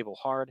through the table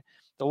hard.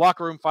 The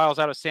locker room files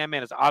out as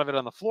Sandman is out of it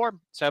on the floor.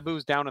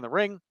 Sabu's down in the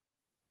ring.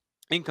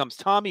 In comes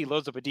Tommy,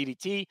 loads up a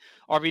DDT.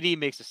 RVD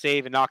makes a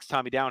save and knocks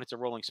Tommy down. It's a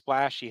rolling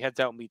splash. He heads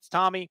out and meets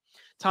Tommy.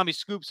 Tommy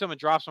scoops him and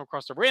drops him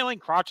across the railing,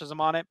 crotches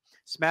him on it,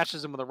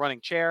 smashes him with a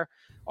running chair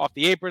off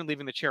the apron,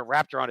 leaving the chair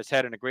wrapped around his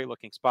head in a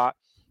great-looking spot.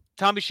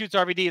 Tommy shoots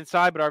RVD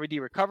inside, but RVD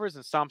recovers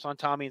and stomps on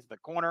Tommy into the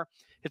corner,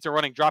 hits a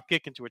running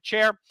dropkick into a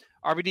chair.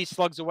 RVD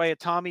slugs away at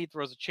Tommy,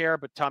 throws a chair,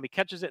 but Tommy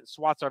catches it and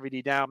swats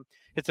RVD down,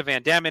 hits a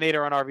Van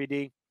Daminator on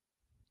RVD.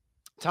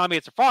 Tommy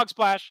hits a frog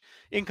splash.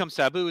 In comes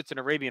Sabu. It's an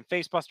Arabian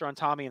facebuster on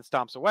Tommy and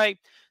stomps away.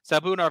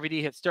 Sabu and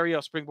RVD hit stereo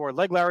springboard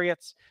leg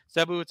lariats.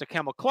 Sabu hits a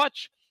camel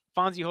clutch.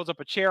 Fonzie holds up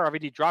a chair.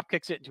 RVD drop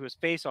kicks it into his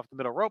face off the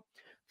middle rope.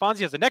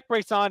 Fonzie has a neck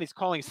brace on.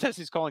 Says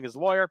he's calling his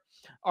lawyer.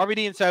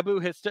 RVD and Sabu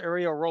hit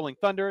stereo rolling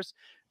thunders.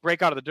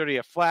 Break out of the dirty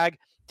flag.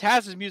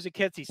 Taz's music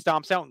hits. He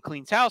stomps out and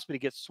cleans house, but he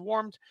gets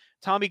swarmed.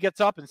 Tommy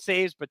gets up and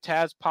saves, but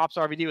Taz pops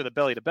RVD with a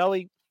belly to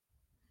belly.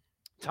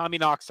 Tommy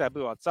knocks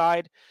Sabu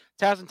outside.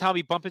 Taz and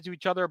Tommy bump into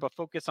each other, but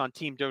focus on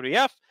Team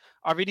WF.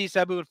 RVD,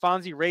 Sabu, and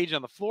Fonzie rage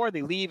on the floor.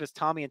 They leave as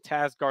Tommy and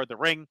Taz guard the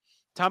ring.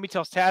 Tommy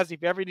tells Taz if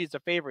he ever needs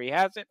a favor, he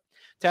has it.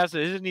 Taz says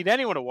he doesn't need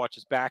anyone to watch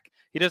his back.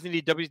 He doesn't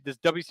need this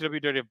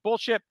WCW dirty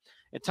bullshit.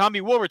 And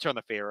Tommy will return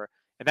the favor.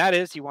 And that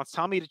is, he wants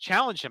Tommy to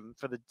challenge him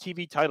for the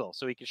TV title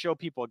so he can show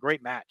people a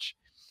great match.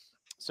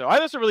 So I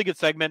think it's a really good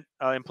segment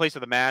in place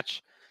of the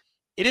match.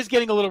 It is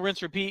getting a little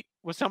rinse repeat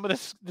with some of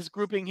this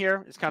grouping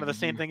here. It's kind of the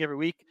same thing every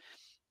week.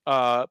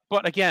 But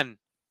again,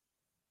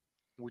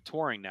 we're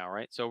touring now,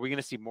 right? So we're going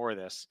to see more of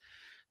this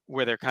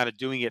where they're kind of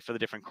doing it for the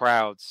different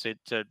crowds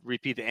to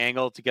repeat the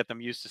angle to get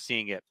them used to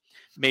seeing it.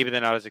 Maybe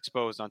they're not as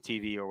exposed on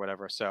TV or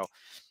whatever. So,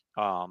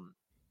 so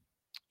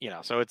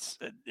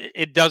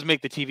it does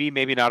make the TV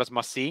maybe not as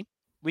must see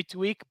week to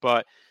week,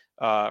 but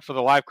for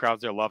the live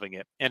crowds, they're loving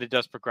it. And it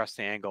does progress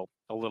the angle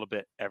a little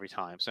bit every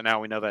time. So now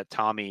we know that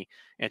Tommy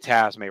and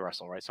Taz may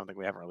wrestle, right? Something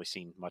we haven't really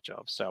seen much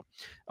of. So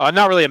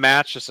not really a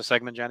match, just a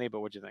segment, Jenny, but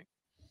what'd you think?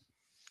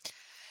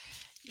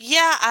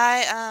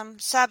 Yeah,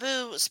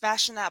 Sabu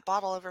smashing that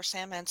bottle over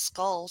Sandman's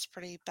skull is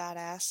pretty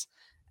badass.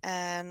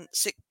 And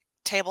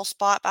table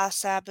spot by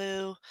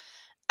Sabu.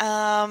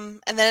 And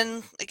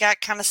then it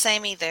got kind of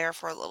samey there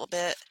for a little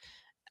bit.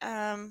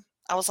 I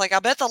was like, I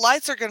bet the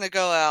lights are going to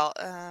go out.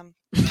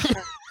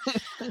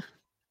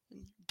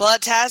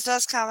 But Taz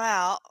does come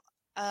out.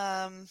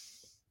 I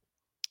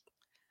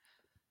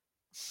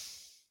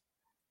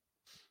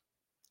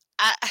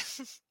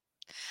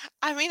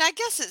mean, I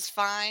guess it's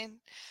fine,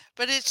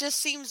 but it just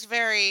seems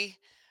very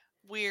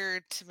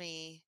weird to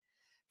me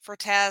for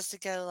Taz to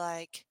go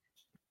like,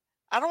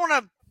 I don't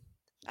want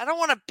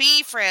to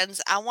be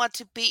friends. I want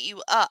to beat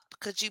you up.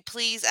 Could you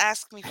please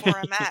ask me for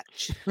a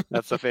match?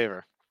 That's a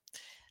favor.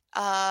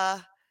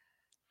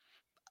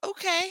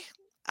 Okay.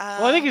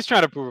 Well, I think he's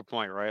trying to prove a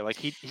point, right? Like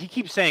he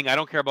keeps saying, "I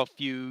don't care about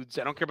feuds.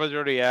 I don't care about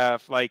dirty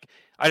F. Like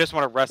I just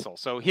want to wrestle."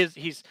 So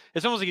it's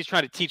almost like he's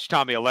trying to teach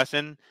Tommy a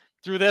lesson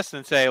through this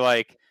and say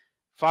like,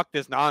 "Fuck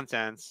this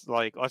nonsense.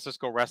 Like let's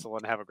just go wrestle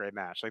and have a great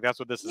match." Like that's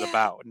what this is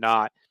about,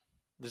 not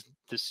this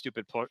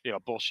stupid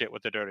bullshit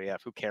with the dirty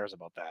F. Who cares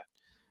about that?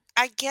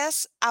 I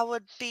guess I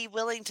would be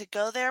willing to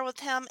go there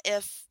with him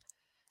if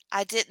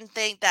I didn't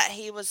think that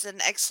he was an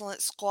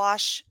excellent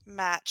squash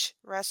match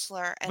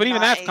wrestler. But even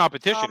that's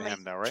competition to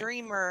him, though, right?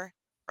 Dreamer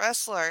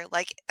wrestler.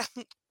 Like,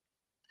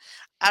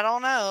 I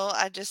don't know.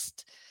 I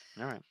just.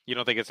 All right. You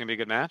don't think it's going to be a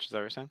good match? Is that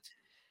what you're saying?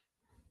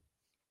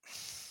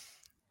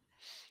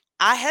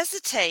 I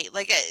hesitate.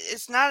 Like,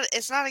 it's not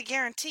a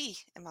guarantee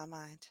in my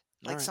mind.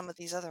 Like some of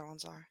these other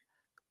ones are.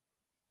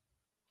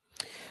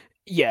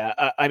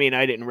 Yeah, I mean,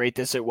 I didn't rate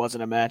this. It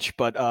wasn't a match,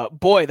 but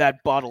boy,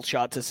 that bottle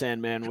shot to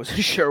Sandman was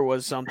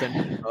something.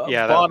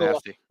 Yeah, that was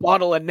nasty.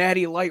 Bottle of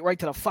Natty Light right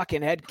to the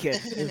fucking head,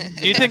 kid.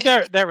 Do you think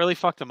that really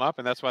fucked him up,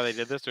 and that's why they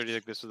did this, or do you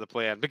think this was the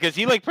plan? Because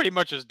he pretty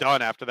much is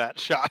done after that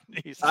shot.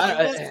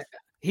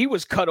 He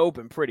was cut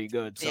open pretty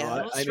good. So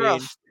yeah, I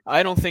mean,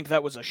 I don't think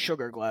that was a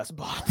sugar glass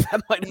bottle.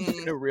 That might have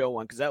been a real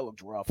one because that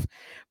looked rough.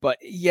 But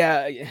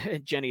yeah,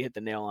 Jenny hit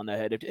the nail on the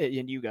head,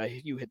 and you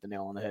hit the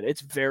nail on the head.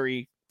 It's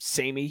very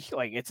samey.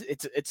 Like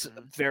it's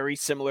very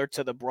similar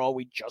to the brawl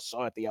we just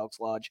saw at the Elks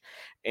Lodge.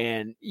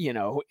 And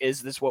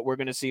is this what we're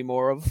going to see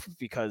more of?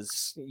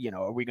 Because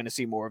are we going to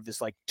see more of this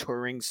like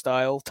touring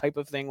style type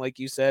of thing, like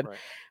you said? Right.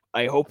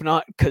 I hope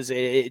not, because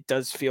it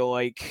does feel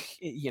like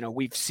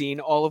we've seen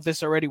all of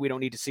this already. We don't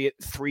need to see it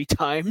 3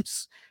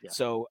 times. Yeah.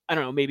 So I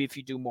don't know. Maybe if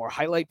you do more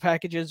highlight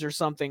packages or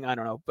something, I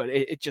don't know. But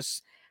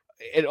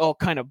it all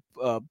kind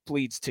of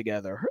bleeds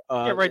together.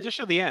 Yeah, right. Just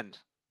show the end.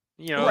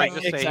 Right,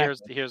 just say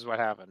here's what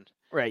happened.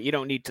 Right, you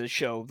don't need to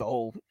show the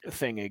whole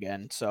thing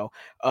again. So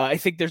I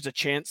think there's a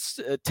chance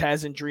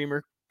Taz and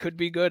Dreamer could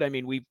be good. I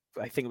mean,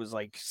 I think it was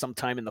like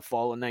sometime in the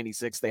fall of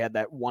 '96 they had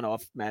that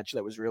one-off match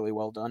that was really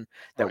well done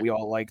that we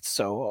all liked.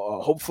 So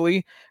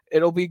hopefully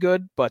it'll be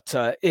good. But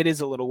it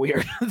is a little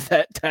weird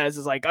that Taz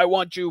is like, I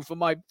want you for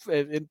I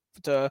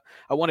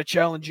want to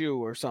challenge you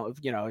or something.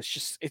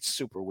 It's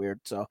super weird.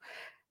 So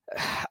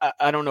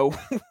I don't know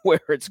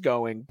where it's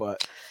going,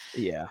 but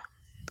yeah.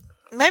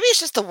 Maybe it's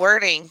just the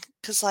wording,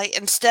 because like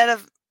instead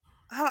of,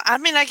 I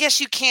mean, I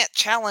guess you can't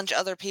challenge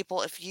other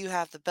people if you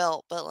have the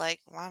belt, but like,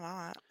 why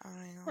not?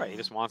 Right, he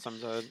just wants them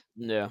to.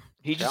 Yeah,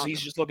 he's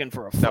just looking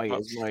for a fight.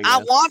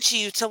 I want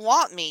you to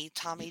want me,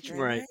 Tommy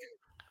Dreamer. Right.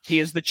 He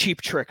is the cheap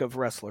trick of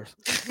wrestlers.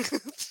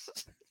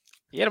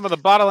 You hit him with a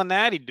bottle of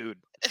natty, dude.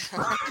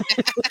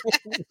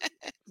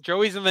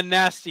 Joey's in the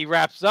nest. He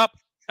wraps up.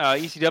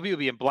 ECW will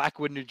be in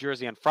Blackwood, New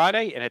Jersey on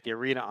Friday, and at the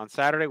arena on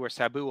Saturday, where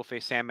Sabu will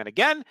face Sandman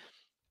again.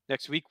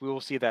 Next week, we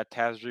will see that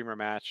Taz Dreamer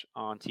match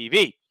on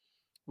TV.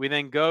 We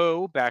then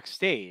go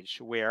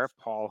backstage where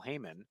Paul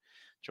Heyman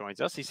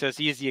joins us. He says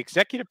he is the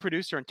executive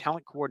producer and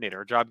talent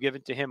coordinator, a job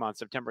given to him on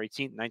September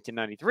 18th,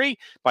 1993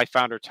 by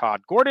founder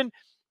Tod Gordon.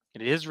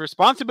 And it is his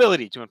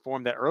responsibility to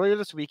inform that earlier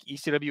this week,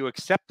 ECW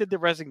accepted the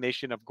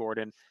resignation of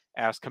Gordon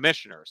as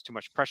commissioners. Too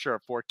much pressure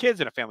of 4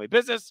 kids and a family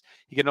business.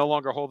 He can no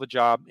longer hold the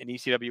job, and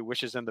ECW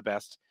wishes him the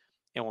best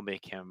and will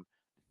make him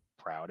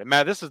proud. And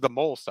Matt, this is the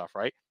mole stuff,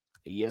 right?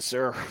 Yes,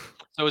 sir.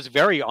 So it's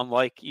very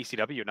unlike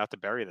ECW not to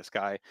bury this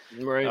guy.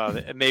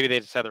 Right. Maybe they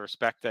just had the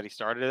respect that he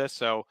started this.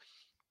 So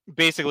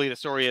basically the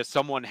story is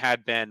someone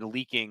had been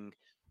leaking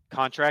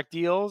contract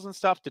deals and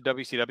stuff to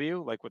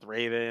WCW, like with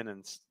Raven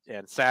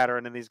and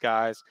Saturn and these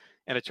guys.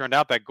 And it turned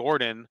out that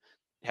Gordon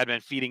had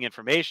been feeding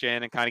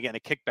information and kind of getting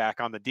a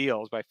kickback on the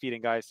deals by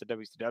feeding guys to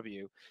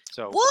WCW.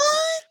 So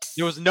what?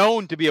 It was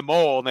known to be a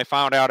mole, and they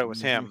found out it was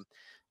him.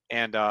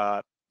 And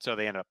so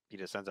he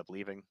just ends up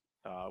leaving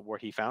where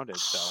he founded.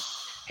 So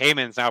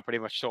Heyman's now pretty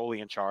much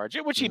solely in charge,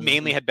 which he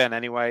mainly had been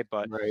anyway.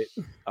 But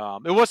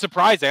it was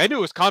surprising. I knew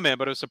it was coming,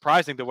 but it was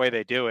surprising the way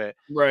they do it.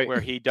 Right.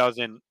 Where they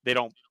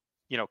don't,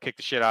 kick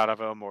the shit out of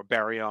him or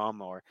bury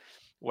him or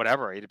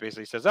whatever. He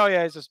basically says, "Oh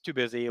yeah, he's just too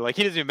busy." Like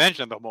he doesn't even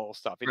mention the mole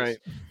stuff. He just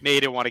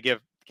made it want to give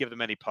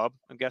them any pub.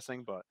 I'm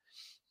guessing, but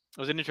it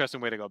was an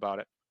interesting way to go about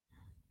it.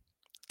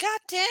 God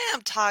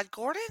damn, Tod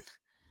Gordon.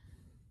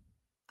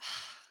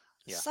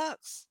 Yeah.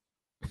 Sucks.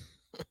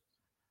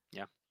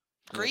 Yeah.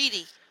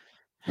 Greedy.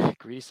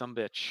 Greedy some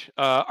bitch.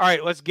 All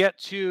right, let's get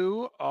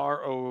to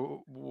our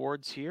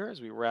awards here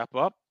as we wrap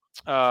up.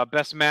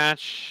 Best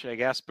match, I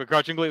guess,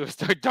 begrudgingly, was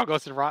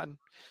Douglas and Rotten.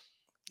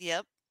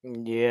 Yep.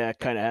 Yeah, it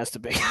kind of has to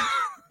be.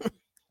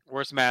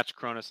 Worst match,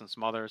 Cronus and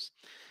Smothers.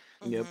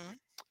 Yep.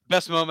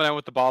 Best moment, I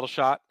went the bottle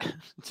shot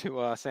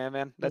to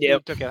Sandman. That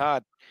dude took it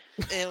hard.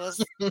 It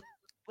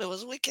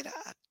was wicked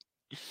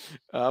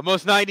hot.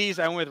 Most 90s,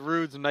 I went with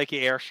Rude's Nike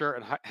Air shirt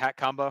and hat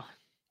combo.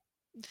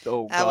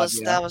 Oh, that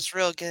was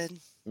real good.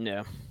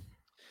 Yeah.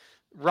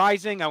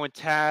 Rising, I went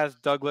Taz,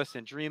 Douglas,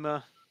 and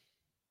Dreamer.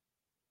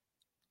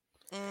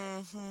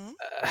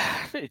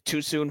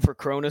 Too soon for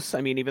Cronus.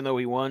 I mean, even though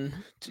he won.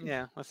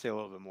 Yeah, let's see a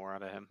little bit more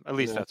out of him. At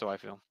least that's how I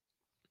feel.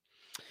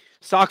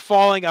 Sock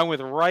Falling, I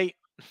went with Wright,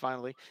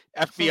 finally.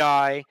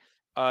 FBI.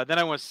 Then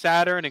I went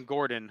Saturn and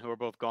Gordon, who are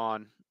both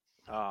gone.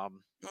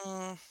 Yeah.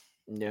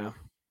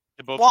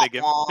 They're both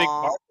big part of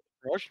the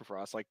promotion for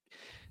us. Like,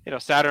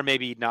 Saturn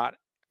maybe not.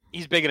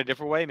 He's big in a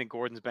different way. I mean,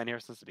 Gordon's been here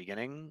since the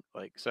beginning.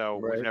 Like, so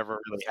we've never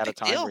really had a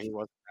time where he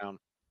wasn't around.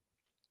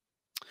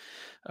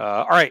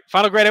 All right,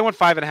 final grade. I went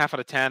 5.5 out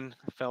of 10.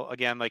 I felt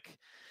again like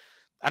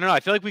I don't know.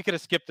 I feel like we could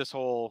have skipped this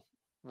whole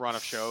run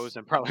of shows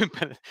and probably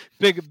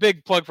been a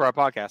big plug for our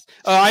podcast.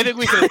 I think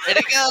we could. Way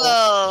to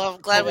go!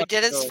 I'm glad we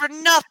did it for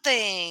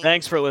nothing.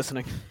 Thanks for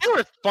listening. They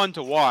were fun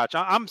to watch.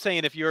 I'm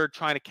saying if you're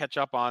trying to catch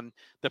up on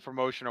the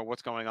promotion or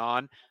what's going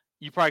on,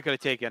 you probably could have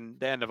taken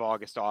the end of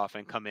August off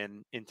and come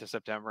into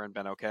September and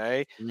been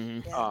okay.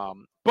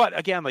 But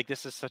again, like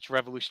this is such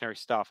revolutionary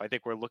stuff. I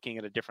think we're looking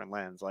at a different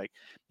lens. Like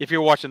if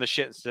you're watching the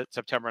shit in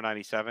September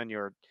 '97,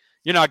 you're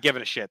not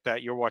giving a shit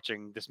that you're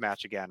watching this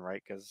match again,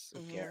 right? Because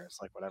who cares?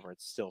 Like whatever.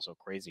 It's still so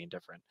crazy and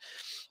different.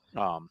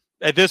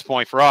 At this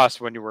point, for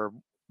us, when you were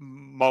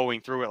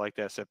mowing through it like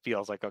this, it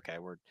feels like okay,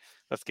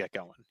 let's get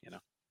going.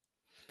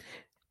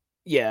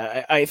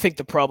 Yeah, I think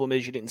the problem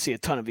is you didn't see a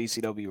ton of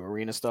ECW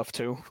arena stuff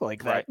too.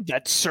 Like that,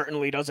 that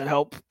certainly doesn't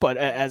help. But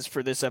as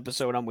for this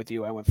episode, I'm with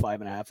you. I went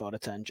 5.5 out of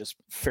 10. Just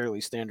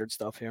fairly standard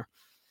stuff here.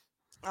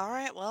 All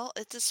right, well,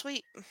 it's a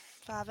sweet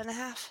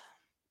 5.5.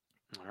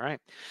 All right.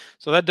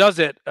 So that does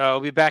it.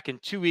 We'll be back in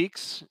 2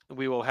 weeks.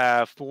 We will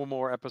have 4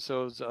 more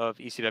episodes of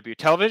ECW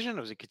television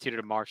as we continue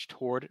to march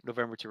toward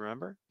November to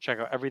Remember. Check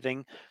out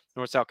everything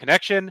North-South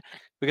Connection.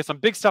 We got some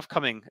big stuff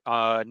coming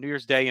New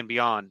Year's Day and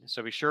beyond.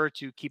 So be sure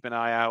to keep an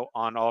eye out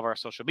on all of our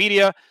social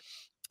media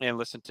and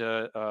listen to,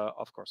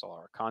 of course, all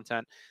our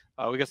content.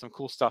 We got some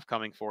cool stuff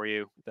coming for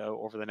you,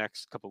 though, over the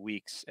next couple of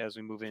weeks as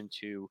we move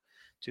into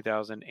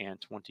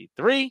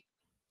 2023.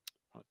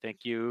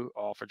 Thank you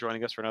all for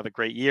joining us for another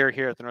great year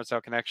here at the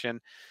North-South Connection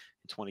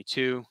in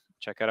 22.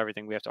 Check out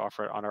everything we have to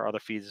offer on our other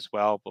feeds as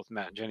well. Both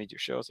Matt and Jenny do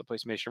shows, the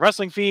PlayStation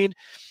Wrestling feed,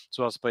 as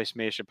well as the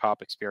PlayStation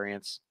Pop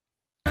Experience.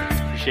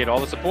 Appreciate all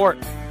the support.